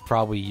up, I'd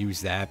probably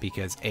use that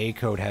because A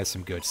code has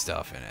some good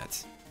stuff in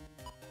it.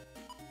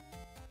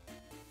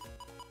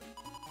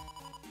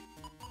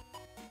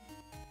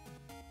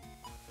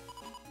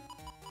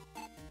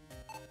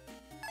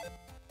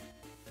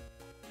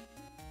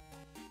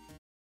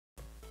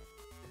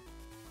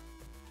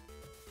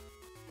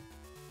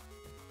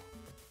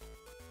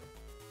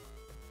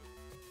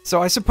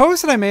 So I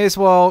suppose that I may as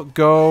well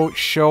go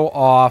show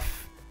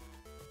off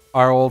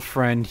our old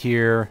friend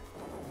here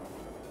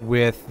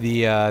with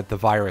the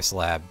virus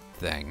lab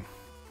thing.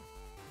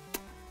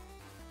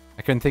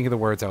 I couldn't think of the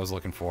words I was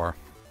looking for.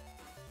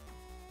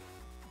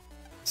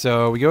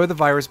 So we go to the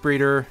virus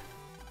breeder.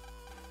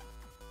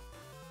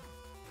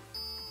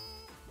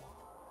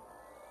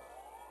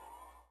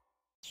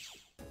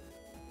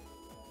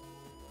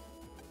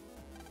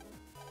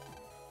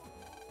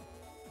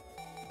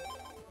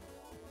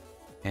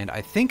 And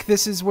I think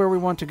this is where we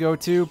want to go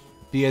to,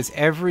 because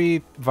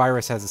every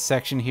virus has a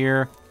section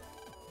here.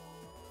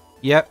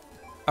 Yep.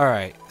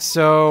 Alright,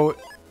 so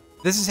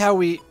this is how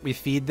we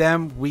feed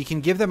them. We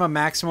can give them a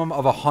maximum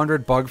of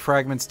 100 bug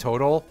fragments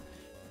total,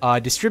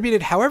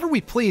 distributed however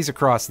we please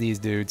across these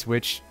dudes,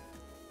 which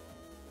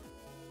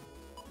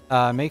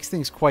makes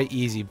things quite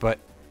easy, but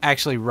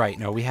actually, right,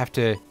 no, we have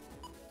to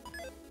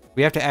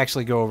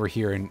actually go over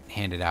here and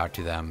hand it out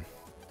to them.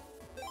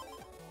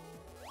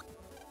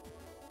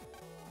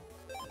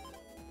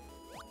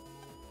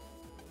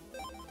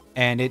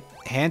 And it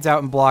hands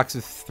out in blocks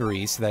of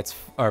 3, so that's...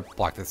 Or,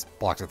 blocks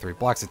of 3.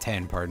 Blocks of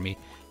 10, pardon me.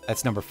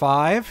 That's number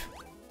 5.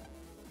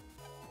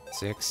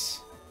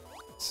 6.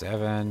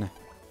 7.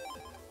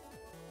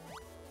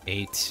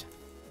 8.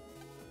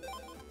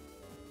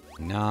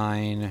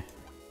 9.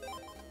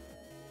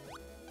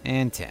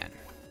 And 10.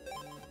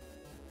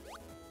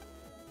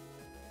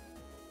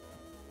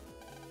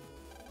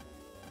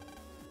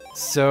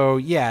 So,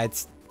 yeah,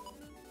 it's...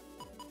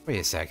 Wait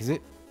a sec, is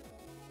it...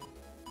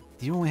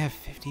 Do you only have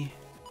 50?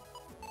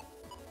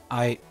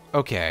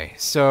 Okay,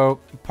 so,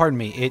 pardon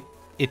me,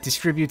 it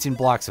distributes in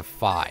blocks of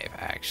 5,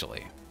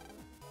 actually.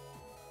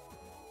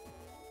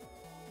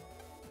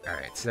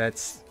 Alright, so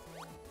that's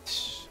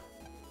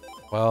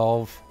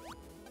 12,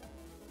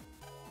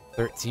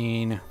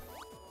 13,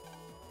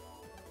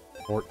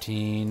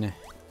 14,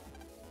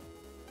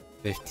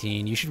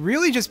 15. You should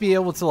really just be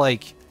able to,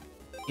 like,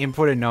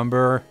 input a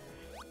number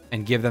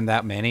and give them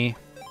that many.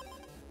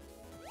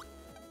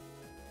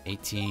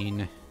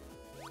 18,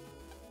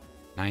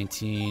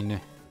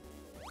 19...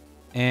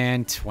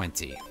 and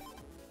 20.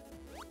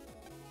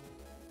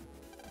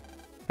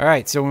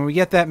 Alright, so when we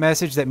get that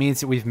message, that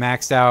means that we've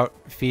maxed out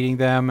feeding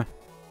them.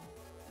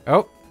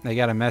 Oh, they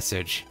got a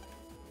message.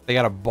 They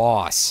got a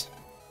boss.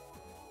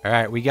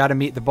 Alright, we gotta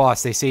meet the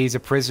boss. They say he's a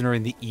prisoner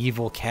in the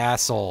evil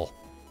castle.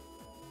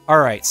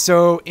 Alright,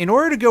 so in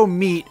order to go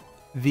meet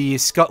the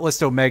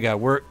Scutless Omega,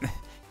 we're...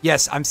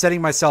 Yes, I'm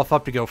setting myself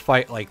up to go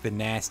fight, like, the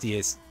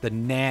nastiest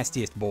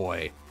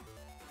boy.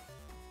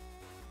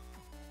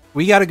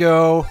 We gotta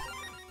go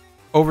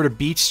over to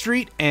Beach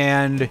Street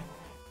and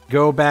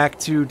go back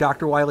to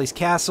Dr. Wily's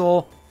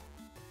castle.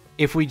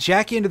 If we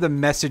jack into the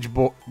message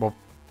board... Well,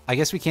 I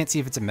guess we can't see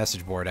if it's a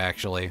message board,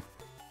 actually.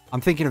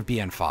 I'm thinking of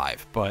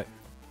BN5, but...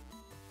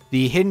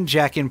 The hidden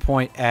jack-in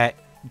point at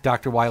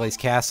Dr. Wily's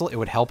castle, it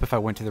would help if I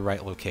went to the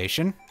right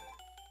location.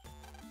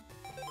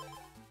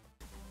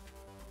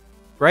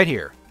 Right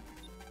here.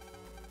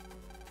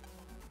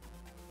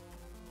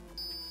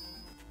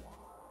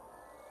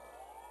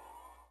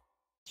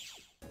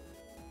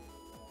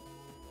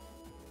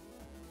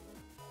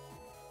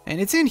 And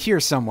it's in here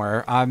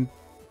somewhere. I'm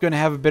going to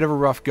have a bit of a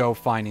rough go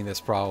finding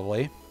this,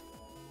 probably.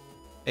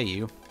 Hey,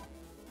 you.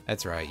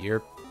 That's right.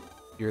 You're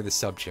the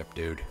sub-chip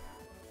dude.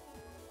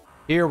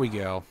 Here we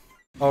go.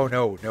 Oh,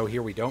 no. No,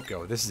 here we don't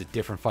go. This is a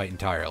different fight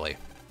entirely.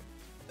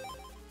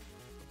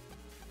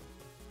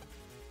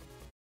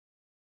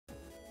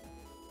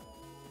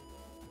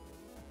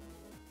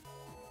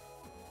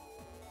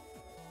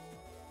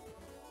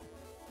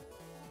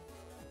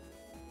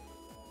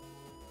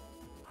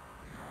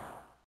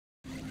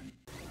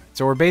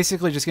 So we're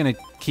basically just going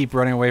to keep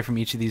running away from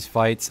each of these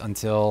fights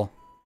until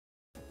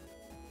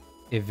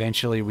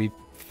eventually we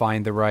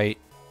find the right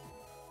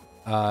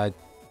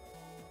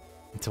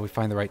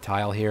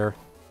tile here.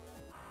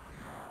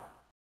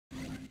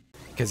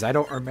 Because I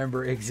don't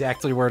remember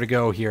exactly where to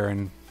go here,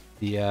 and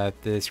the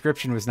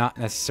description was not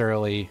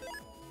necessarily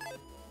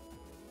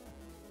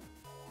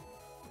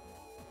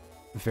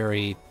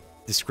very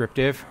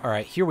descriptive.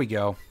 Alright, here we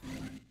go.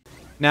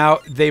 Now,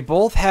 they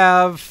both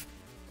have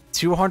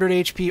 200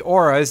 HP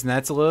auras, and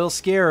that's a little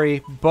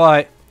scary,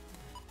 but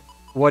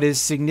what is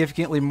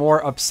significantly more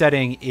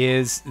upsetting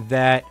is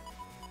that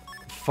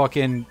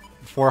fucking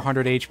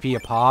 400 HP a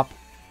pop,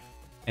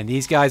 and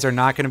these guys are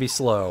not going to be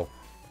slow,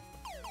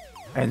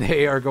 and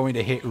they are going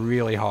to hit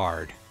really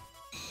hard.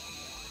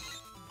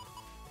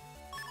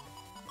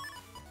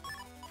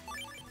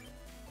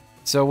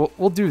 So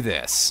we'll do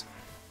this.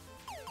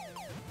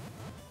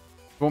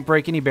 Won't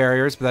break any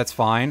barriers, but that's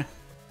fine.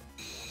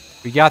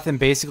 We got them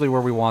basically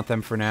where we want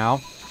them for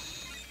now,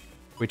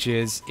 which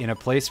is in a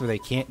place where they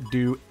can't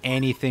do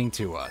anything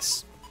to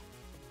us.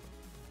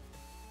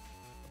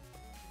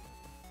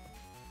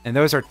 And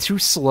those are too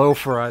slow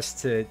for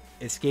us to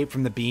escape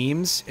from the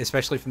beams,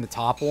 especially from the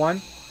top one.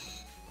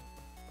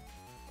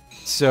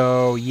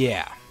 So,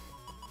 yeah.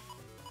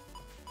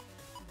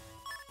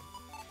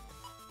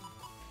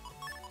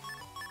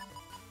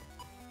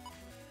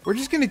 We're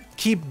just going to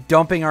keep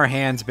dumping our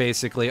hands,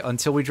 basically,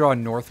 until we draw a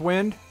North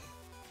Wind.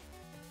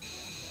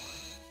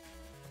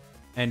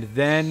 And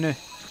then...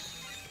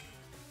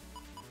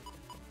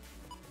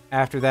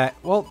 after that...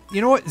 well, you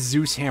know what?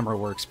 Zeus Hammer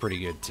works pretty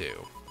good,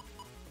 too.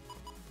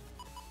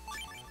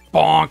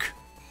 Bonk!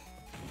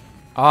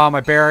 Oh,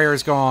 my barrier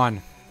is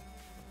gone.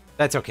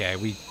 That's okay.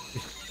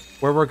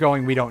 Where we're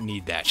going, we don't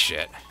need that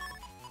shit.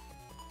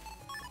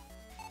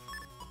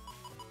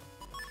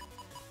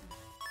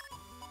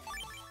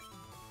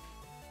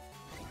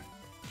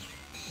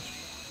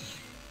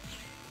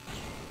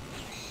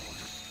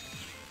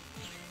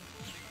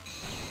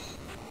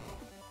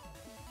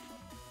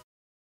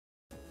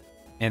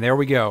 And there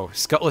we go.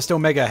 Skutless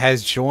Omega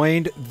has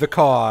joined the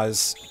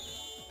cause.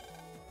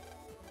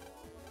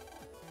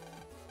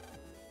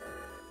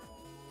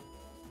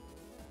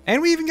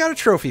 And we even got a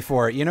trophy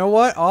for it. You know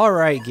what?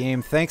 Alright,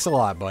 game. Thanks a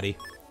lot, buddy.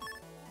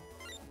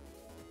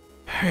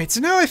 Alright, so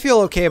now I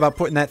feel okay about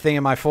putting that thing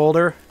in my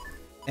folder.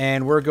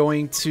 And we're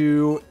going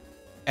to,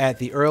 at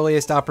the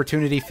earliest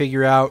opportunity,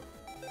 figure out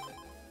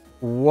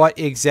what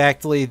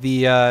exactly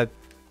the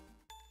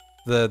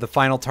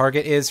final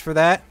target is for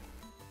that.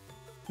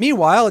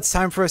 Meanwhile, it's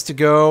time for us to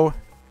go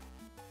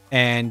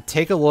and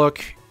take a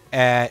look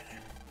at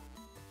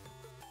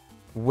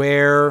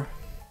where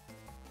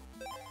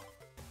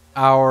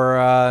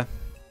our...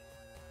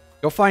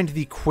 go find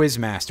the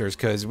Quizmasters,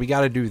 because we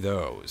got to do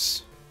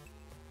those.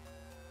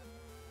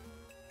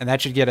 And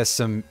that should get us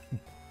some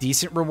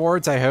decent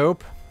rewards, I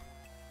hope.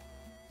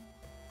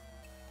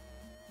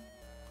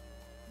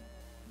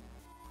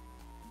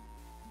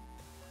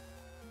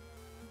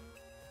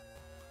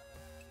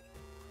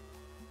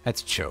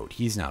 That's Chode.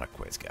 He's not a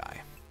quiz guy.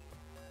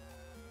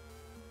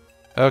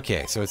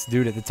 Okay, so it's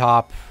dude at the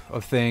top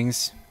of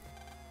things.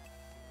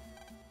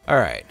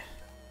 Alright.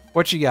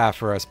 What you got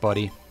for us,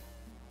 buddy?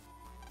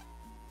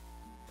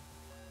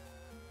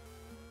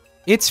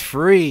 It's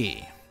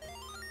free.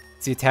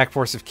 It's the attack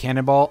force of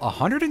Cannonball,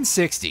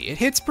 160. It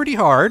hits pretty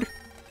hard.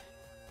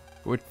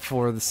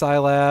 For the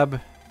Scilab,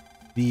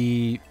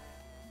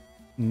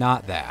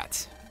 not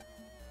that.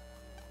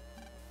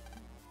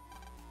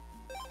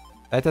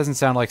 That doesn't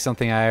sound like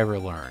something I ever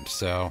learned,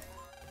 so...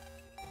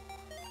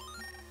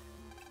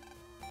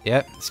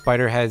 yep,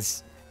 Spider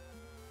has...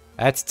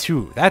 that's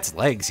 2. That's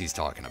legs he's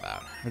talking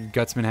about. What did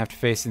Gutsman have to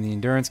face in the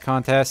endurance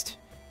contest?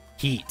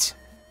 Heat.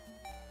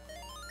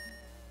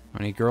 How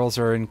many girls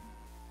are in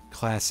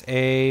Class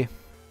A?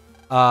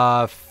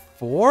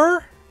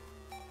 4?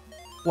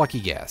 Lucky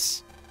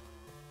guess.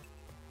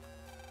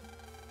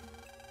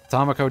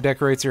 Tomoko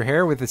decorates her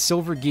hair with a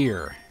silver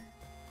gear.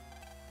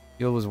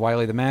 Gil was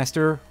Wily the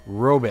Master.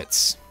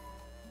 Robots.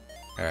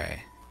 Alright.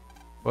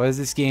 What is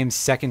this game's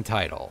second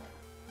title?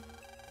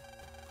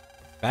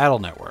 Battle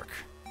Network.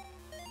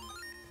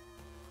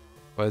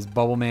 What is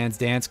Bubble Man's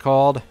dance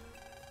called?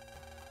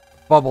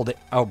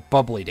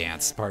 Bubbly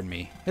Dance, pardon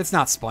me. It's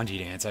not Spongy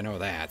Dance, I know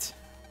that.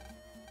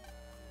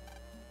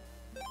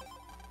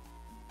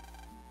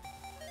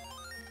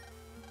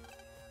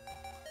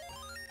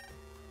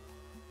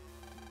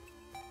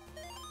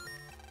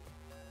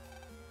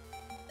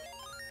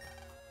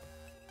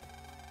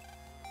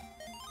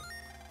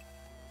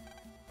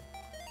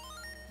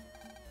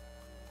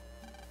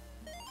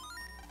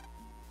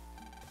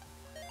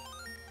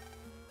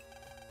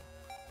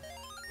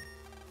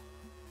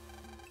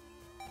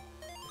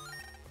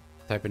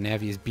 Type of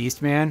Navi is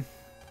Beastman.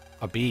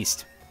 A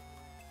beast.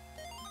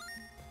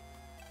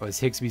 What was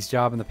Higsby's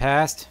job in the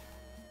past?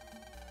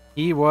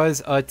 He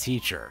was a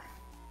teacher.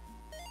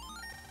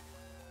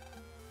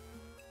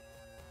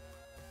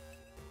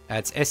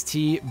 That's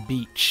ST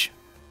Beach.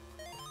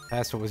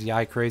 Past, what was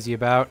Yai crazy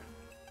about?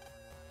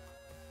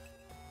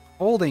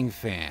 Holding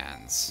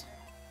fans.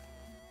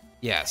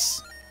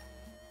 Yes.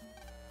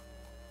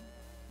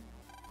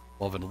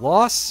 Love and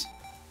loss.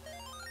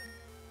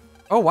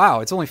 Oh wow,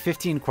 it's only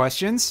 15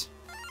 questions?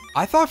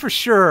 I thought for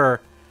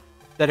sure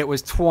that it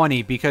was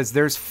 20 because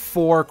there's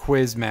 4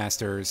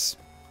 Quizmasters.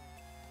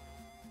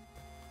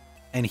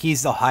 And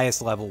he's the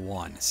highest level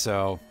one,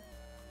 so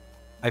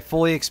I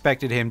fully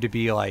expected him to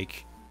be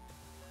like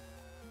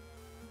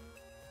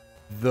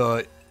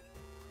the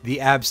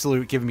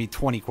absolute giving me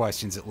 20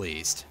 questions at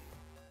least.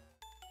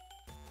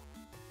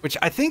 Which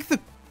I think the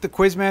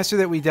Quizmaster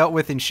that we dealt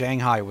with in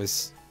Shanghai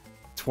was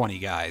 20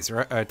 guys,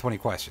 or 20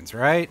 questions,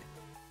 right?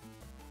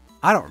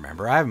 I don't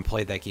remember. I haven't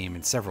played that game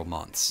in several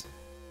months.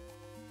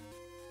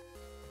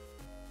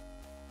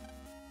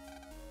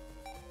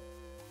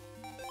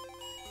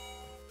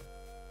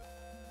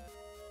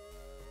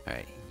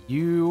 Alright,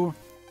 you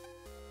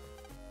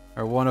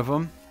are one of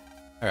them.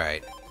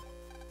 Alright.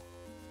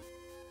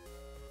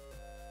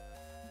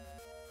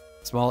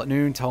 Small at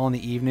noon, tall in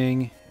the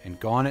evening, and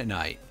gone at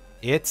night.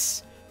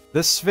 It's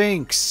the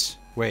Sphinx.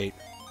 Wait.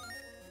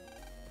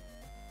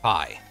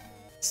 Pie.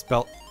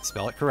 Spell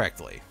it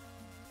correctly.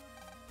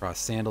 Cross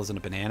sandals and a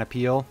banana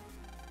peel.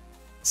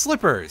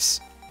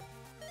 Slippers.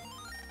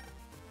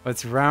 But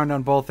it's round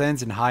on both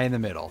ends and high in the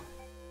middle.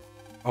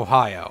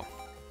 Ohio.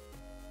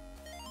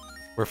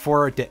 Where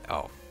 4 are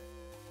oh.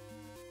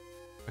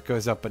 It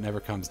goes up but never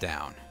comes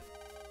down.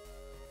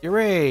 Your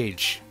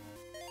age.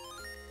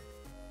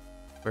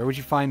 Where would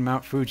you find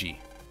Mount Fuji?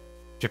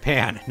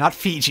 Japan, not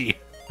Fiji.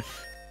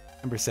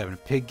 Number 7. A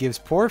pig gives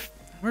pork,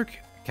 a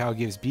cow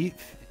gives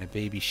beef, and a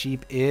baby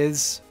sheep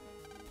is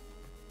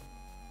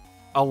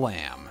a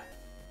lamb.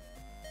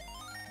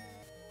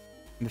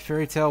 And the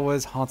fairy tale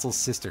was Hansel's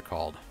sister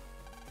called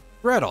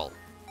Gretel.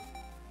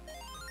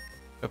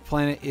 What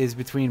planet is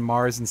between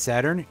Mars and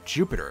Saturn?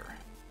 Jupiter.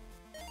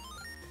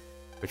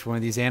 Which one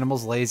of these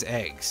animals lays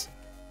eggs?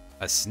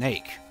 A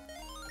snake.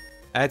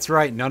 That's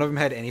right, none of them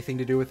had anything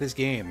to do with this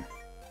game.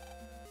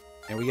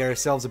 And we got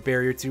ourselves a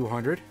Barrier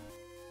 200.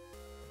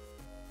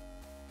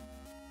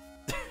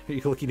 Are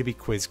you looking to be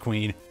quiz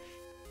queen?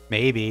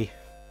 Maybe.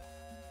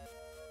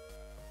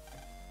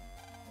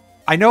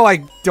 I know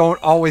I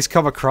don't always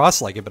come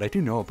across like it, but I do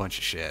know a bunch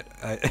of shit.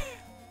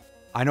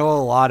 I know a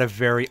lot of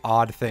very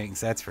odd things,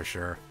 that's for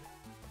sure.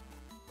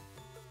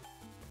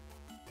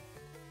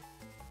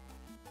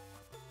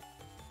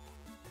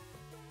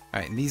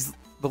 Alright, and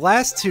the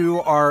last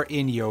two are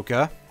in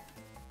Yoka.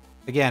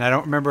 Again, I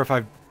don't remember if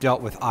I've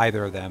dealt with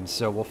either of them,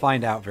 so we'll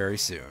find out very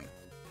soon.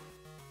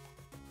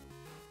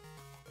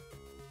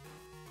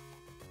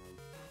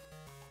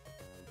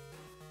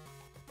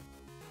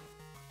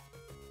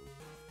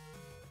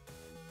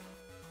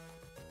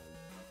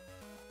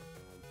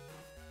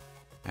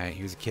 Alright,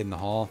 here's a kid in the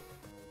hall.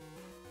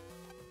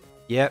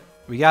 Yep,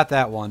 we got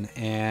that one.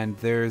 And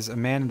there's a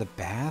man in the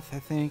bath, I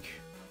think.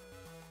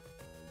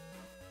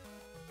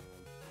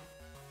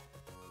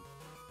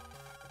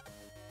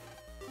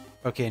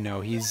 Okay,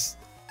 no, he's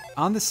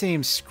on the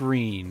same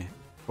screen,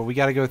 but we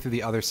gotta go through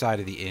the other side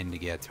of the inn to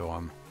get to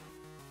him.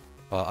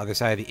 Well, other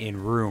side of the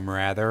inn room,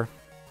 rather.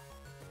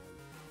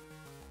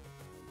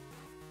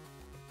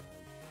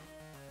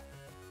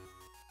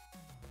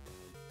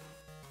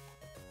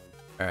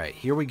 Alright,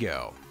 here we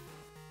go.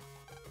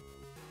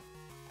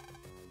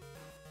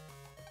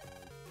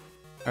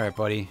 Alright,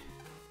 buddy.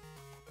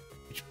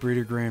 Which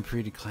Breeder Grand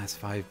Prix did Class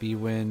 5B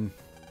win?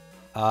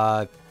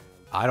 I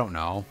don't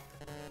know.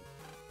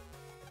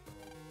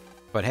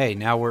 But hey,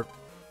 now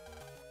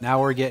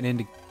we're getting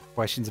into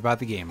questions about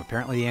the game.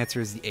 Apparently the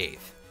answer is the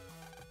 8th.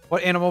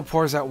 What animal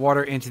pours out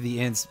water into the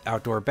inn's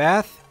outdoor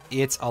bath?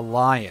 It's a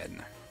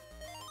lion.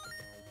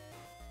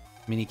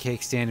 Mini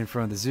cake stand in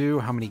front of the zoo.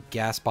 How many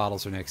gas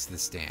bottles are next to the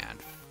stand?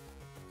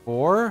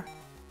 4?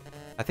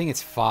 I think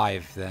it's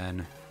 5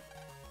 then.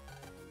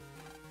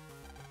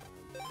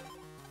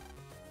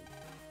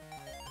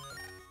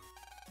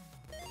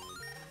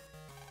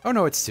 Oh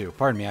no, it's 2.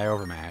 Pardon me, I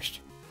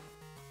overmashed.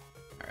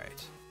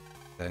 Alright.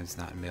 That's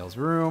not in Mail's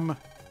room.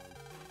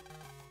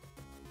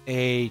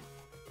 Oh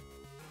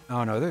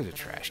no, there's a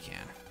trash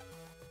can.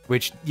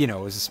 Which, you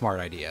know, is a smart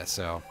idea,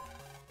 so...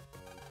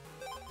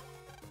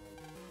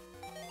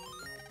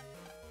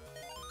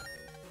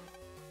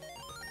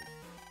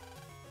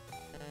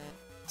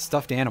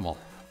 Stuffed animal.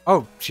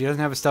 Oh, she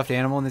doesn't have a stuffed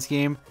animal in this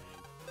game?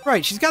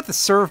 Right, she's got the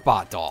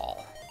Servbot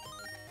doll.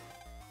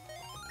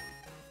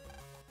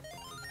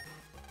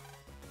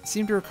 I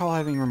seem to recall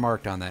having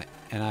remarked on that,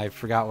 and I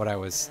forgot what I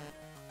was...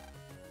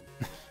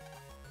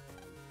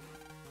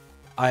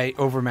 I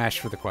overmashed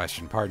for the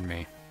question, pardon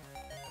me.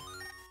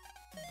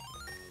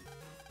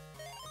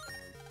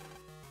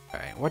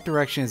 Alright, what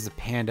direction is the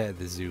panda at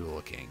the zoo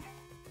looking?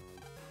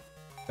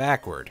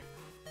 Backward.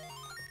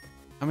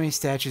 How many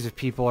statues of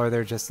people are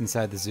there just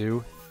inside the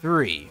zoo?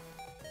 3.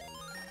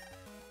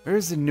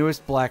 Where's the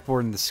newest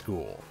blackboard in the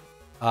school?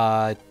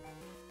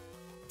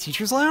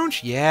 Teacher's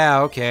lounge?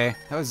 Yeah, okay.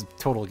 That was a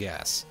total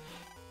guess.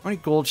 How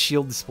many gold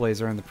shield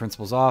displays are in the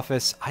principal's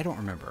office? I don't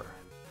remember.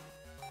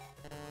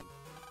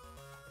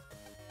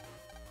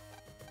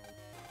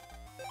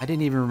 I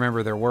didn't even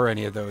remember there were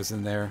any of those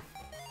in there.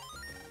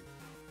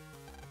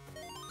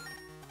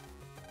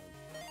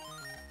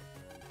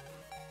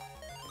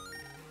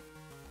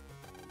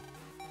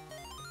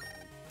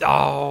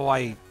 Oh,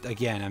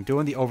 I'm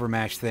doing the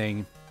overmatch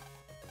thing.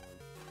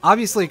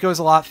 Obviously, it goes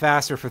a lot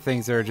faster for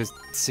things that are just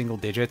single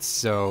digits,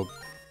 so...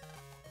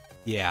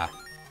 yeah.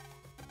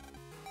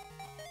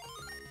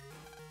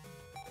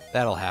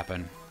 That'll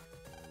happen.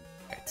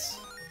 Right.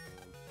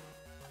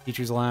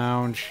 Teacher's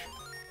lounge.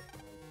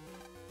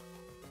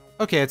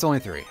 Okay, it's only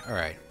 3.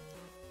 Alright. How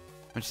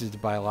much is it to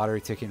buy a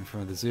lottery ticket in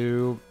front of the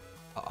zoo?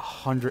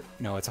 100...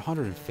 no, it's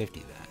 150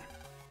 then.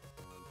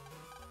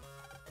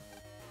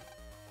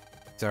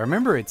 So I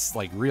remember it's,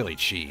 like, really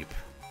cheap.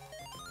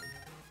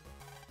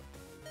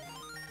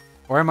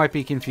 Or I might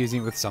be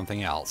confusing it with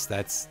something else.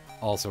 That's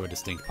also a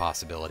distinct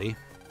possibility.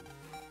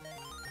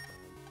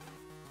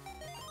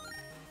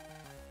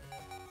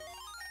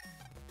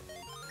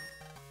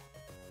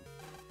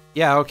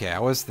 Yeah, okay, I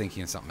was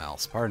thinking of something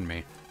else. Pardon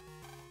me.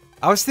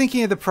 I was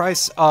thinking of the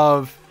price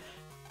of...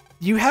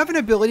 You have an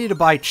ability to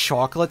buy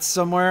chocolates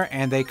somewhere,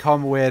 and they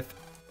come with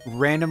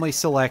randomly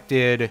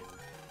selected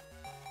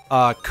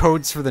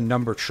codes for the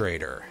number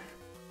trader.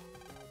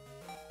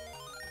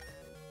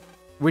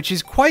 Which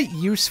is quite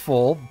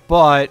useful,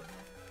 but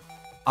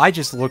I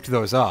just looked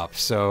those up,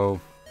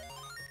 so...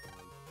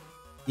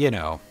 You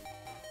know.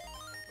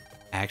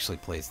 Actually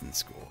plays in the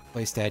school.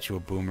 Clay statue, a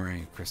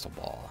boomerang, a crystal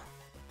ball.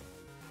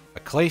 A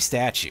clay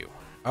statue.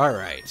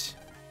 Alright.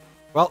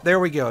 Well, there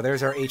we go.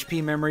 There's our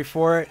HP memory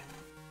for it.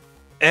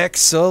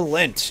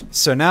 Excellent!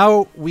 So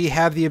now we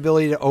have the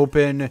ability to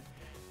open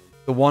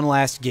the one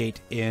last gate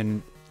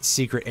in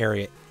Secret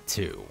Area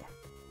 2.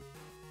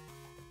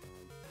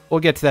 We'll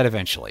get to that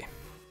eventually.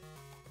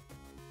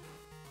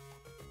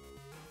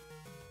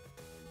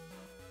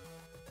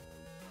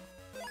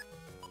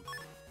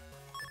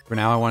 For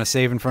now, I want to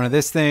save in front of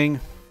this thing.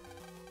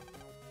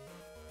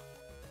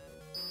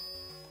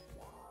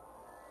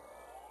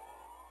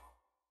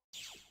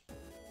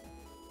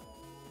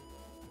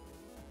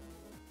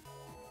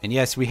 And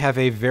yes, we have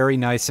a very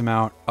nice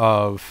amount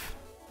of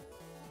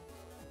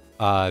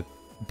bug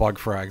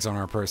frags on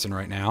our person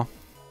right now.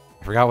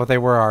 I forgot what they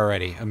were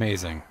already.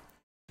 Amazing.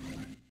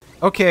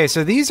 Okay,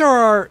 so these are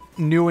our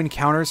new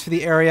encounters for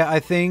the area, I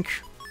think.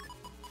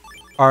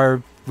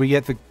 We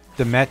get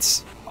the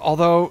Mets,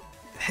 although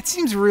that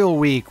seems real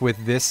weak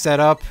with this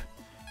setup.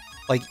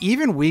 Like,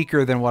 even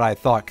weaker than what I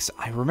thought, because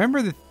I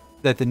remember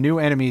that the new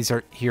enemies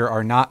here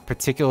are not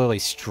particularly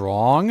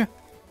strong.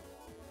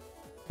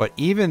 But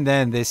even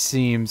then, this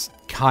seems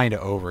kind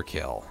of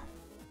overkill.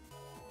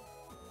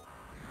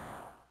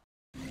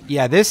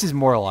 Yeah, this is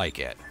more like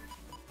it.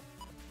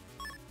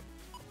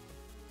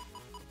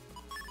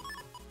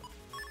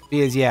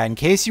 Because, yeah, in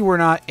case you were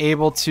not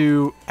able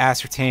to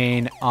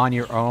ascertain on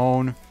your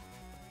own...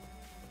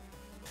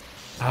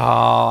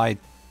 Oh,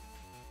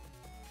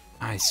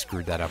 I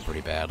screwed that up pretty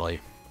badly.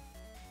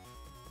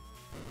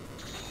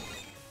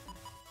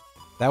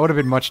 That would have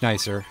been much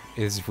nicer,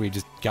 is if we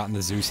just gotten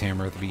the Zeus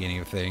hammer at the beginning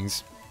of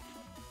things.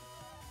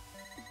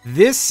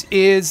 This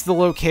is the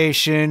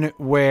location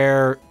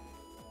where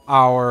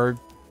our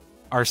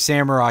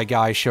samurai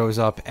guy shows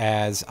up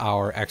as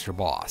our extra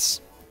boss.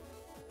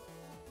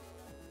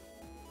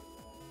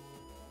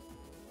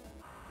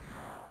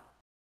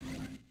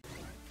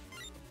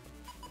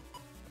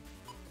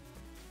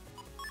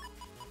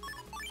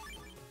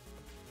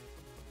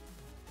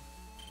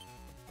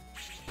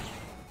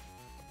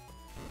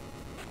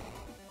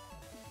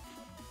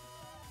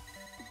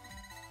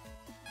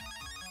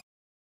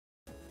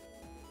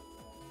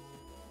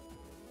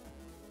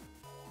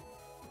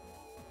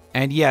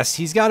 And yes,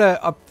 he's got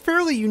a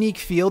fairly unique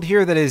field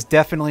here that is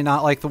definitely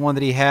not like the one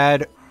that he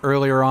had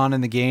earlier on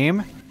in the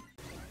game.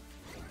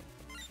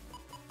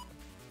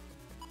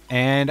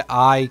 And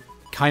I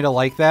kind of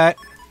like that.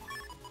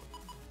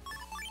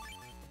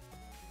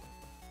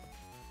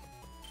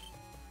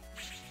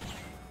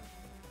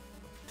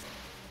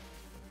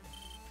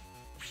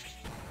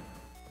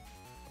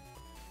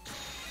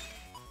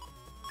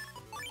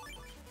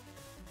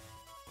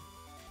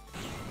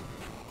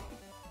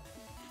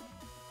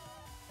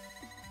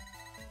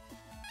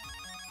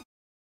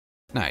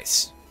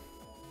 Nice.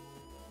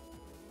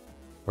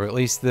 Or at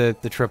least the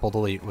triple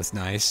delete was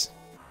nice.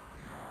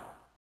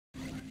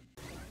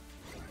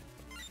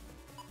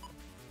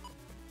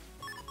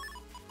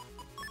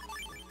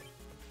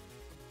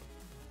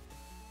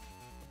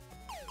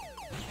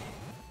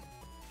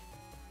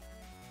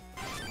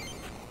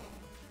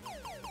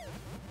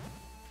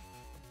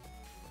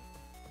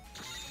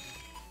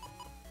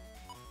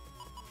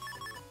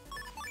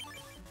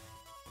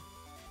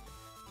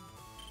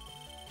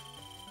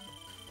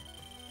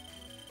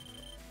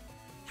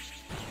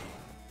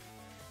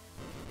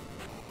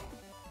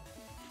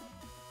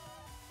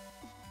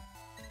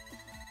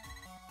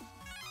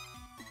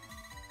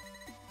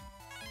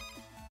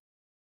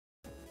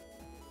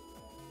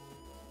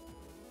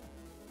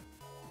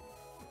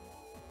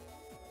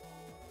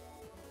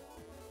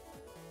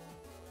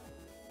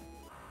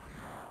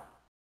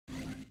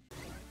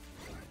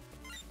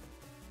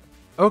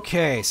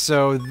 Okay,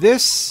 so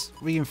this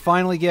we can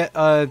finally get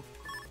an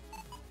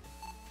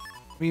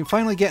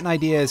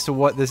idea as to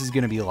what this is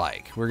going to be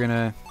like. We're going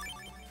to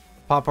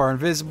pop our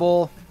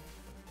invisible,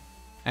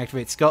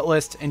 activate Scut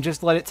List, and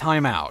just let it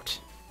time out.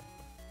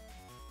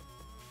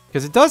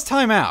 Because it does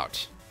time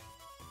out.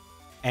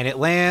 And it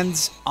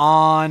lands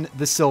on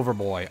the Silver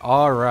Boy.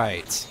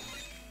 Alright.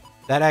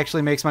 That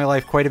actually makes my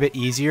life quite a bit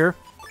easier.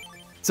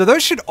 So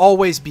those should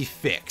always be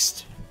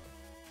fixed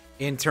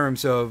in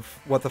terms of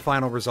what the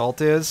final result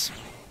is.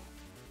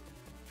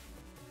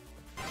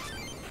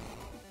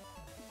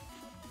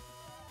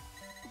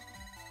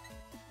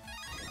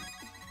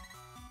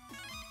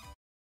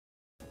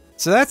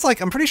 So that's like,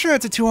 I'm pretty sure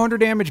that's a 200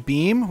 damage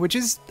beam, which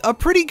is a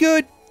pretty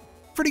good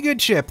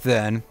chip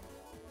then.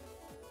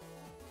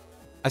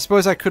 I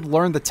suppose I could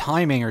learn the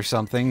timing or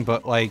something,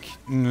 but like,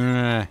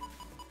 nah.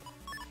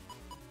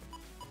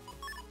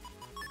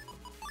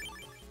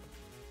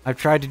 I've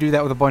tried to do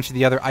that with a bunch of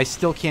the other... I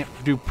still can't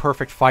do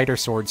perfect fighter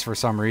swords for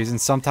some reason.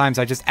 Sometimes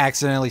I just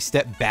accidentally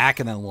step back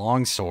and then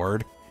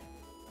longsword.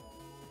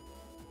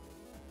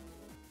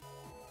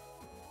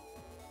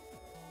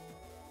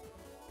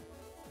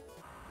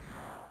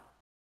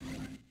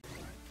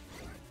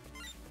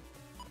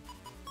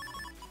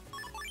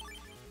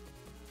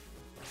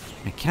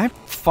 And can I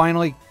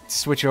finally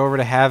switch over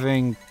to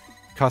having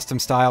custom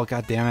style?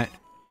 God damn it.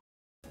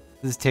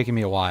 This is taking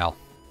me a while.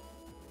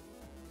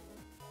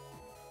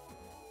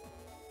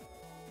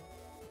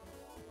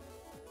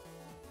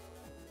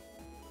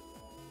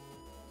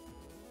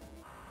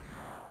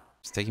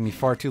 It's taking me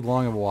far too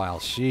long of a while.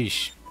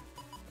 Sheesh.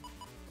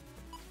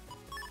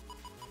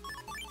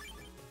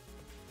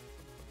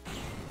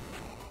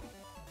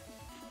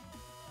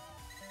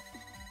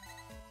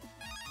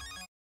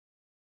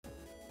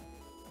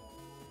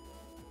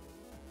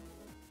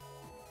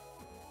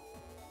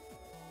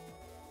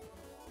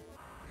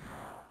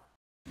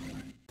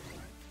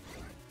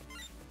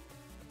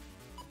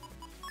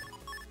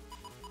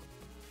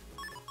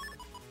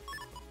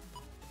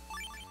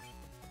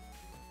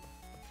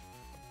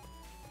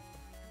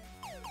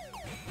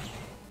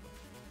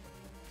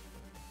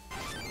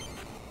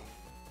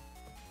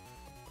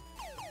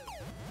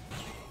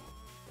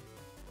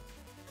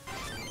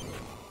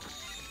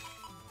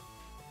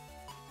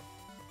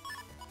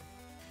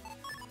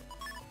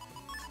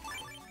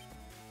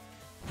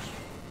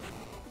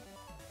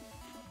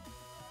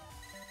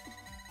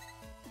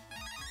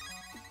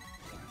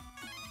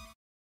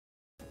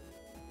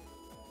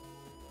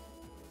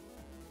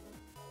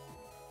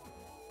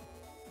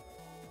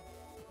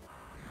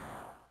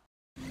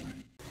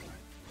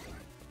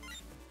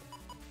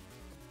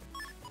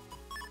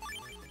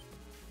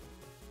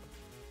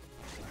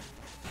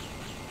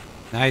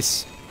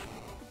 Nice.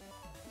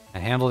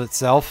 It handled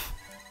itself.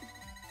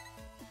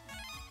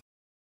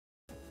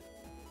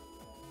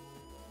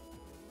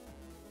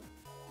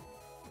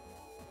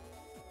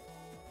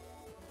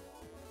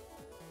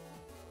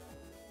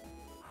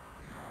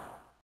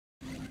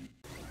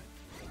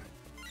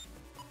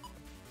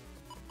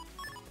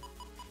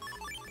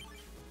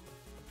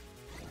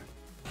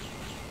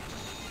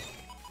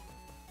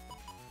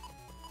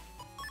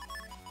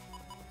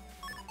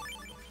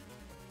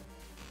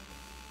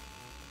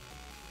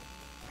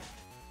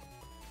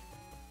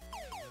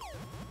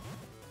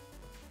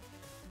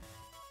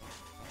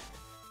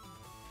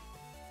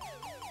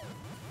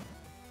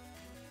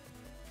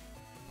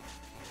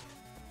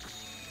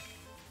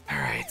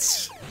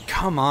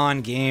 Come on,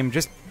 game.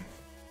 Just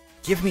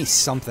give me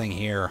something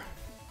here.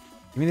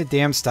 Give me the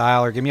damn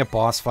style, or give me a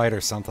boss fight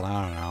or something.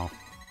 I don't know.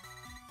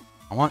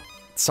 I want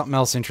something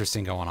else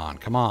interesting going on.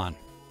 Come on.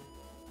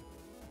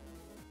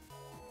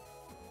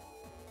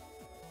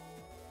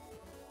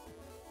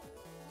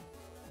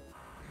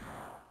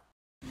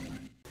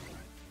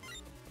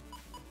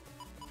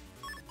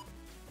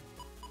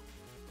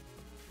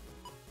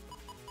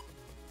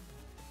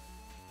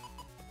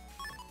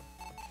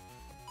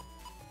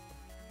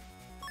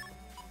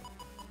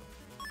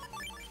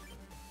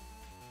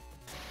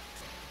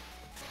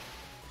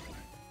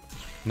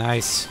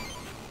 Nice.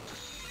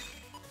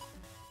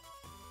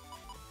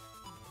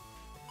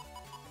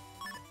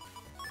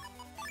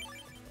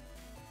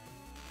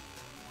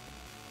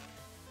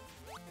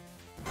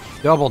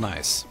 Double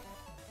nice.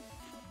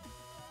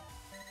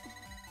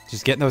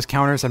 Just getting those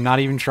counters, I'm not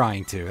even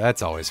trying to.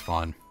 That's always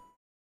fun.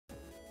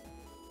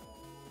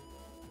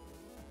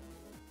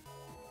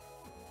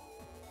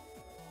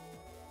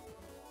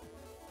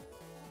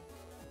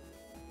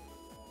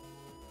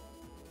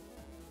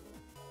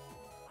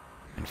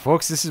 And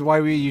folks, this is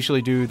why we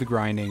usually do the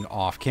grinding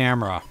off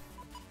camera.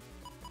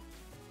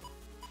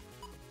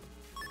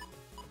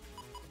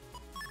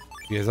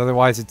 Because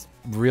otherwise it's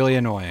really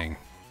annoying.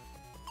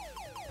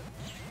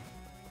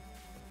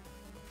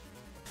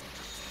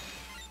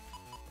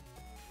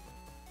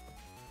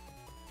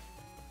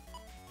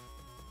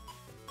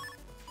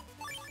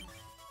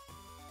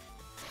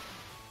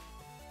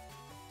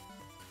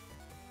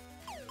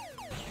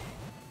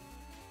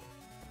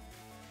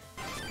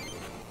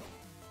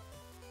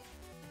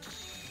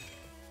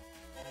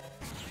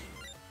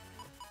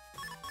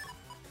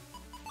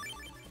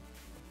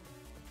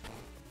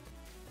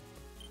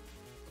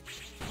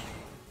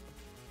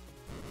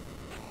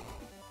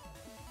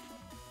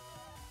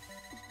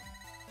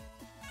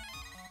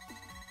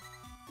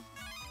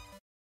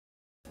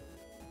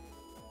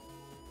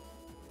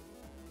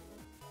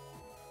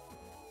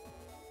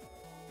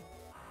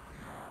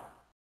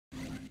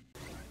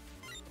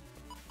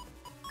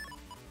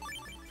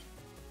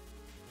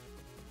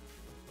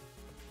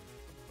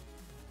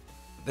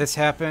 This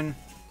happen?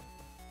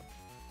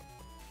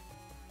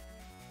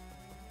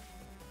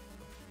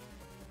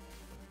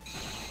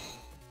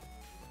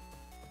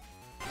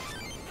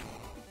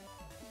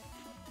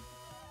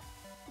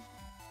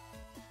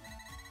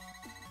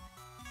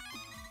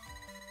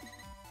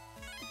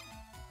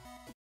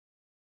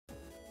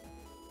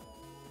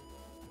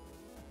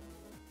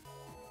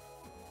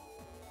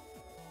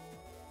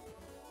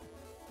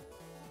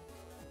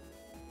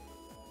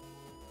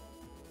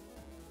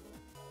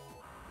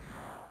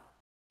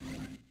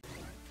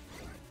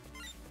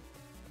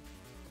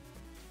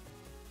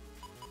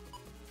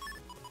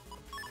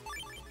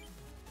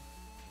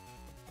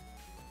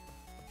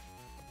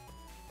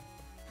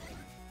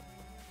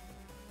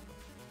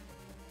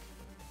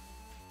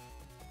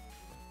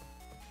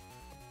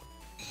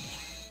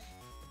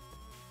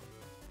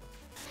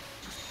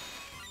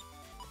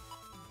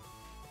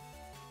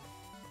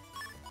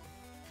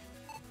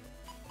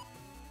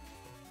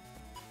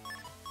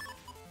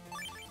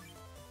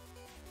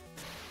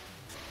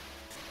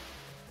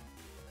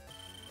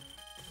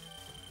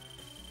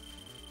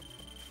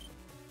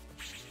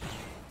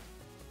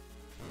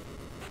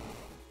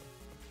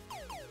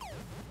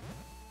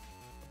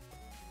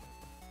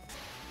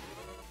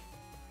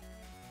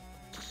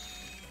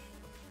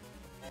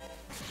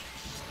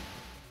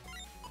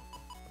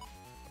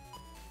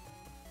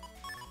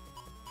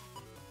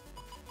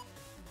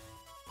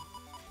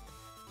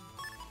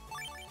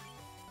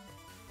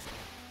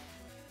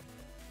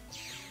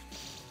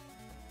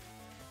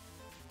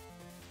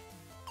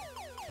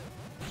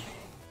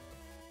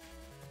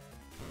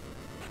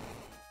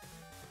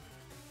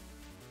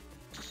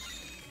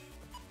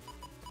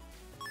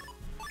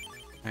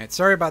 Alright,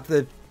 sorry about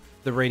the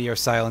radio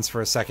silence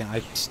for a second.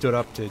 I stood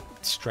up to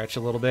stretch a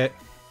little bit.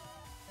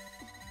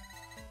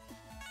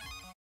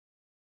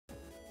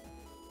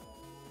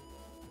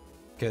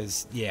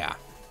 Because, yeah.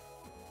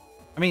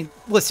 I mean,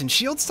 listen,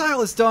 Shield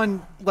Style is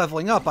done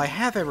leveling up. I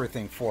have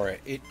everything for it.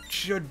 It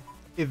should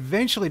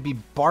eventually be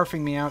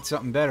barfing me out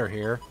something better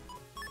here.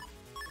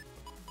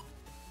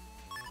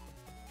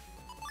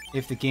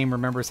 If the game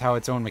remembers how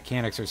its own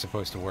mechanics are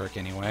supposed to work,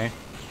 anyway.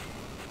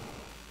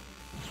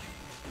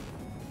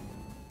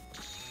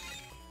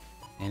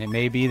 And it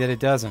may be that it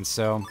doesn't,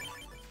 so...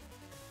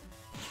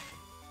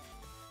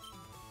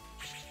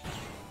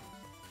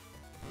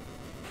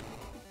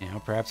 You know,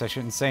 perhaps I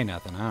shouldn't say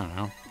nothing. I don't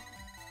know.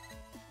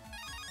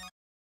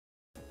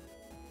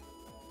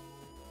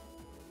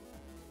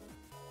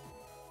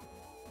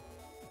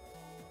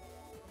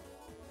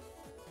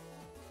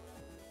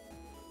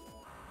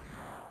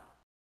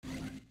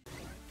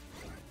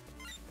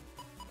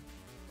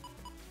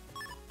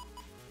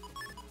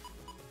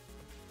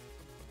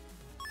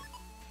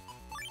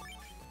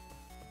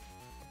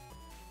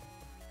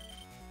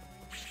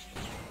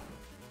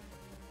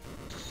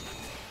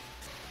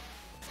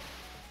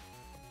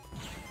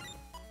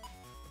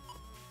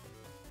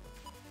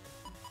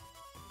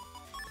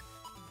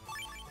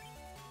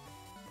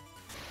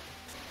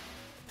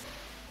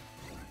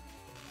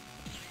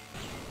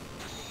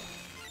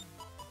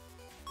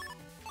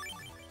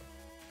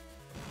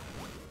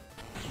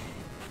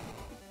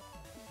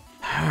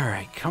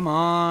 Alright, come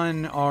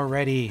on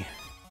already.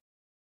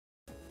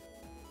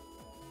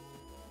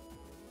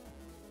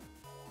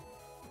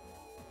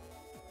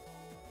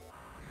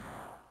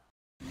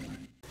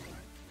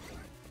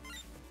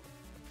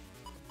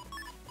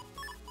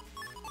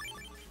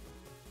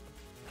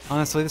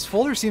 Honestly, this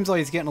folder seems like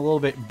it's getting a little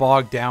bit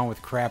bogged down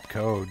with crap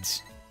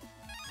codes.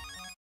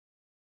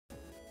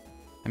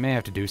 I may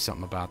have to do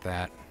something about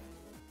that.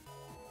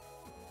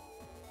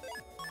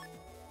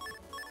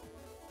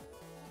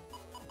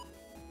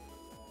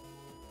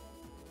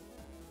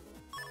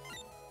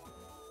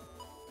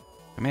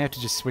 I may have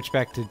to just switch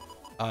back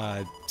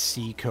to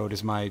C code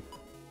as my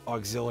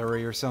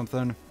auxiliary or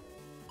something.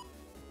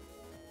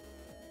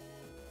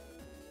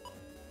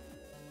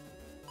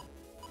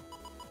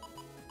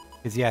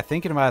 Because, yeah,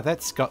 thinking about it,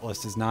 that scut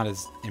list is not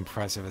as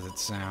impressive as it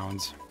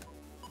sounds.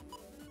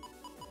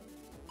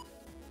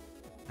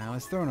 Now,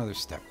 let's throw another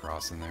step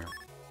cross in there.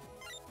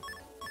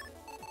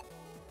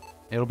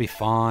 It'll be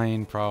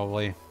fine,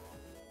 probably.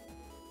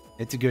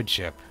 It's a good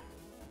chip.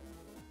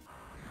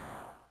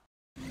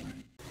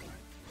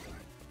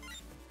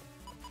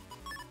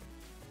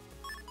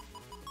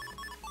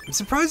 I'm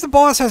surprised the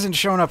boss hasn't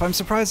shown up. I'm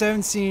surprised I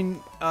haven't seen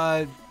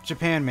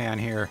Japan Man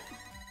here.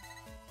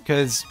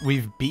 Because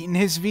we've beaten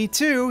his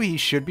V2. He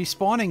should be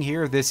spawning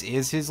here. This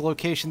is his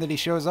location that he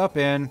shows up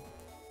in.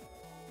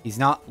 He's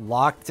not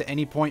locked to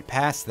any point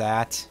past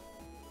that.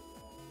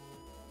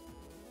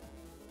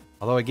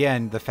 Although,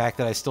 again, the fact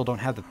that I still don't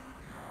have the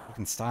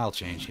fucking style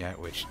change yet,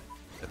 which,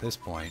 at this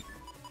point...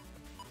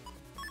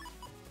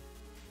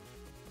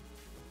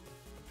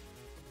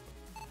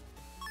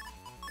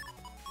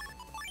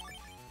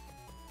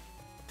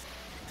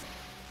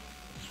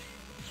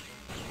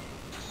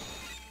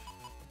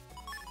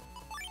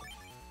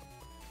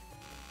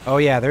 Oh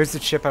yeah, there's the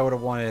chip I would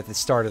have wanted at the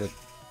start of the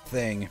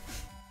thing.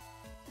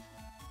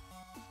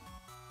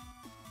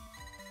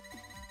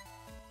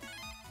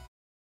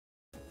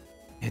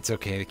 It's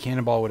okay, the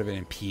cannonball would have been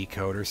in P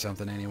code or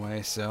something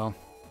anyway, so...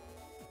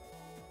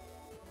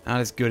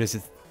 Not as good as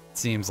it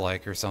seems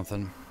like or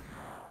something.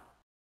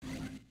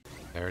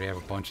 I already have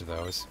a bunch of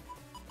those.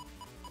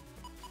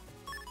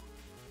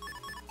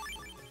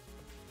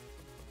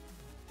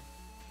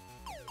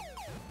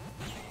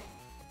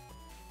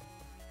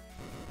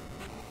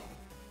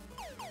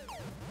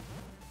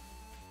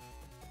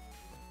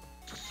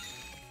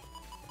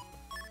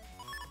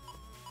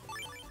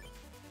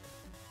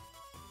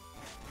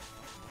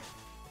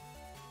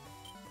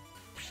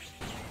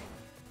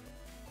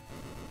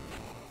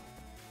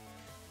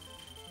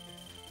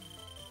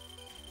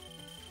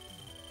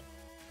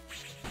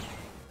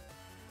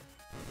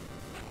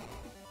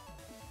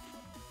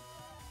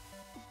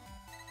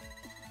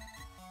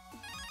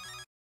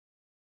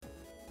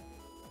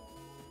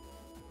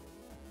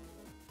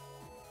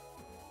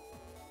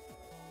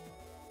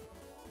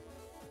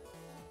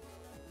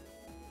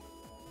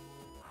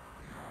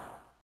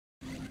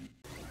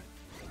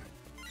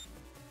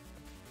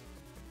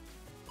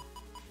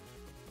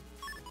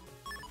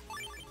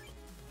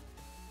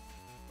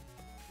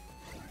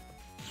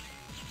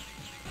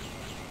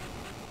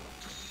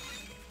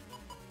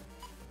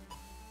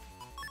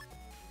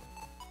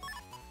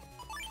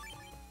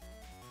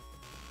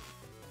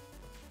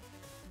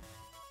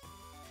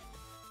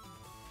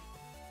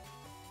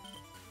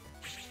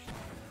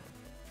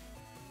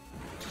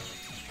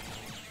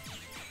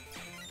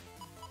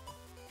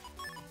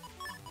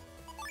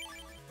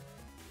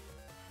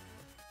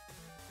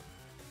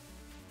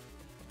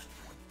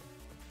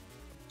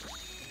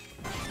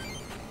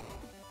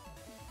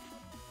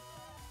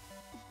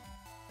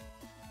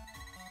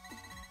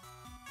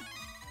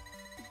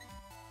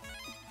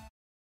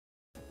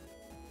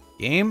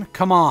 Game,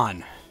 come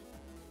on.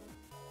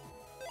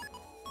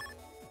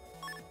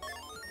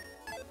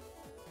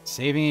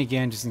 Saving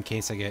again just in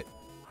case I get...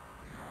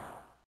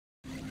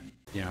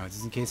 You know,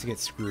 just in case I get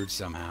screwed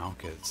somehow,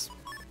 because...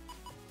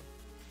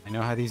 I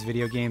know how these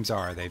video games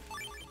are.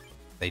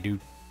 They do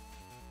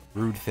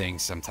rude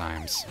things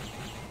sometimes.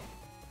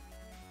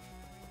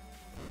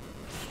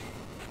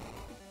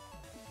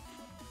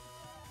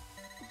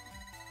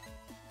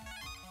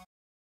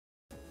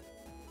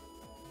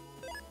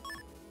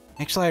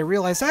 Actually, I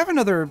realized I have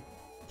another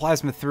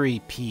Plasma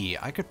 3P.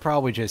 I could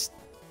probably just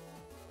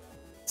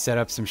set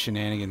up some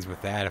shenanigans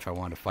with that if I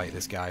wanted to fight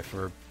this guy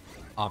for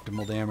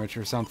optimal damage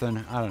or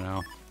something. I don't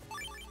know.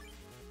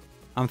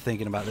 I'm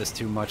thinking about this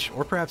too much,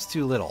 or perhaps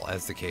too little,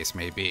 as the case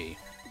may be.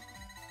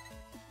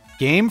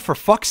 Game, for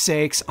fuck's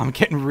sakes, I'm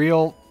getting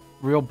real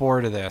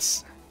bored of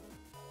this.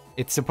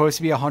 It's supposed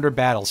to be 100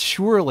 battles.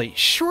 Surely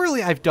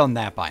I've done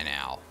that by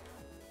now.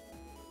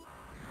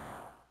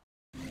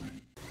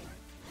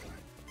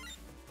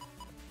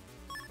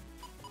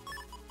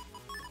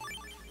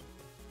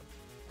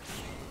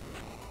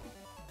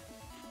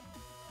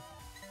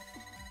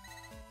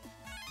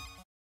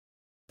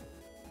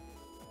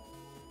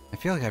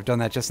 I feel like I've done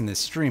that just in this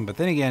stream, but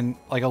then again,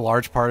 like a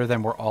large part of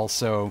them were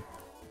also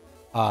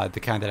the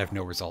kind that have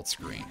no results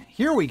screen.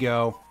 Here we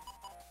go.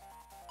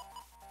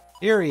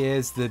 Here he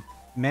is, the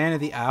man of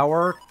the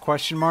hour,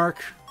 question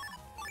mark.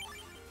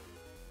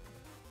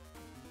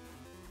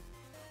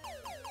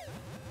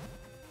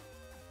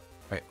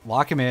 Right,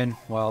 lock him in.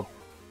 Well,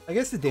 I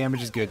guess the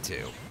damage is good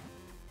too.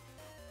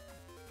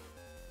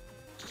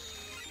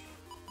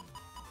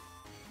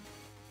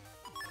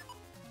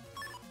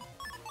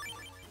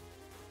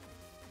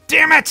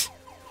 Damn it!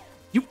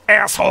 You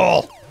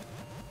asshole!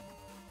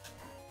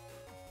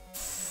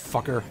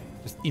 Fucker.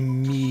 Just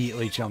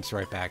immediately jumps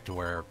right back to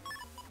where...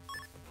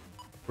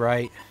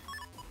 Right?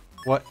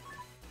 What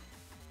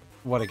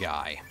a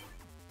guy.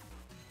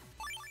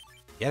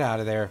 Get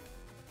out of there.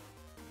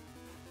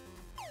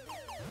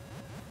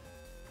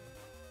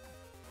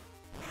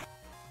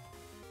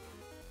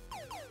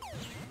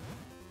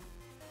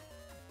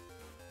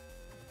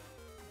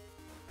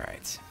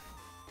 Alright.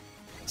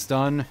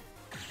 Stun.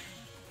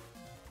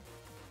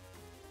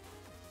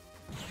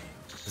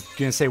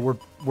 Gonna say we're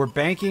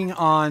banking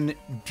on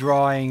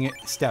drawing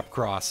step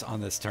cross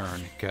on this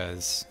turn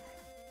because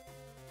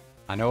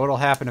I know it'll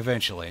happen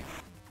eventually.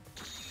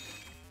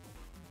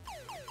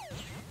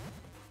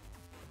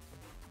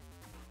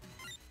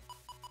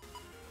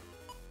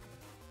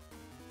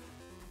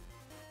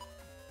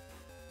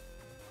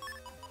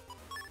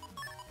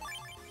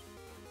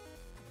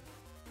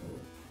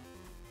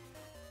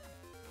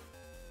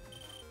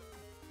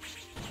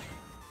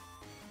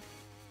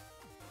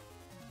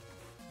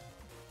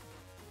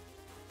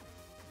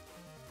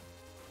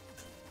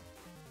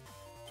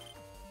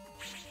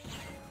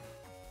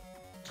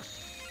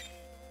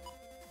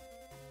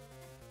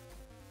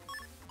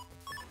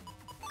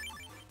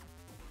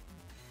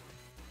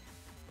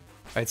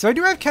 Alright, so I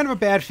do have kind of a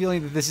bad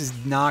feeling that this is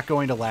not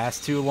going to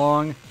last too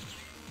long.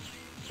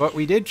 But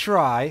we did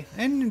try,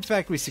 and in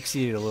fact we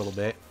succeeded a little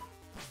bit.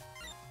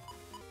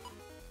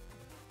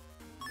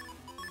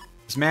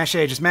 Just mash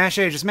A, just mash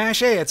A, just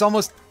mash A! It's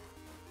almost...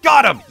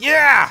 Got him!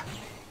 Yeah!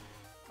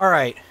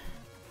 Alright.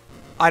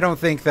 I don't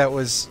think that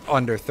was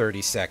under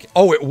 30 seconds.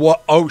 Oh, it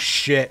was... Oh,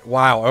 shit.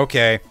 Wow,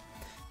 okay.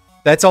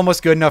 That's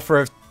almost good enough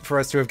for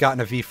us to have gotten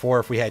a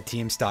V4 if we had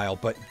team style,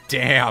 but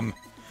damn.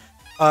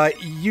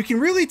 You can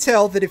really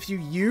tell that if you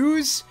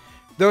use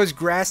those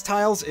grass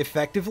tiles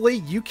effectively,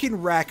 you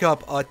can rack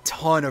up a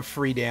ton of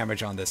free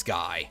damage on this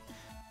guy.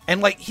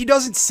 And, like, he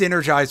doesn't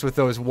synergize with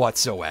those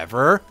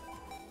whatsoever.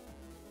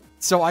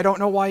 So I don't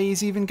know why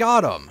he's even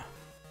got them.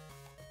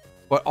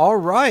 But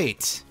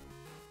alright.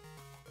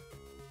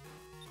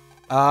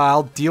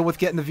 I'll deal with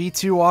getting the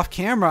V2 off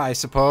camera, I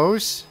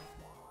suppose.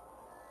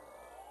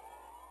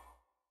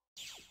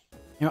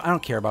 You know, I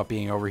don't care about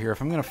being over here. If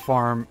I'm going to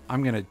farm,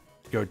 I'm going to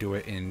go do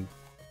it in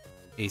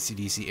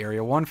AC/DC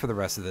Area 1 for the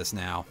rest of this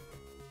now.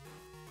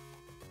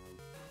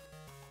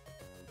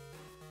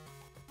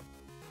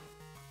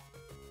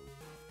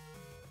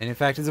 And in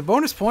fact, as a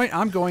bonus point,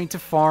 I'm going to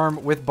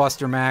farm with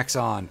Buster Max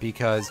on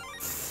because,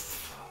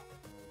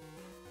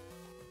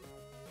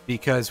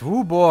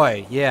 whoo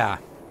boy, yeah,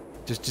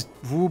 just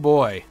whoo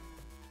boy.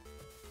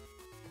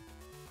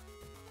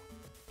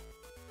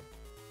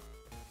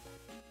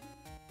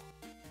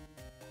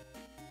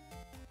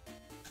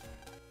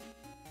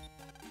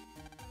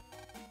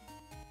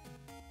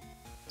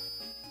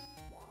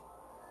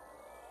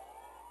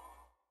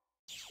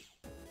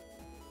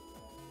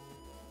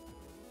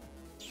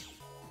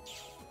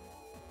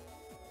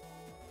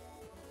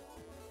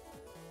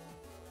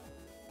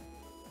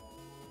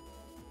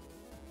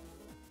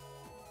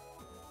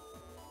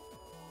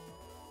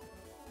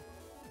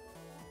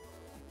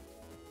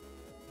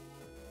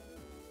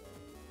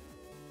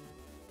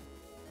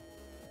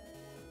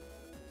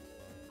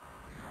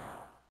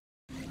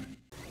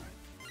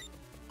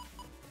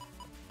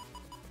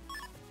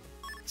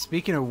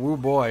 Speaking of woo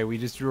boy, we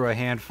just drew a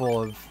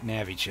handful of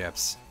Navi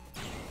chips.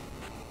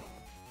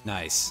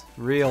 Nice.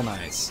 Real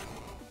nice.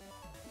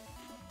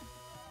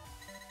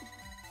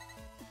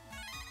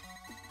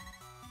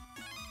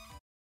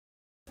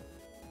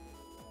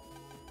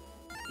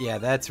 Yeah,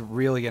 that's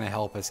really going to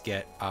help us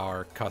get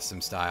our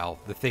custom style.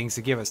 The things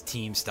that give us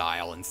team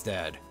style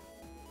instead.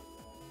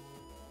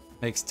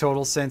 Makes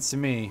total sense to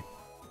me.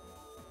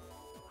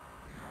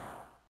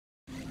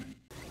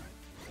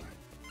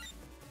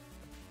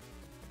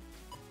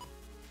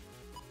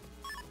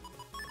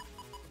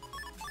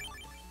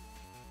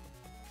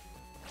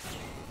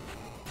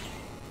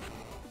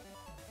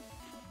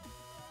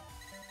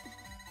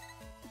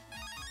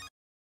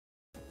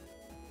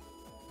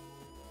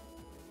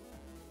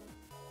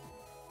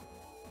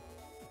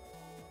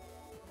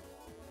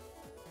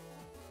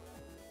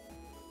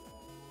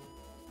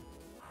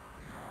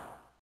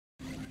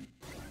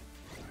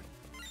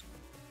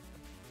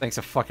 Thanks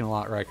a fucking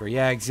lot, Riker.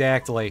 Yeah,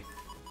 exactly.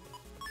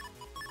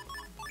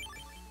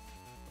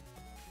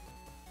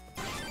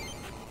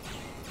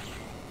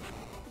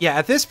 Yeah,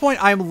 at this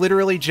point, I'm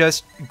literally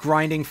just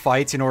grinding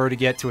fights in order to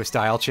get to a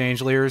style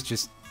change, Lears.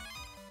 Just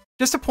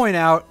to point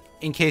out,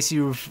 in case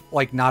you've,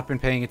 like, not been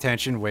paying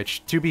attention,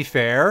 which, to be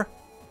fair,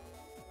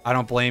 I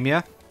don't blame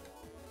you.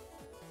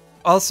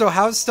 Also,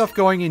 how's stuff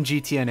going in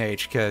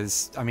GTNH?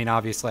 Because, I mean,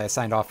 obviously I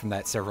signed off from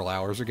that several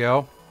hours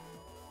ago.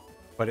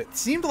 But it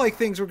seemed like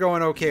things were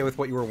going okay with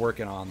what you were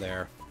working on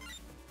there.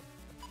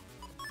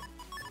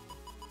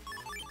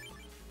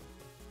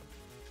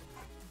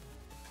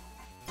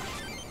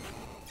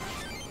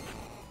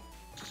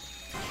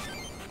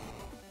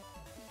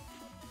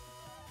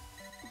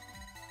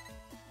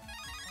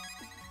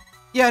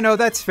 Yeah, no,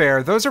 that's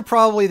fair. Those are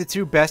probably the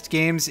two best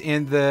games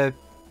in the...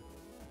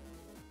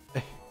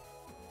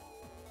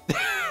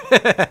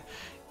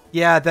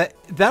 Yeah,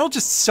 that'll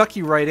just suck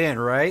you right in,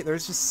 right?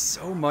 There's just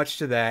so much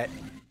to that.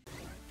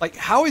 Like,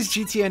 how is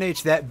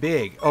GTNH that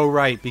big? Oh,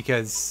 right,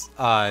 because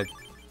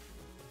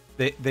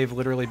they've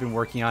literally been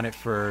working on it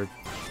for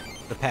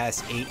the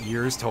past 8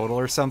 years total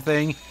or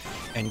something,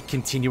 and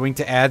continuing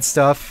to add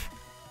stuff.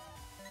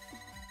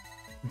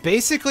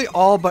 Basically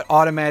all but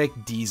automatic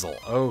diesel.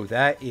 Oh,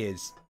 that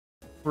is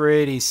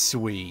pretty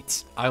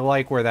sweet. I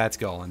like where that's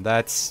going.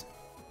 That's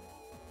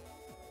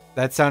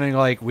sounding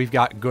like we've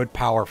got good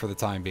power for the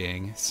time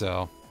being,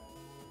 so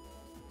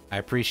I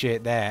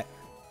appreciate that.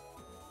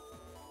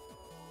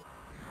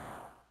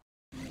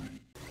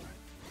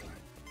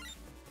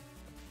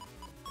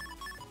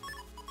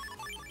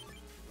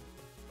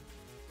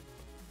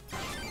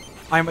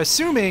 I'm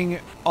assuming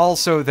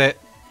also that,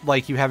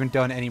 like, you haven't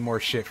done any more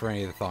shit for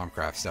any of the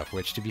Thaumcraft stuff,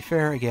 which, to be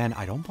fair, again,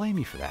 I don't blame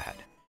you for that.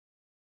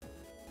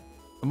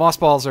 The Moss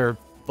Balls are,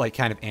 like,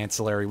 kind of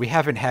ancillary. We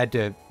haven't had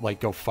to,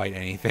 like, go fight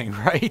anything,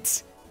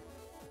 right?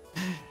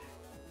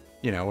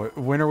 You know,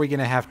 when are we going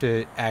to have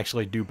to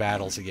actually do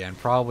battles again?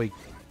 Probably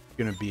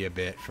going to be a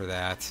bit for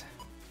that.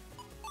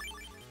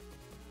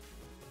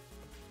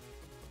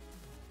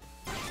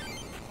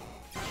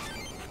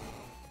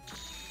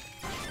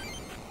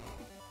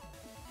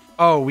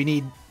 Oh, we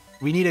need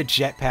a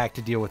jetpack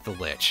to deal with the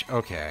Lich.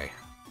 Okay.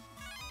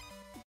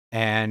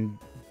 And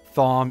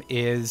Thaum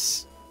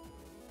is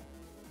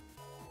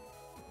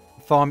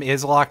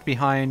locked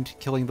behind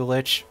killing the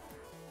Lich.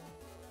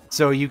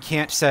 So you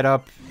can't set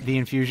up the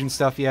infusion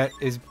stuff yet,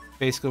 is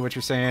basically what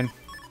you're saying.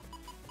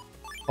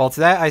 Well, to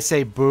that I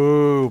say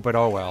boo, but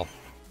oh well.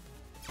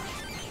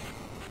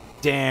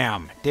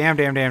 Damn. Damn,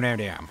 damn, damn, damn,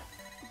 damn.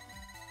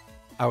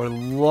 I would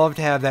love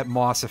to have that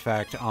moss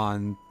effect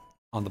on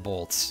the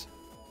bolts.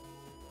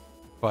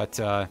 But,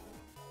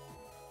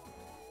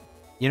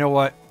 you know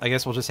what? I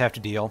guess we'll just have to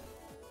deal.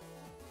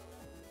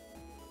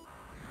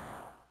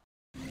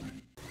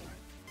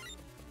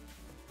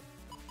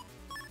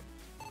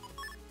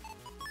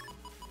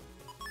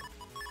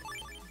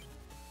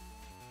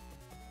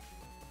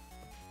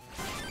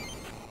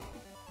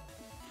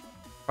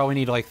 Probably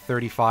need like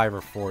 35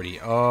 or 40.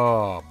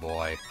 Oh,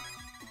 boy.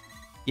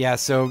 Yeah,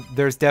 so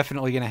there's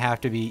definitely going to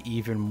have to be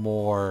even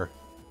more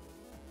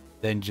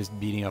than just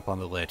beating up on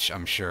the Lich,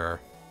 I'm sure.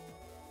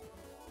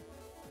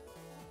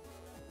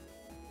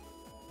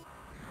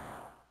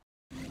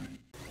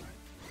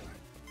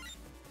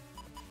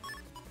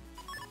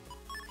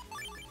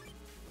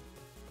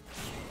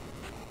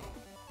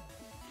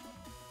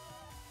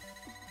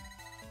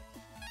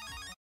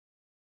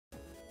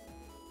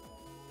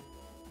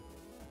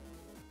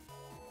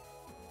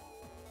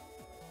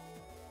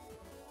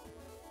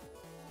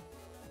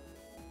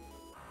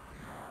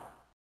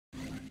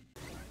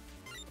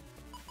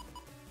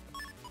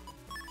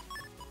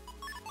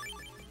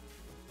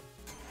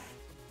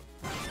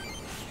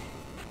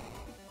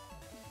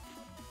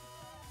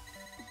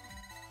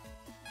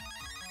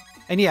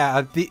 And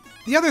yeah, the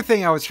other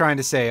thing I was trying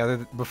to say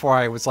before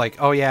I was like,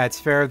 oh yeah, it's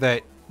fair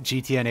that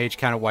GTNH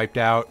kind of wiped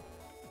out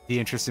the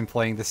interest in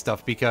playing this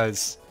stuff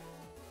because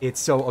it's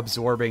so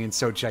absorbing and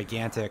so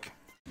gigantic,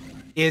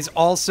 is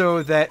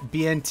also that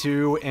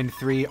BN2 and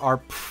 3 are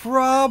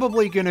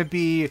probably going to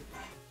be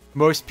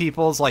most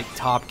people's, like,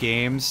 top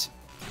games.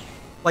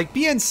 Like,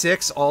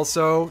 BN6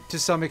 also, to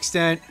some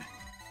extent.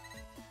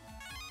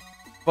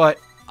 But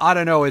I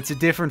don't know, it's a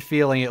different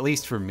feeling, at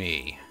least for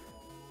me.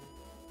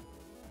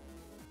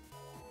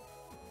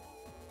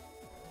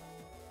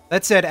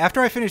 That said, after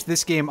I finish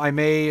this game, I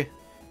may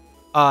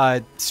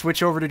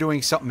switch over to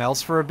doing something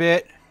else for a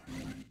bit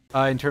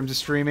in terms of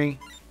streaming.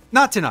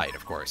 Not tonight,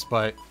 of course,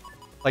 but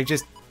like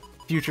just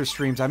future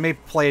streams. I may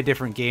play a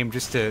different game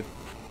just to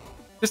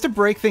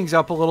break things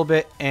up a little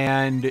bit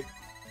and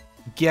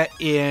get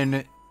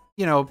in,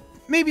 you know,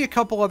 maybe a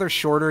couple other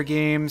shorter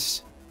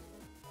games.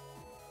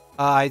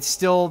 I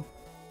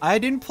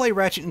didn't play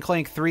Ratchet and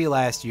Clank 3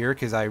 last year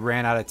because I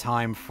ran out of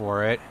time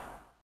for it.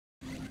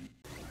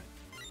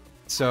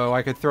 So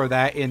I could throw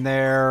that in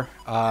there.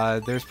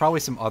 There's probably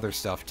some other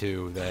stuff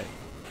too that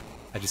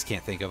I just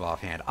can't think of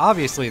offhand.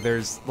 Obviously,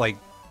 there's like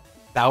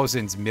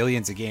thousands,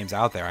 millions of games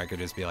out there. I could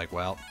just be like,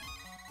 well,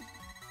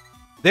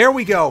 there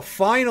we go.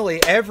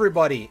 Finally,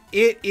 everybody,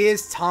 it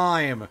is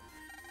time.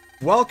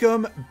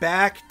 Welcome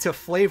back to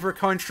Flavor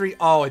Country.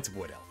 Oh, it's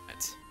Wood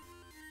Element.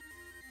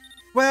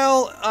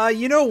 Well,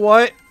 you know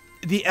what?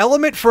 The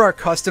element for our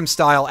custom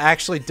style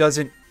actually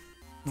doesn't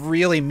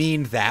really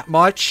mean that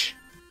much.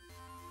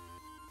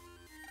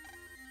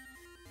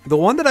 The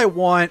one that I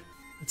want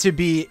to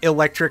be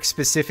electric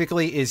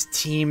specifically is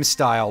team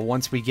style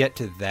once we get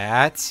to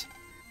that.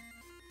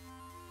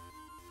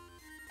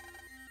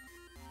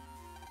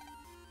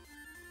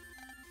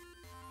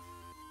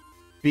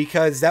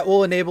 Because that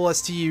will enable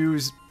us to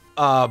use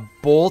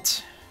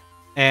Bolt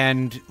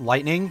and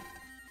Lightning.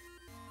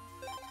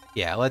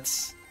 Yeah,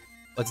 let's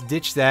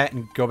ditch that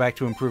and go back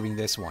to improving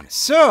this one.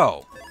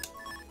 So,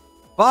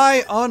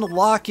 by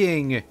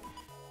unlocking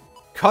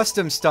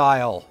custom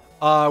style,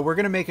 we're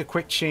going to make a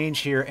quick change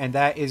here, and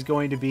that is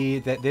going to be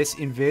that this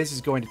Invis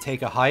is going to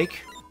take a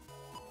hike.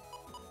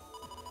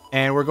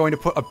 And we're going to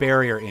put a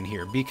barrier in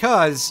here,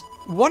 because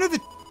one of the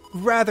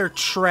rather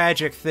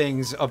tragic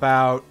things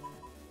about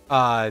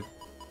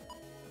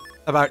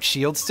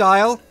shield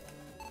style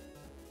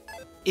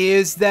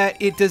is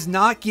that it does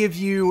not give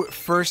you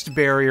first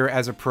barrier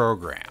as a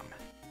program.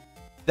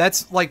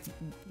 That's like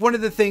one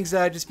of the things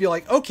that I'd just be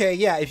like, okay,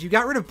 yeah, if you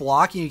got rid of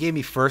block and you gave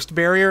me first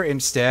barrier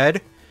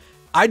instead,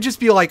 I'd just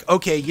be like,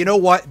 okay, you know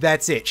what?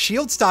 That's it.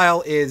 Shield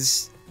style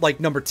is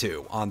like number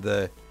 2 on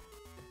the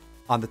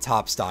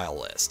top style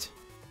list.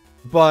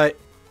 But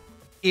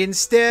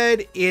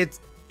instead, it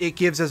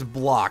gives us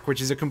block,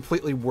 which is a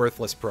completely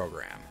worthless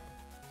program.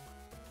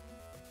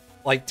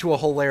 Like, to a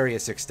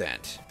hilarious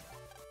extent.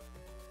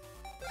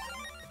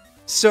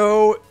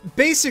 So,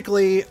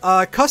 basically,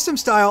 custom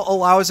style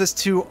allows us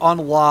to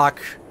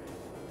unlock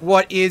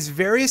what is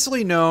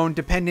variously known,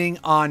 depending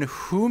on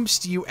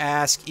whomst you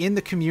ask in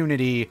the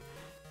community,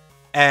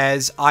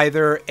 as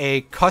either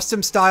a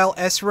custom style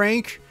S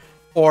rank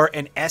or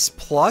an S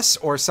plus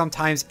or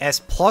sometimes S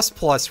plus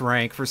plus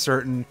rank for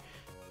certain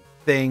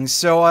things.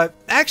 So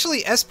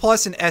actually S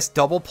plus and S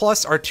double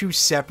plus are 2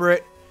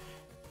 separate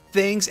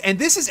things, and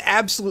this is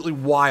absolutely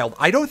wild.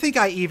 I don't think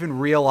I even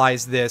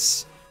realized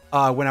this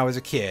when I was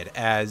a kid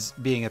as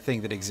being a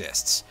thing that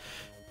exists.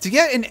 To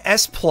get an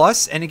S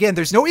plus, and again,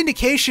 there's no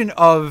indication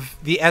of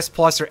the S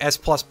plus or S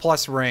plus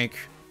plus rank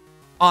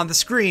on the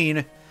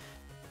screen.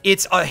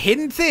 It's a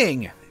hidden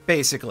thing,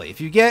 basically.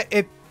 If you get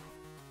it...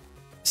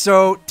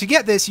 So, to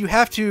get this, you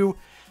have to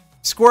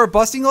score a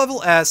busting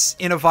level S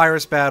in a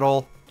virus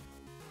battle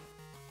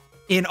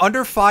in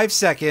under 5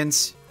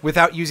 seconds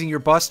without using your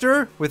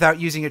buster, without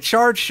using a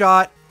charge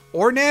shot,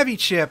 or Navi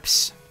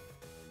chips.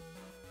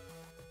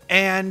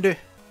 And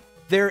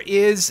there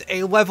is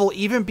a level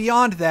even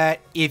beyond that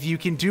if you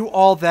can do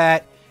all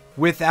that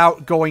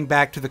without going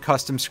back to the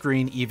custom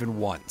screen even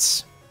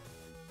once.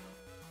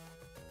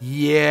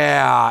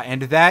 Yeah,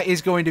 and that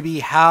is going to be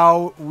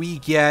how we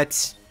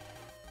get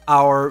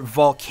our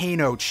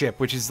volcano chip,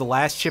 which is the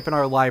last chip in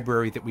our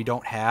library that we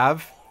don't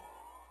have.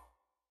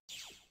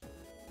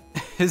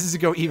 This is to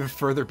go even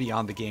further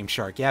beyond the Game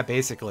Shark. Yeah,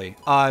 basically.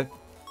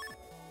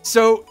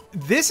 So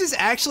this is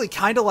actually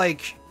kind of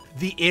like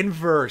the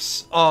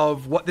inverse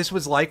of what this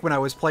was like when I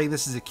was playing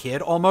this as a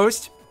kid,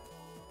 almost.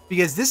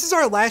 Because this is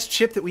our last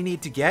chip that we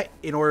need to get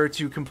in order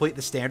to complete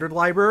the standard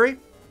library.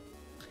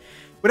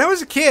 When I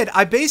was a kid,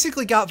 I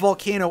basically got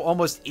Volcano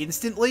almost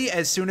instantly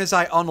as soon as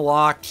I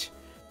unlocked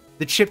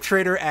the chip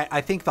trader at,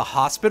 I think, the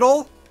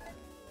hospital.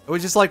 It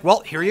was just like,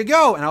 well, here you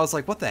go. And I was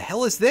like, what the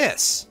hell is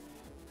this?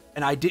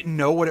 And I didn't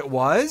know what it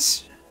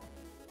was.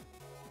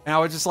 And I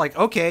was just like,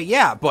 okay,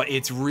 yeah, but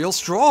it's real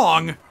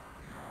strong.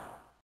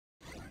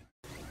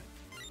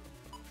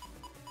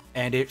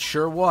 And it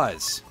sure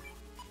was.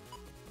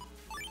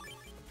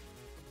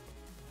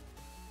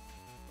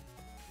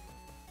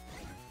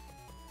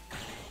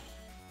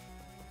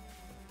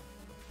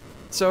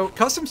 So,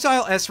 custom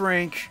style S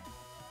rank,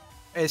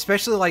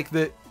 especially like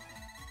the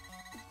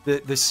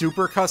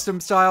super custom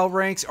style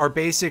ranks, are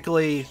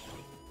basically,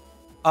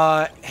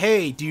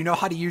 hey, do you know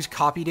how to use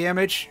copy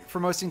damage for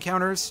most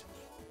encounters?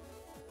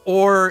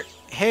 Or,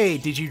 hey,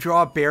 did you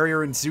draw a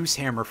barrier and Zeus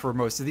hammer for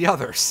most of the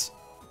others?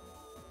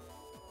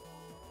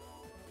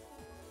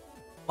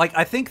 Like,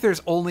 I think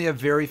there's only a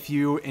very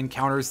few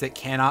encounters that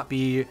cannot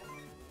be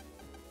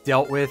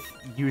dealt with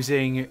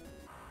using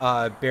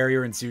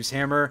Barrier and Zeus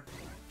Hammer.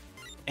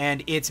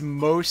 And it's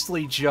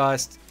mostly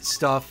just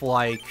stuff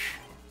like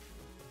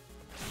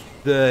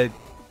the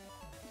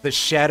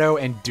Shadow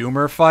and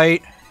Doomer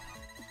fight.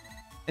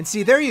 And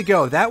see, there you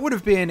go. That would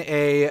have been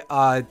a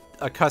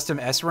custom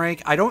S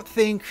rank. I don't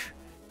think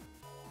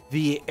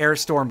the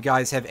Airstorm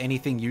guys have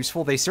anything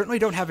useful. They certainly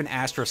don't have an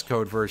asterisk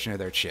code version of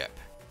their chip.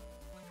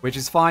 Which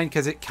is fine,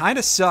 because it kind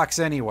of sucks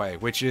anyway,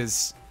 which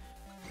is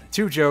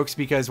two jokes,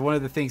 because one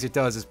of the things it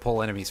does is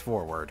pull enemies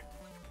forward.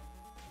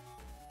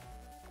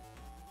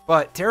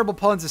 But, terrible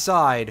puns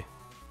aside,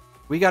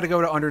 we got to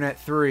go to Undernet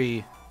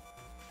 3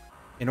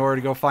 in order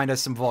to go find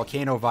us some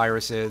volcano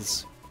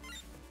viruses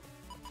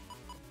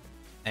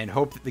and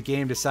hope that the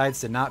game decides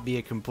to not be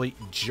a complete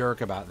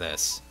jerk about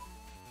this.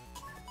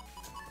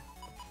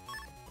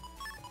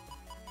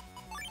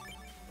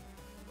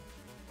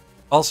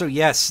 Also,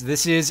 yes,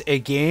 this is a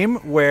game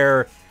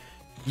where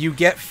you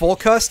get full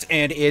cust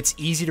and it's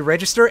easy to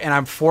register, and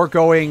I'm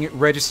foregoing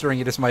registering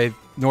it as my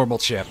normal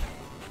chip.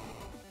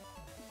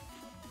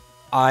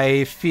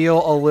 I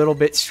feel a little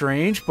bit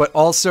strange, but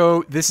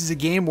also this is a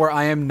game where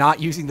I am not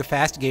using the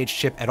fast gauge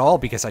chip at all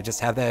because I just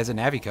have that as a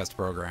Navicust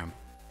program.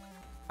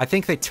 I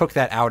think they took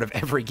that out of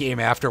every game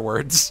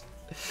afterwards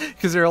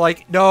because they're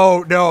like,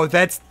 no,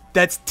 that's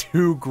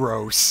too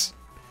gross.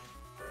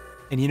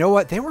 And you know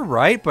what? They were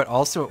right, but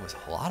also it was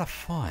a lot of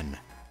fun.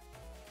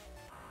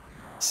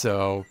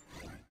 So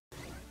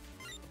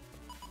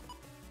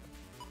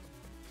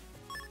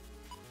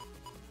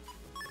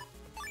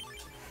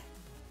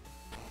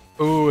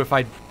ooh, if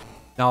I...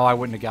 No, I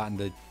wouldn't have gotten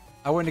the...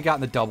 I wouldn't have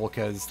gotten the double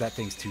because that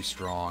thing's too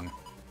strong.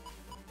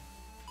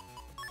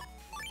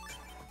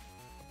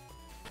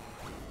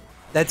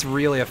 That's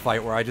really a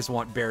fight where I just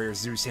want Barrier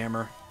Zeus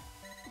Hammer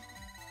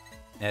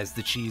as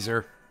the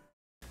cheeser.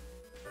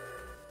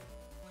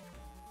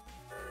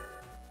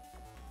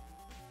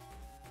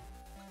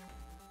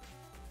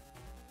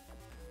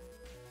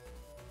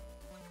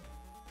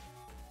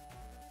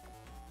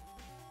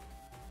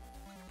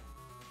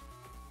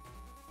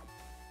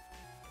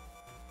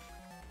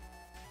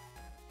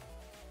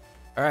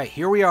 Alright,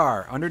 here we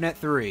are, Undernet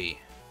 3.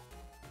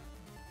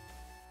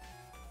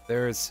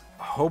 There's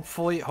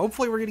hopefully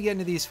we're gonna get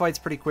into these fights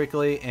pretty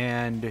quickly,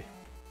 and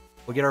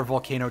we'll get our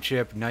volcano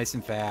chip nice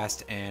and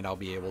fast, and I'll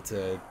be able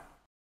to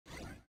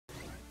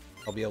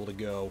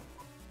go.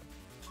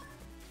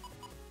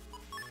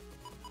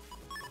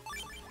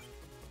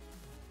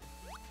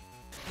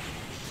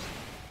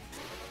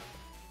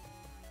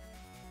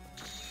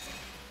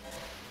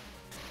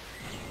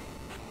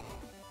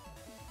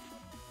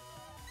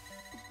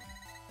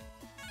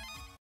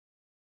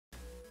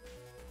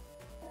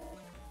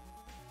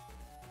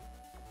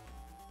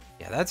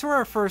 Yeah, that's where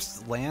our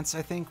first Lance,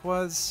 I think,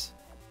 was.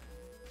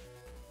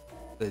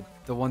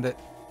 The one that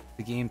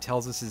the game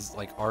tells us is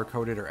like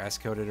R-coded or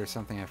S-coded or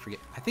something, I forget.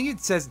 I think it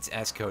says it's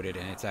S-coded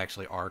and it's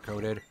actually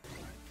R-coded.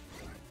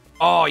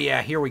 Oh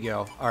yeah, here we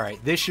go.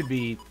 Alright, this should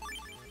be...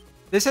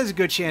 This has a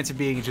good chance of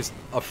being just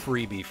a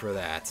freebie for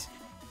that.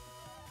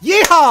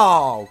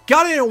 Yeehaw!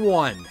 Got it in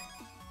one!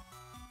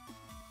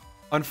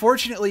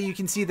 Unfortunately, you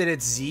can see that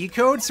it's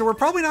Z-code, so we're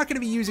probably not going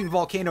to be using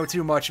Volcano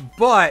too much,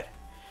 but...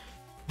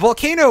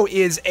 Volcano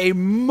is a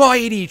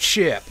mighty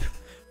chip.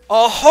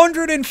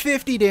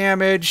 150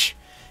 damage.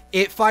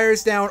 It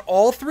fires down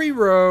all 3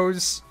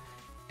 rows.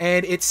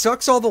 And it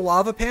sucks all the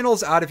lava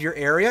panels out of your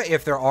area,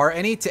 if there are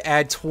any, to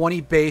add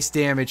 20 base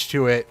damage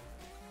to it.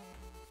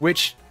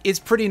 Which is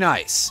pretty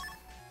nice.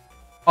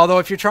 Although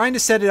if you're trying to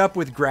set it up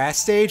with grass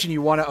stage and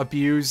you want to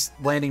abuse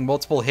landing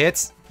multiple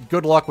hits,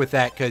 good luck with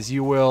that, because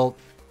you will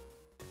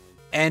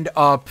end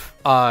up...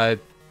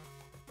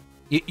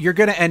 You're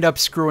going to end up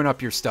screwing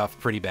up your stuff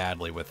pretty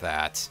badly with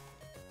that.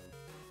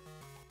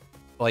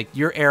 Like,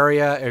 your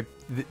area,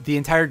 the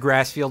entire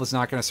grass field is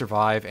not going to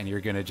survive, and you're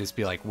going to just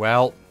be like,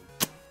 well,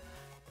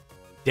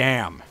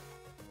 damn.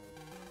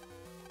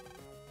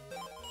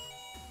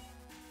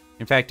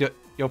 In fact,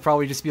 you'll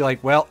probably just be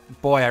like, well,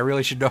 boy, I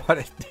really should know how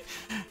to...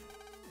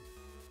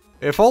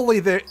 If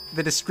only the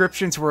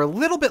descriptions were a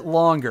little bit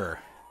longer.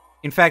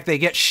 In fact, they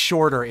get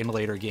shorter in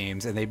later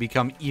games, and they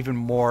become even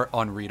more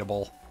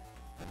unreadable.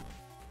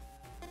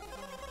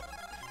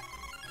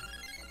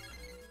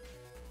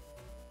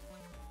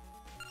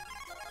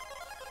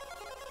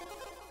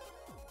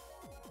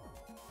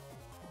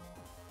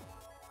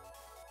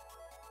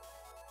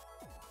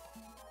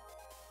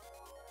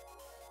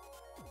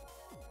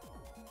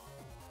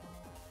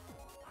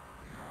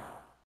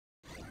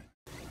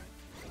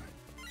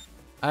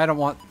 I don't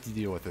want to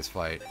deal with this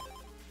fight.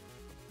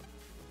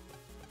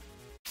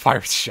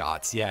 Fire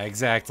shots. Yeah,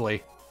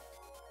 exactly.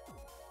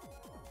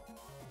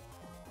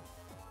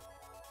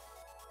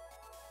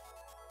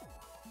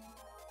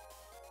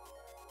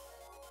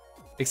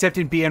 Except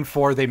in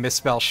BN4, they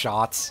misspell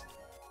shots.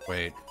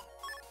 Wait.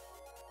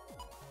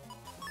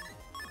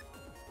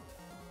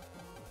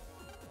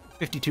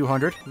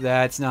 5,200.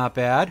 That's not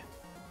bad.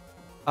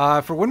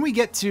 For when we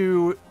get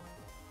to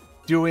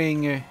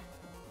doing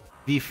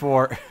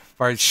V4...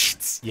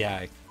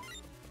 Yeah,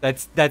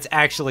 that's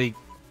actually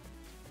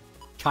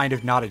kind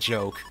of not a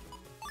joke.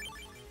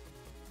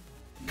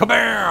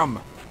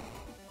 Kabam!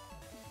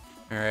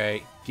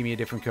 Alright, give me a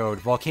different code.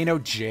 Volcano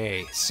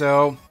J.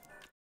 So,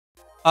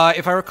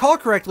 if I recall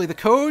correctly, the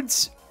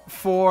codes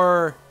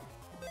for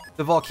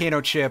the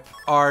Volcano chip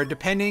are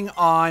depending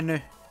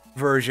on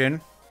version.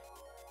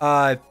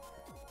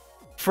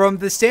 From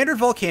the standard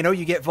Volcano,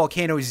 you get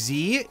Volcano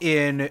Z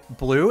in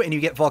blue, and you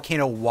get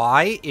Volcano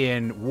Y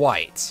in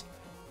white.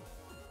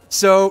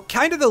 So,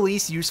 kind of the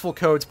least useful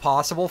codes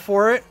possible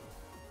for it.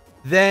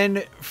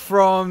 Then,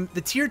 from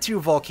the Tier 2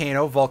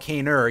 Volcano,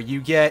 Volcaner,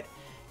 you get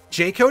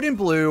J-code in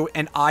blue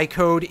and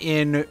I-code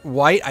in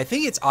white. I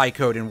think it's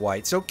I-code in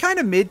white, so kind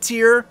of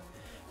mid-tier.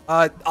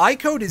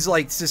 I-code is,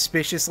 like,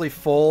 suspiciously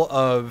full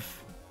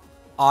of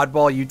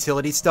oddball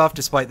utility stuff,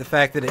 despite the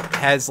fact that it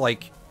has,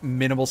 like,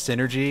 minimal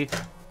synergy.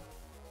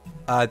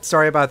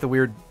 Sorry about the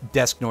weird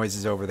desk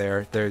noises over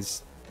there.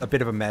 There's a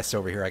bit of a mess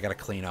over here I gotta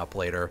clean up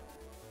later.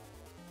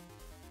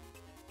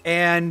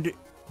 And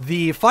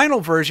the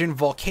final version,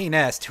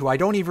 Volcanest, who I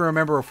don't even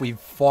remember if we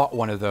fought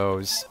one of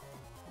those.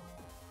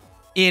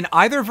 In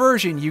either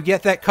version, you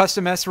get that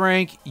custom S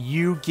rank,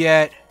 you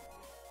get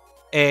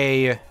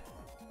a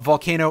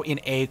Volcano in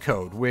A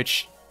code,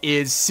 which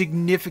is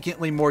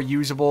significantly more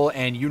usable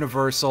and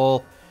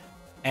universal,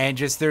 and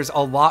just there's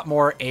a lot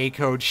more A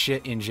code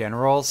shit in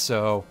general,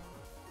 so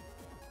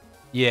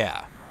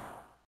yeah.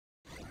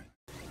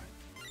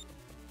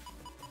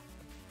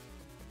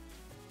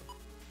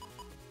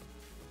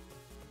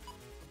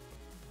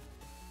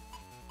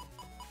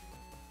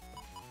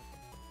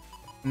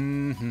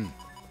 Mm-hmm.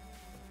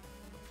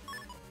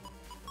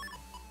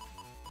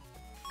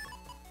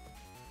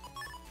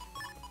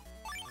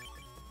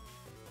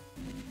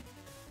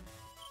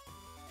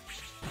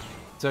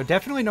 So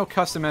definitely no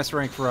custom S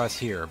rank for us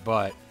here,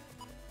 but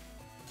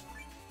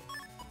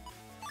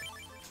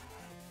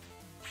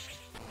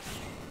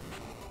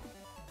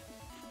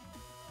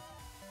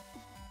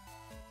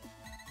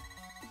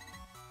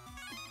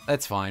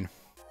that's fine.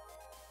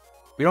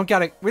 We don't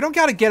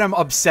gotta get them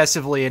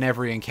obsessively in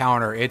every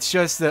encounter. It's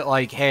just that,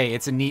 like, hey,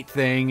 it's a neat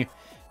thing.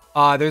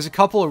 There's a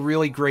couple of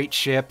really great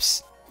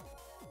ships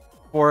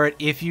for it.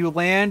 If you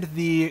land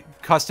the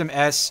custom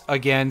S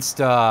against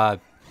the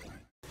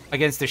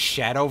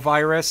Shadow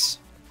Virus,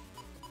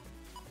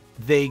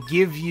 they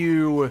give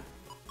you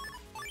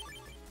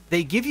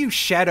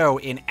Shadow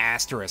in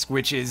Asterisk,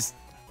 which is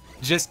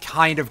just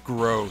kind of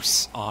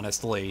gross,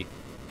 honestly.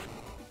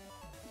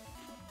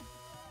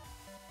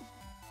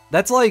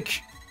 That's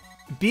like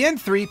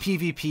BN3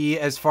 PvP,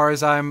 as far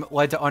as I'm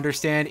led to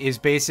understand, is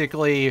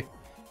basically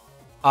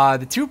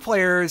the two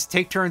players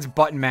take turns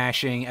button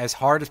mashing as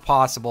hard as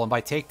possible, and by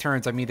take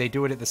turns, I mean they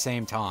do it at the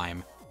same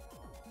time.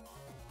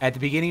 At the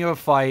beginning of a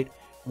fight,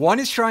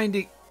 one is trying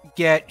to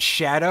get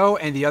Shadow,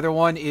 and the other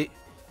one,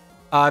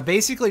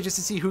 basically just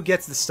to see who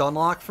gets the stun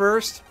lock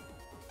first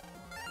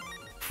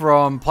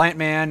from Plant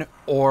Man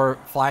or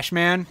Flash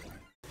Man,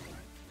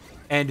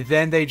 and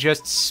then they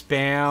just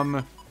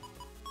spam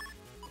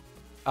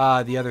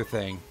the other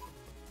thing.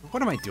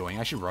 What am I doing?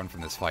 I should run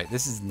from this fight.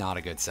 This is not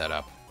a good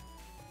setup.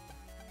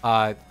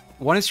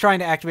 One is trying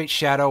to activate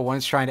Shadow, one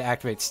is trying to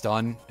activate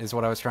Stun, is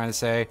what I was trying to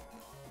say.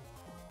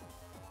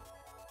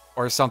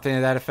 Or something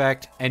to that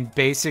effect. And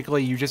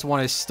basically, you just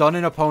want to stun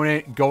an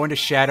opponent, go into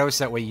Shadow,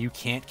 so that way you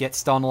can't get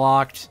stun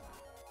locked.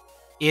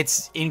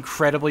 It's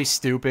incredibly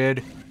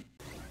stupid.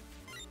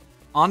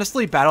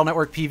 Honestly, Battle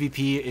Network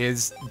PvP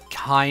is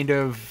kind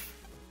of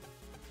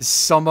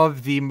some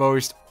of the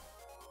most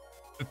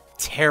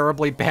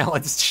terribly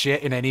balanced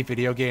shit in any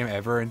video game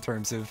ever, in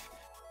terms of,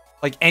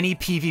 like, any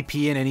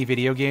PvP in any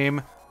video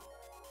game.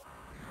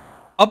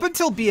 Up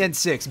until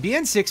BN6.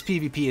 BN6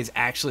 PvP is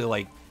actually,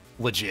 like,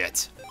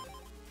 legit.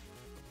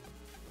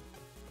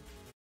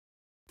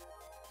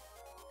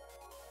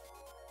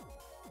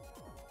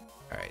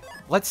 Alright,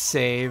 let's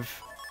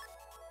save.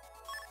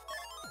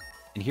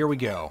 And here we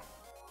go.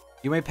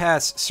 You may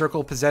pass,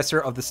 Circle Possessor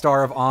of the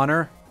Star of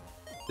Honor.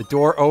 The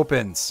door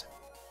opens.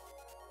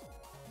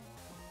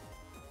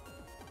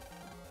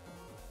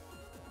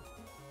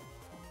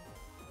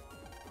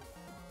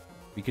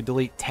 We could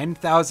delete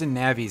 10,000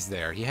 navies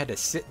there. He had to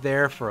sit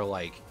there for,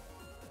 like,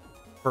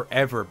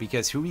 forever,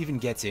 because who even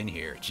gets in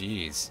here?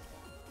 Jeez.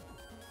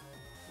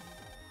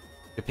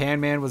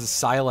 Japan Man was a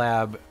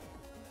Scilab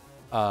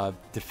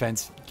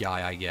defense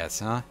guy, I guess,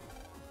 huh?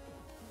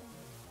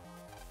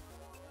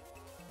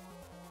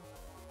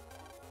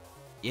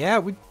 Yeah,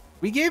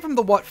 we gave him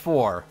the what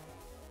for.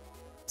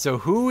 So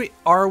who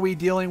are we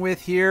dealing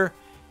with here?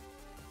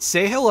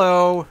 Say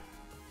hello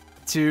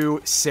to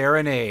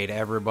Serenade,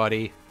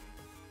 everybody.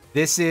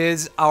 This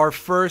is our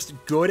first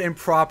good and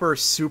proper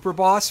super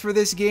boss for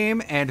this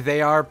game, and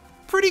they are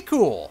pretty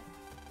cool.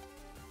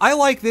 I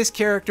like this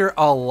character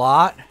a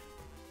lot.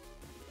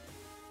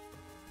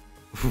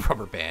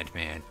 Rubber Band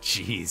Man,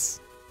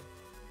 jeez.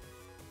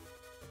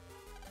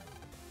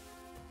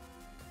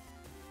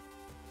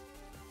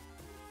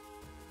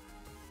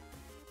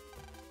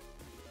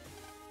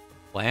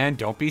 Lan,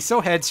 don't be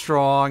so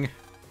headstrong.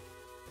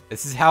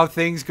 This is how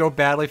things go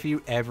badly for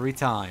you every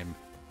time.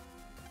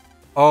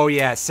 Oh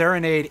yeah,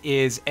 Serenade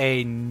is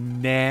a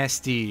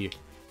nasty,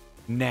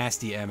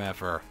 nasty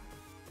MFer.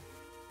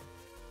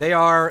 They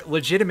are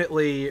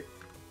legitimately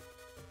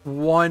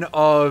one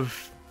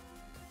of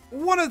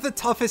the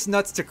toughest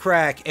nuts to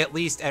crack, at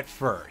least at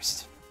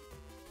first.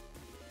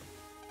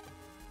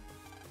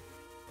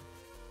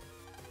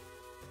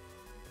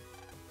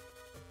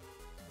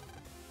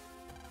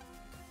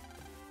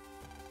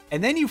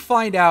 And then you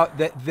find out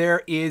that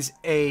there is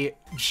a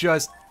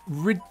just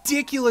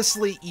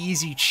ridiculously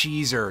easy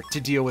cheeser to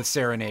deal with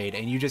Serenade,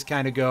 and you just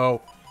kind of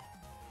go,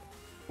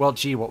 well,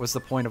 gee, what was the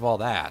point of all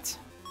that?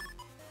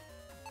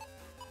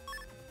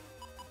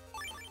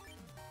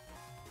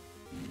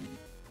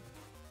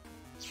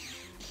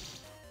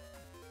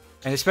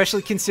 And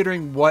especially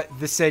considering what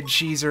the said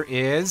cheeser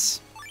is.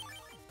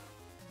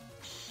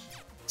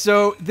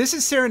 So, this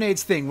is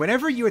Serenade's thing.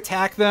 Whenever you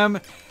attack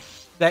them,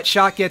 that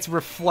shot gets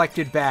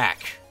reflected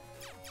back.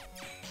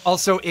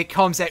 Also, it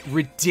comes at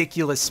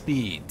ridiculous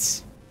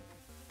speeds.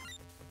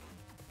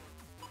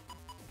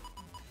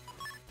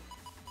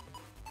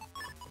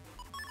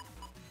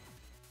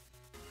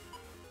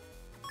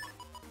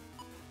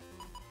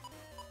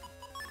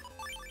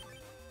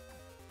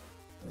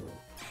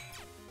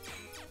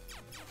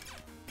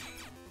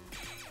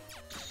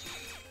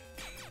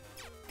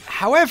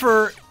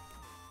 However,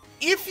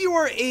 if you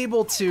are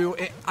able to,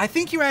 I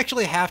think you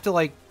actually have to,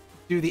 like,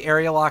 do the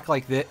area lock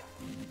like this.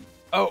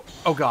 Oh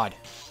god.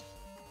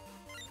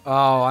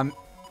 Oh, I'm...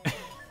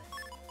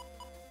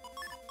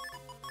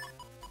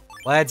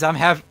 Lads,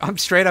 I'm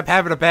straight up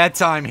having a bad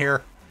time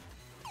here.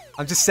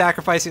 I'm just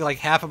sacrificing like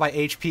half of my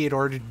HP in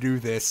order to do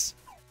this.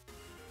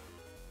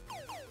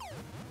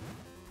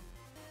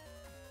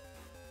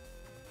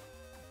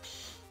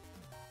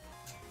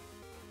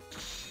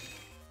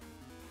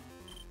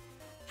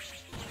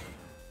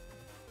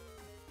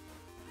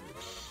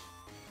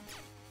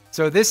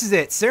 So this is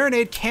it.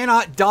 Serenade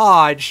cannot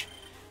dodge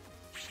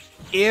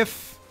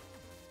if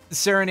the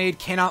Serenade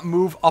cannot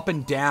move up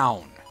and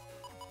down.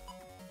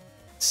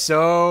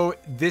 So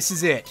this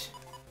is it.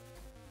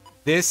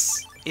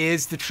 This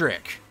is the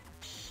trick.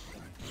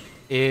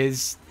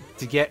 Is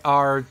to get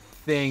our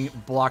thing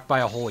blocked by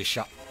a holy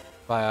shot.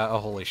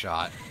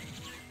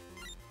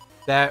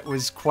 That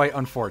was quite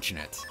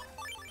unfortunate.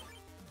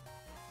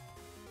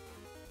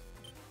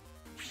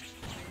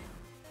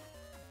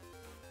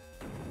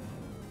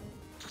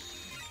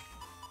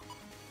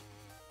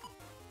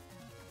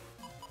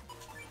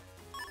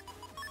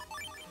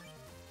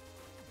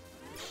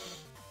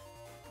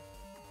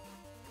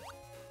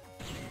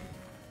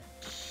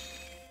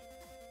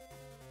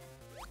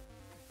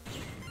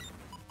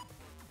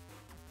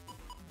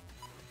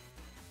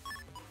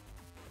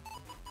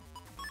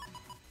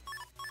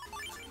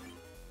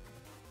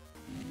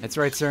 That's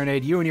right,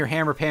 Serenade. You and your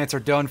hammer pants are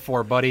done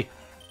for, buddy.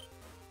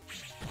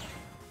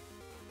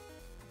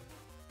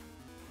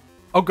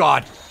 Oh,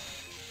 God.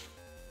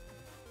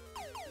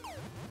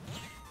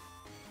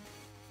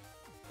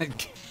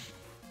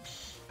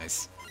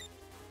 Nice.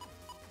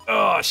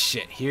 Oh,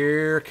 shit.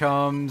 Here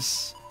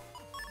comes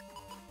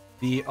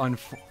the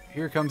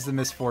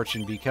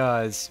misfortune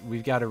because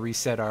we've got to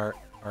reset our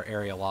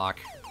area lock.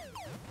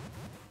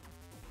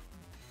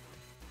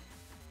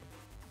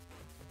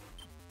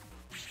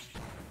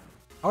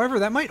 However,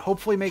 that might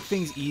hopefully make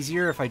things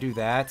easier if I do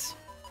that.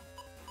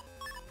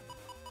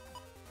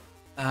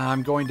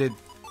 I'm going to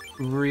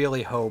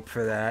really hope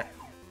for that.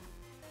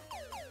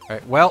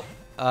 Alright, well,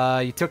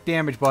 you took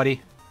damage,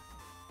 buddy.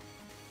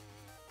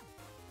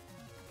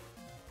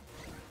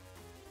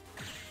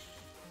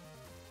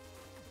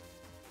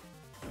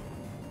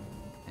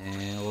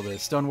 And a little bit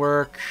of stun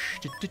work.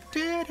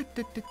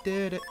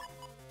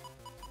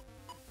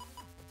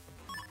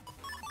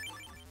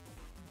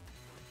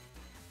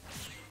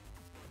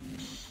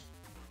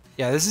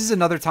 Yeah, this is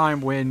another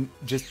time when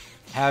just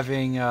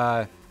having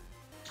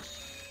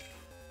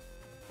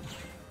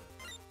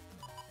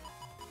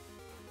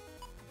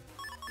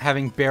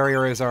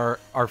barrier as our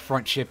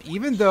front ship,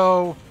 even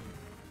though,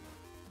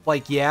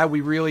 like, yeah,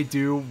 we really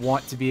do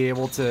want to be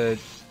able to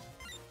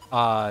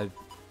good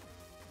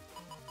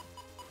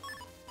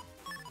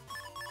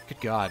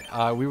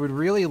God, we would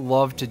really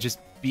love to just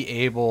be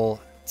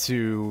able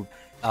to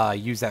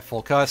use that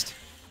full cust.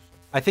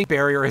 I think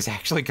barrier is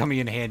actually coming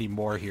in handy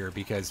more here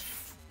because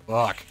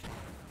fuck.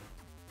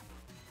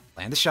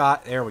 Land the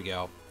shot. There we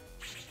go.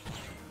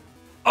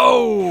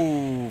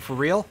 Oh, for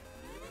real?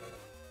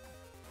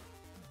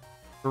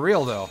 For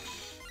real, though.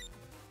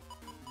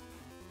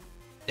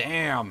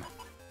 Damn.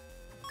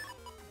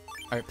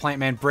 Alright, Plant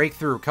Man, break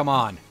through. Come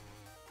on.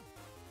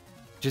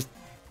 Just...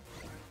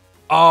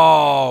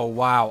 Oh,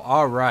 wow.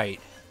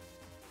 Alright.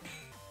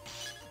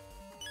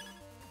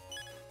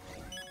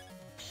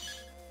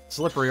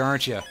 Slippery,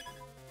 aren't you?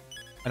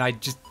 And I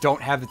just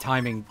don't have the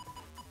timing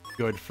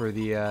good for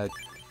the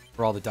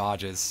for all the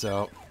dodges,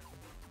 so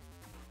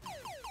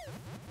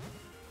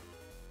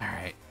all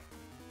right.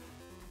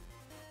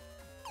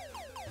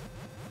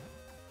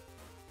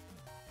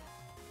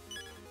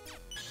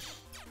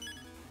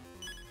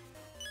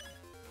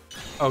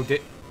 Oh,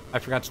 I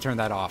forgot to turn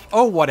that off.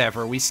 Oh,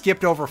 whatever. We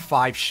skipped over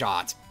 5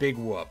 shots. Big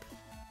whoop.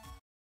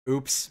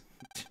 Oops.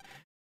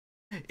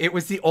 It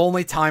was the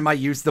only time I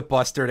used the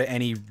Buster to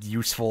any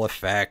useful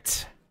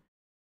effect.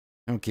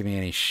 Don't give me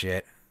any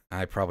shit.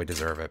 I probably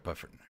deserve it, but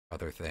for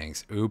other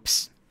things.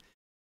 Oops.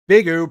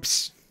 Big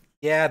oops.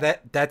 Yeah,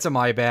 that's a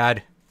my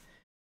bad.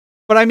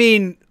 But I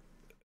mean,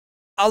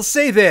 I'll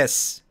say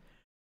this.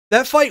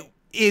 That fight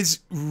is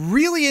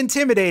really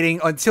intimidating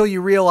until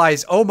you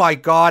realize, oh my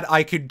god,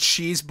 I could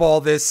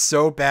cheeseball this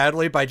so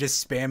badly by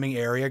just spamming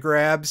area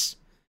grabs.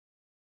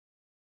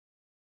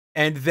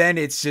 And then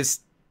it's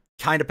just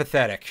kind of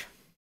pathetic.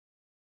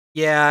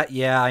 Yeah,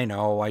 I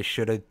know. I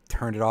should have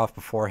turned it off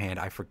beforehand.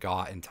 I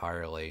forgot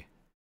entirely.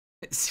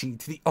 See,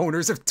 to the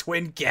owners of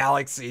Twin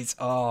Galaxies.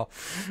 Oh,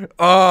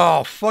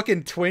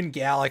 fucking Twin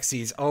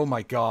Galaxies. Oh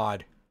my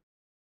god.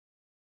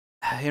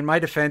 In my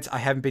defense, I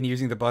haven't been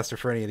using the Buster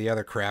for any of the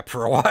other crap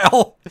for a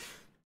while.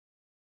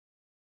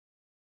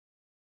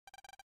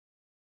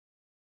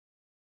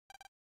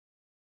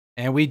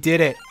 And we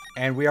did it.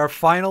 And we are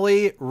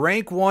finally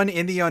rank 1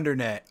 in the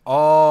Undernet.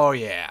 Oh,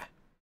 yeah.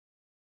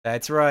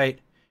 That's right.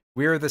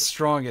 We're the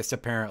strongest,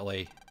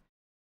 apparently.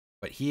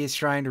 But he is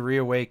trying to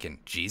reawaken.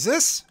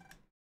 Jesus?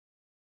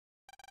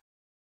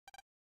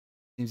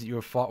 Seems that you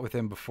have fought with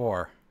him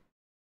before.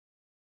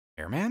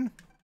 Airman?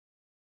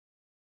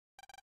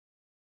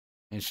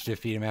 Managed to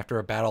defeat him after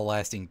a battle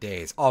lasting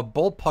days. Oh,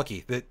 Bold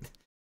Pucky.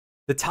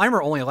 The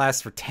timer only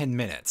lasts for 10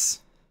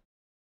 minutes.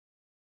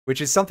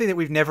 Which is something that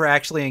we've never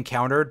actually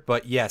encountered,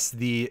 but yes,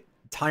 the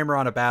timer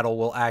on a battle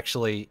will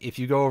actually, if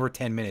you go over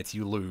 10 minutes,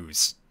 you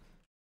lose.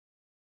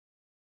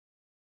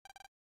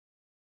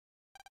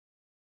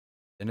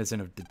 Denizen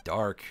of the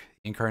Dark.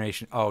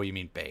 Incarnation. Oh, you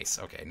mean base.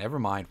 Okay, never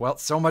mind. Well,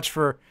 so much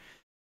for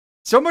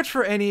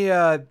any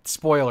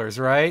spoilers,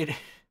 right?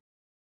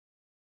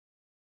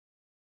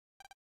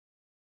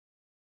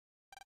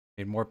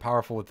 Made more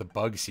powerful with the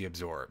bugs he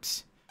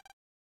absorbs.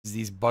 Uses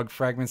these bug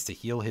fragments to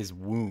heal his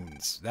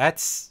wounds.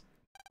 That's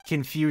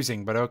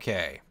confusing, but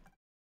okay.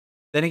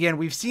 Then again,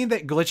 we've seen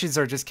that glitches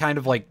are just kind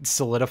of like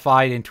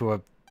solidified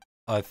into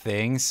a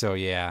thing, so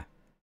yeah.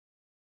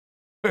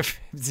 If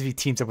he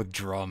teams up with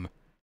Drum.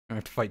 I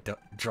have to fight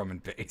Drum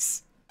and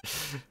Bass.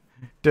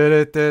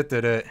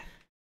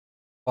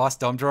 Boss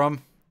Dumb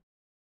Drum?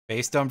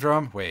 Bass Dumb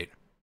Drum? Wait.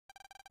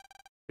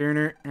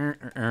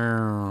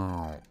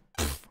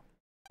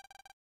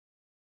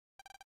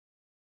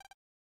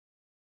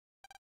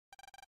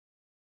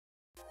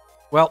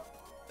 Well,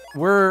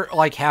 we're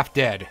like half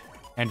dead,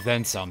 and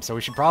then some, so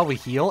we should probably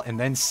heal and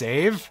then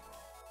save.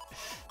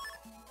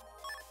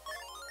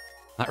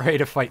 Not ready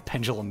to fight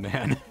Pendulum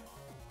Man.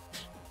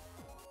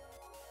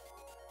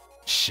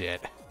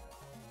 Shit.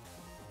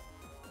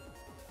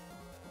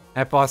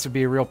 That boss would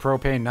be a real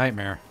propane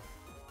nightmare.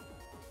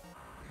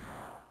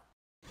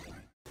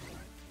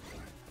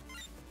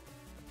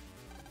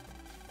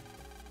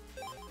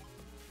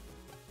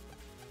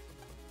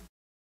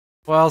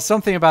 Well,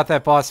 something about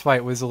that boss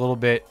fight was a little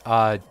bit,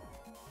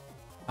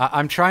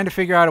 I'm trying to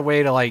figure out a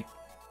way to, like,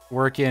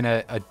 work in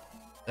a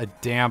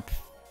damp...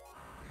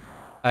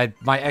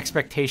 my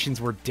expectations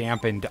were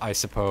dampened, I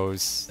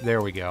suppose.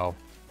 There we go.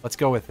 Let's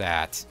go with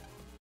that.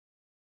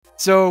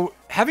 So,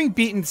 having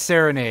beaten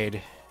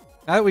Serenade,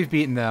 now that we've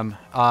beaten them,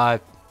 yeah,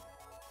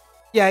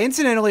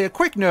 incidentally, a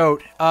quick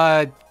note,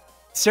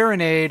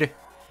 Serenade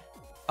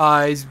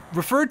is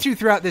referred to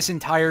throughout this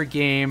entire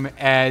game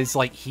as,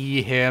 like,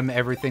 he, him,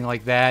 everything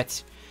like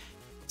that.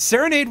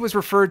 Serenade was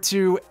referred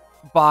to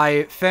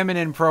by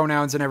feminine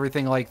pronouns and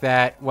everything like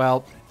that.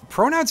 Well,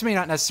 pronouns may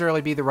not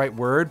necessarily be the right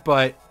word,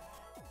 but,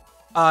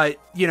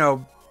 you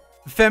know,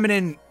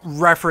 feminine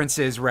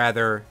references,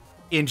 rather,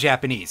 in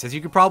Japanese. As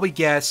you could probably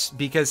guess,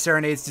 because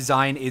Serenade's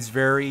design is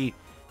very,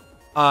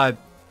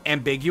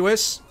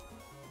 ambiguous.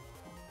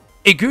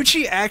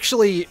 Iguchi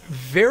actually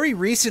very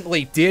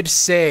recently did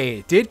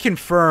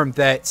confirm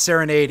that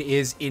Serenade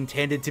is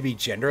intended to be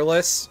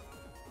genderless.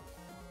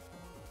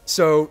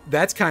 So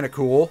that's kind of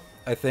cool,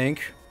 I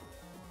think.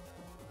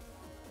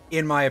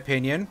 In my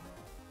opinion.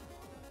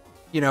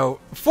 You know,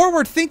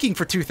 forward thinking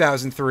for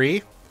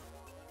 2003.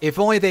 If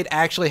only they'd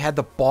actually had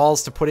the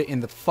balls to put it in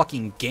the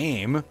fucking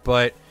game,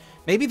 but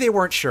maybe they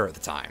weren't sure at the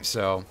time,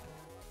 so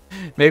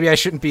maybe I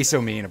shouldn't be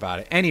so mean about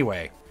it.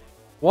 Anyway,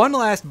 one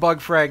last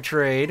bug frag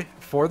trade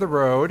for the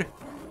road.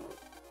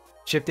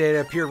 Chip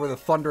data appeared with a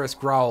thunderous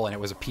growl, and it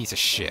was a piece of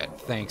shit.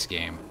 Thanks,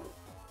 game.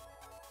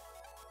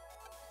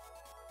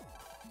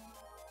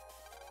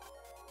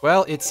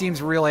 Well, it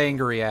seems real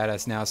angry at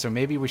us now, so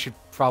maybe we should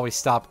probably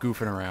stop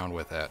goofing around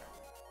with it.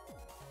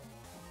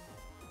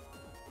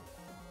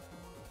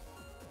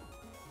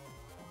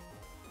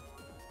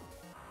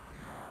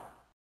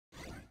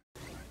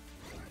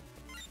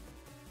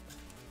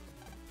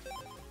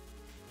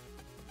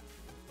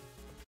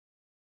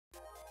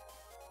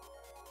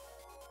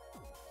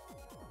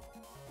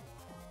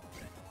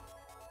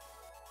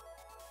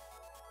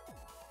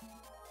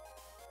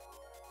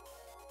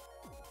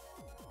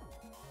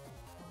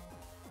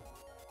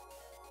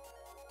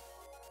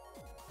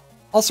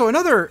 Also,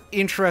 another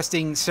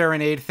interesting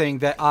Serenade thing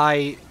that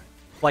I,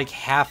 like,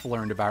 half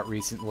learned about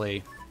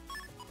recently.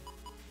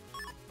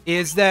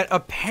 is that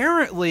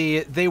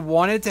apparently they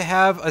wanted to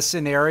have a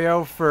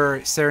scenario for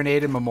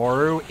Serenade and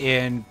Mamoru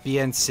in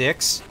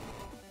BN6,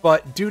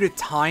 but due to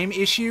time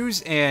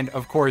issues and,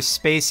 of course,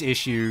 space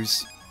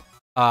issues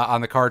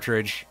on the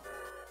cartridge,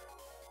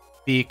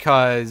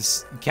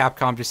 because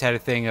Capcom just had a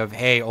thing of,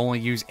 hey, only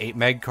use 8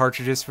 meg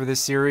cartridges for this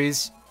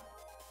series,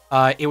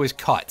 it was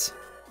cut.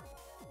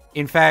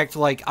 In fact,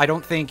 like, I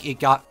don't think it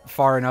got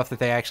far enough that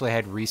they actually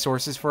had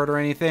resources for it or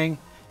anything.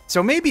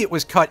 So maybe it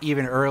was cut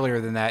even earlier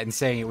than that, and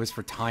saying it was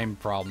for time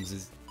problems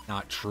is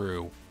not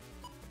true.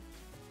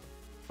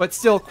 But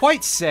still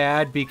quite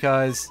sad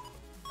because,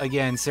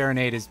 again,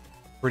 Serenade is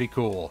pretty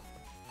cool.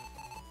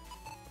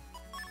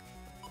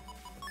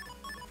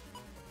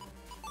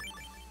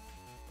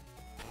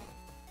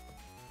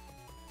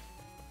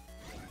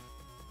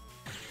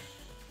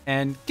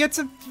 And gets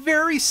a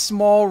very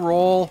small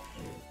role.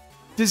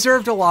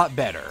 Deserved a lot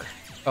better.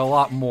 A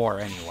lot more,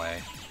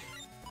 anyway.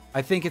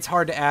 I think it's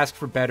hard to ask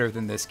for better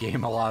than this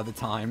game a lot of the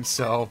time,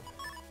 so...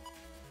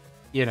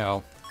 You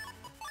know.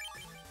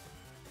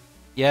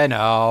 You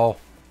know.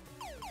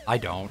 I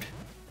don't.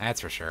 That's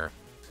for sure.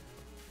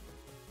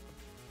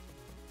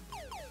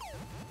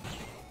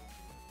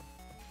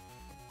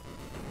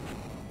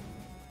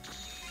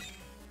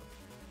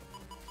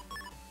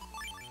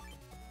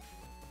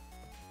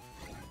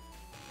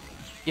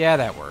 Yeah,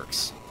 that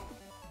works.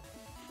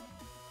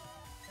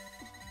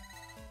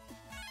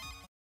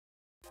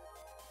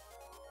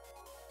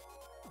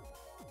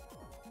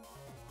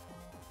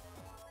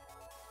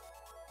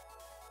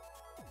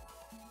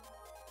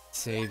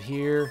 Save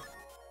here.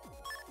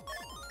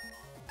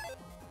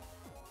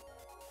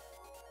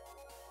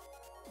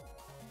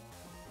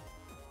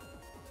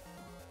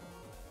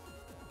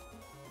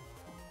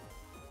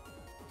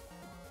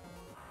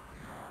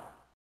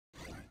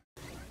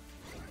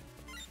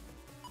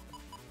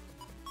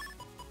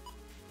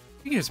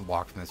 You can just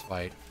walk from this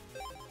fight.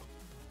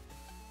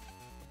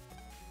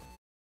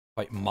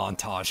 Fight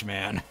montage,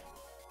 man.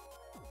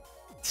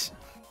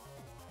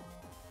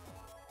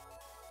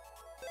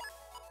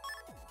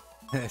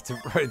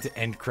 to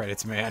end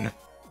credits, man.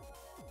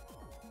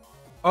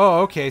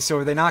 Oh, okay, so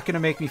are they not gonna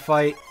make me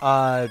fight,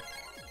 are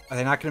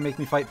they not gonna make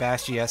me fight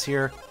Bass GS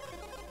here?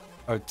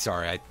 Oh,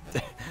 sorry,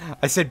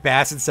 I said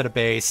Bass instead of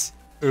Bass.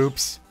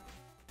 Oops.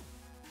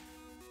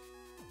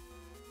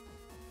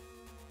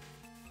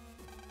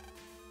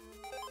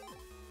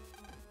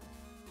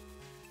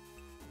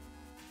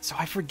 So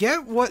I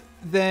forget what,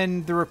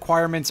 then, the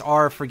requirements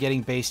are for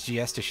getting Bass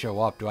GS to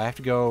show up. Do I have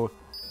to go...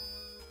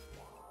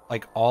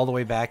 like, all the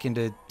way back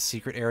into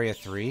Secret Area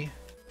 3?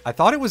 I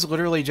thought it was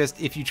literally just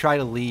if you try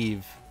to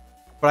leave,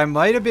 but I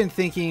might have been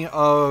thinking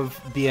of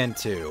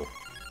BN2.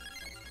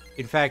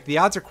 In fact, the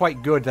odds are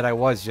quite good that I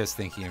was just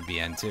thinking of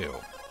BN2.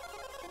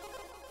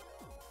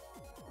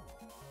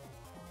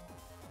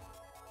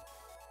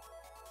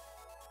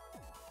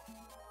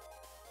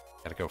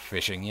 Gotta go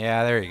fishing.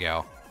 Yeah, there you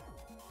go.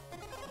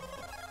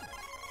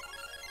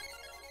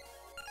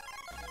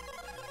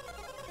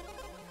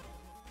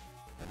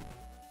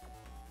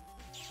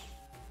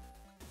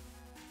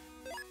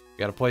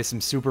 Gotta play some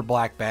Super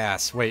Black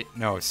Bass. Wait,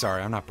 no,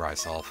 sorry, I'm not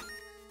Bryself.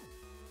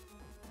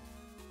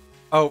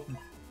 Oh,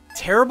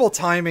 terrible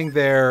timing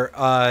there,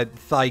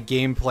 Thigh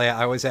Gameplay.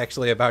 I was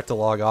actually about to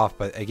log off,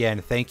 but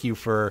again, thank you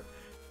for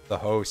the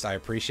host. I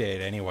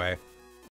appreciate it anyway.